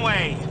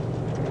runway.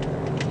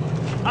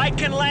 I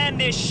can land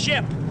this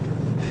ship.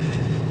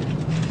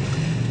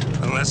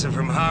 A lesson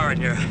from Howard,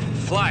 your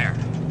flyer.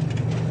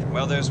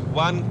 Well, there's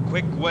one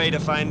quick way to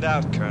find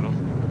out, Colonel.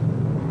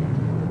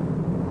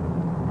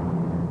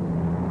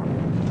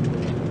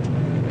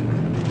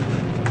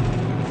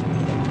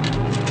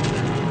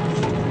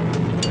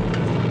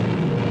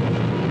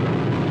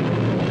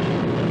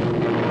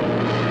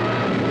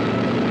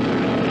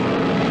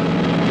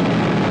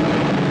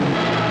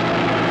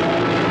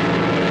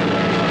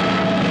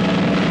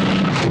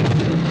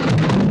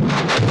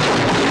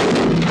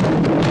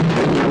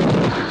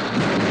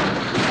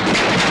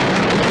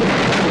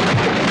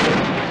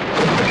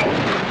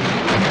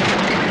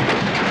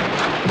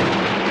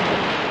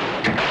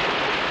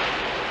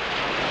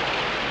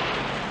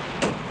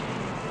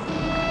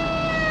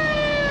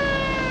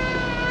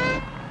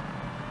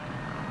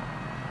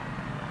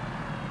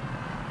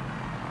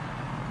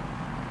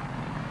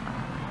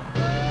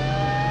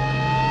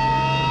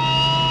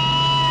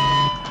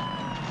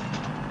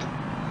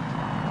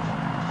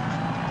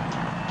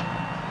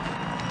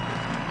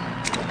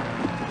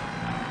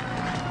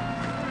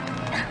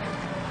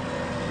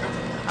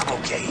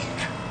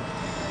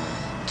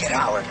 it,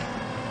 Howard.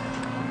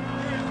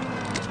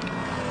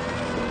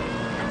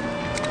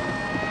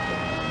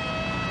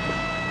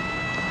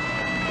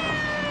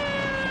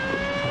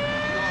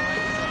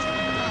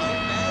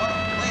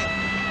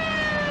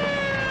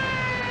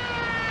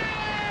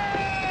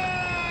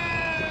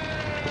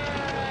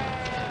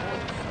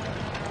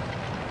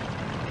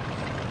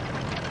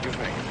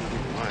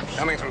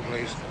 Coming through,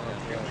 please.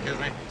 Excuse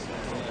me.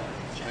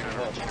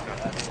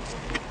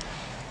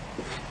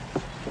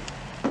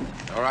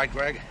 All right,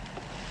 Greg?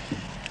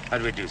 How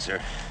do we do, sir?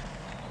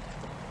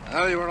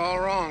 Well, you were all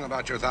wrong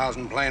about your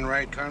 1,000-plane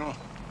raid, Colonel.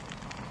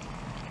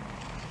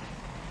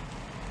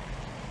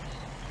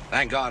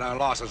 Thank God our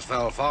losses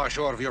fell far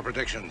short of your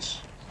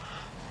predictions.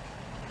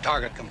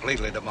 Target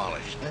completely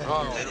demolished.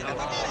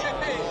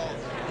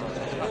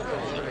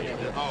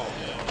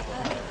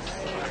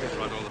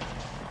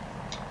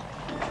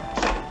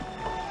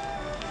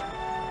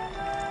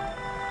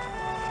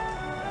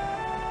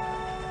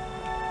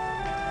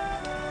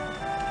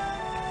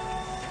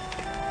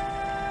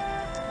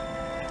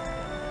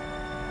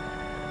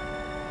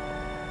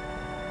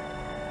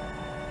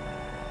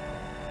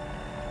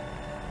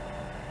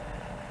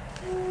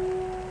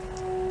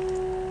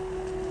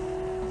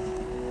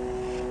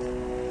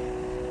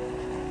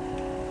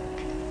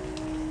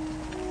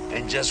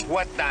 And just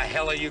what the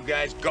hell are you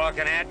guys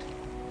gawking at?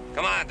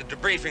 Come on, the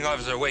debriefing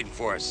officers are waiting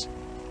for us.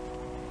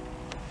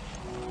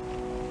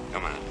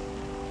 Come on.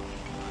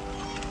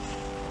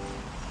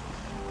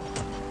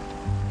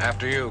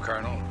 After you,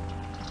 Colonel.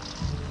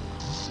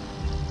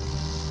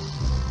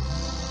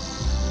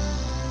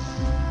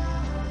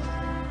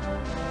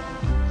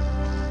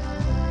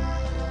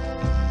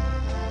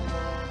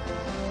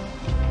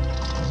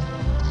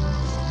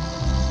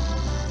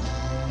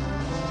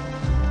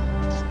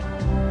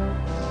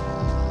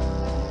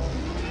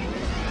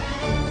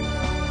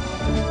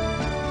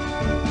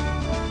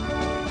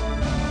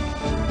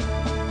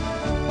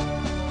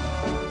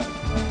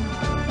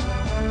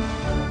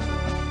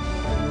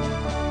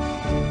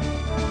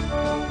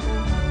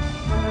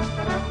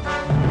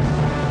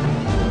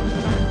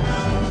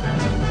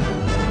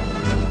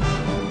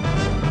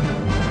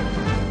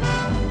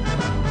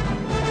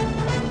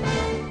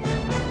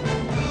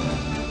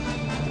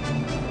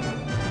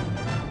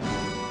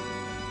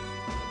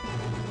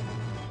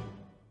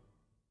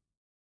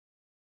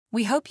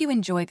 We hope you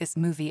enjoyed this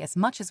movie as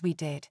much as we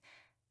did.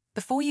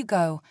 Before you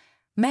go,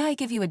 may I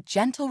give you a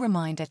gentle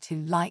reminder to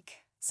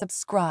like,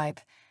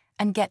 subscribe,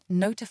 and get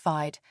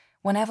notified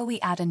whenever we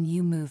add a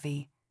new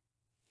movie.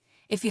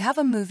 If you have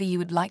a movie you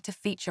would like to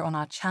feature on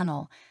our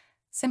channel,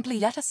 simply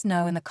let us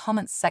know in the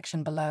comments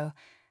section below,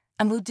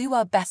 and we'll do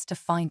our best to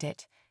find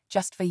it,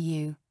 just for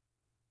you.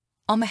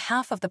 On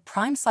behalf of the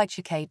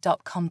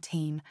PrimeSiteUK.com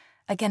team,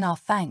 again our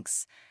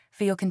thanks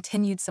for your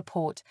continued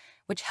support,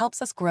 which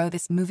helps us grow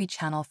this movie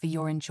channel for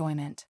your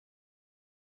enjoyment.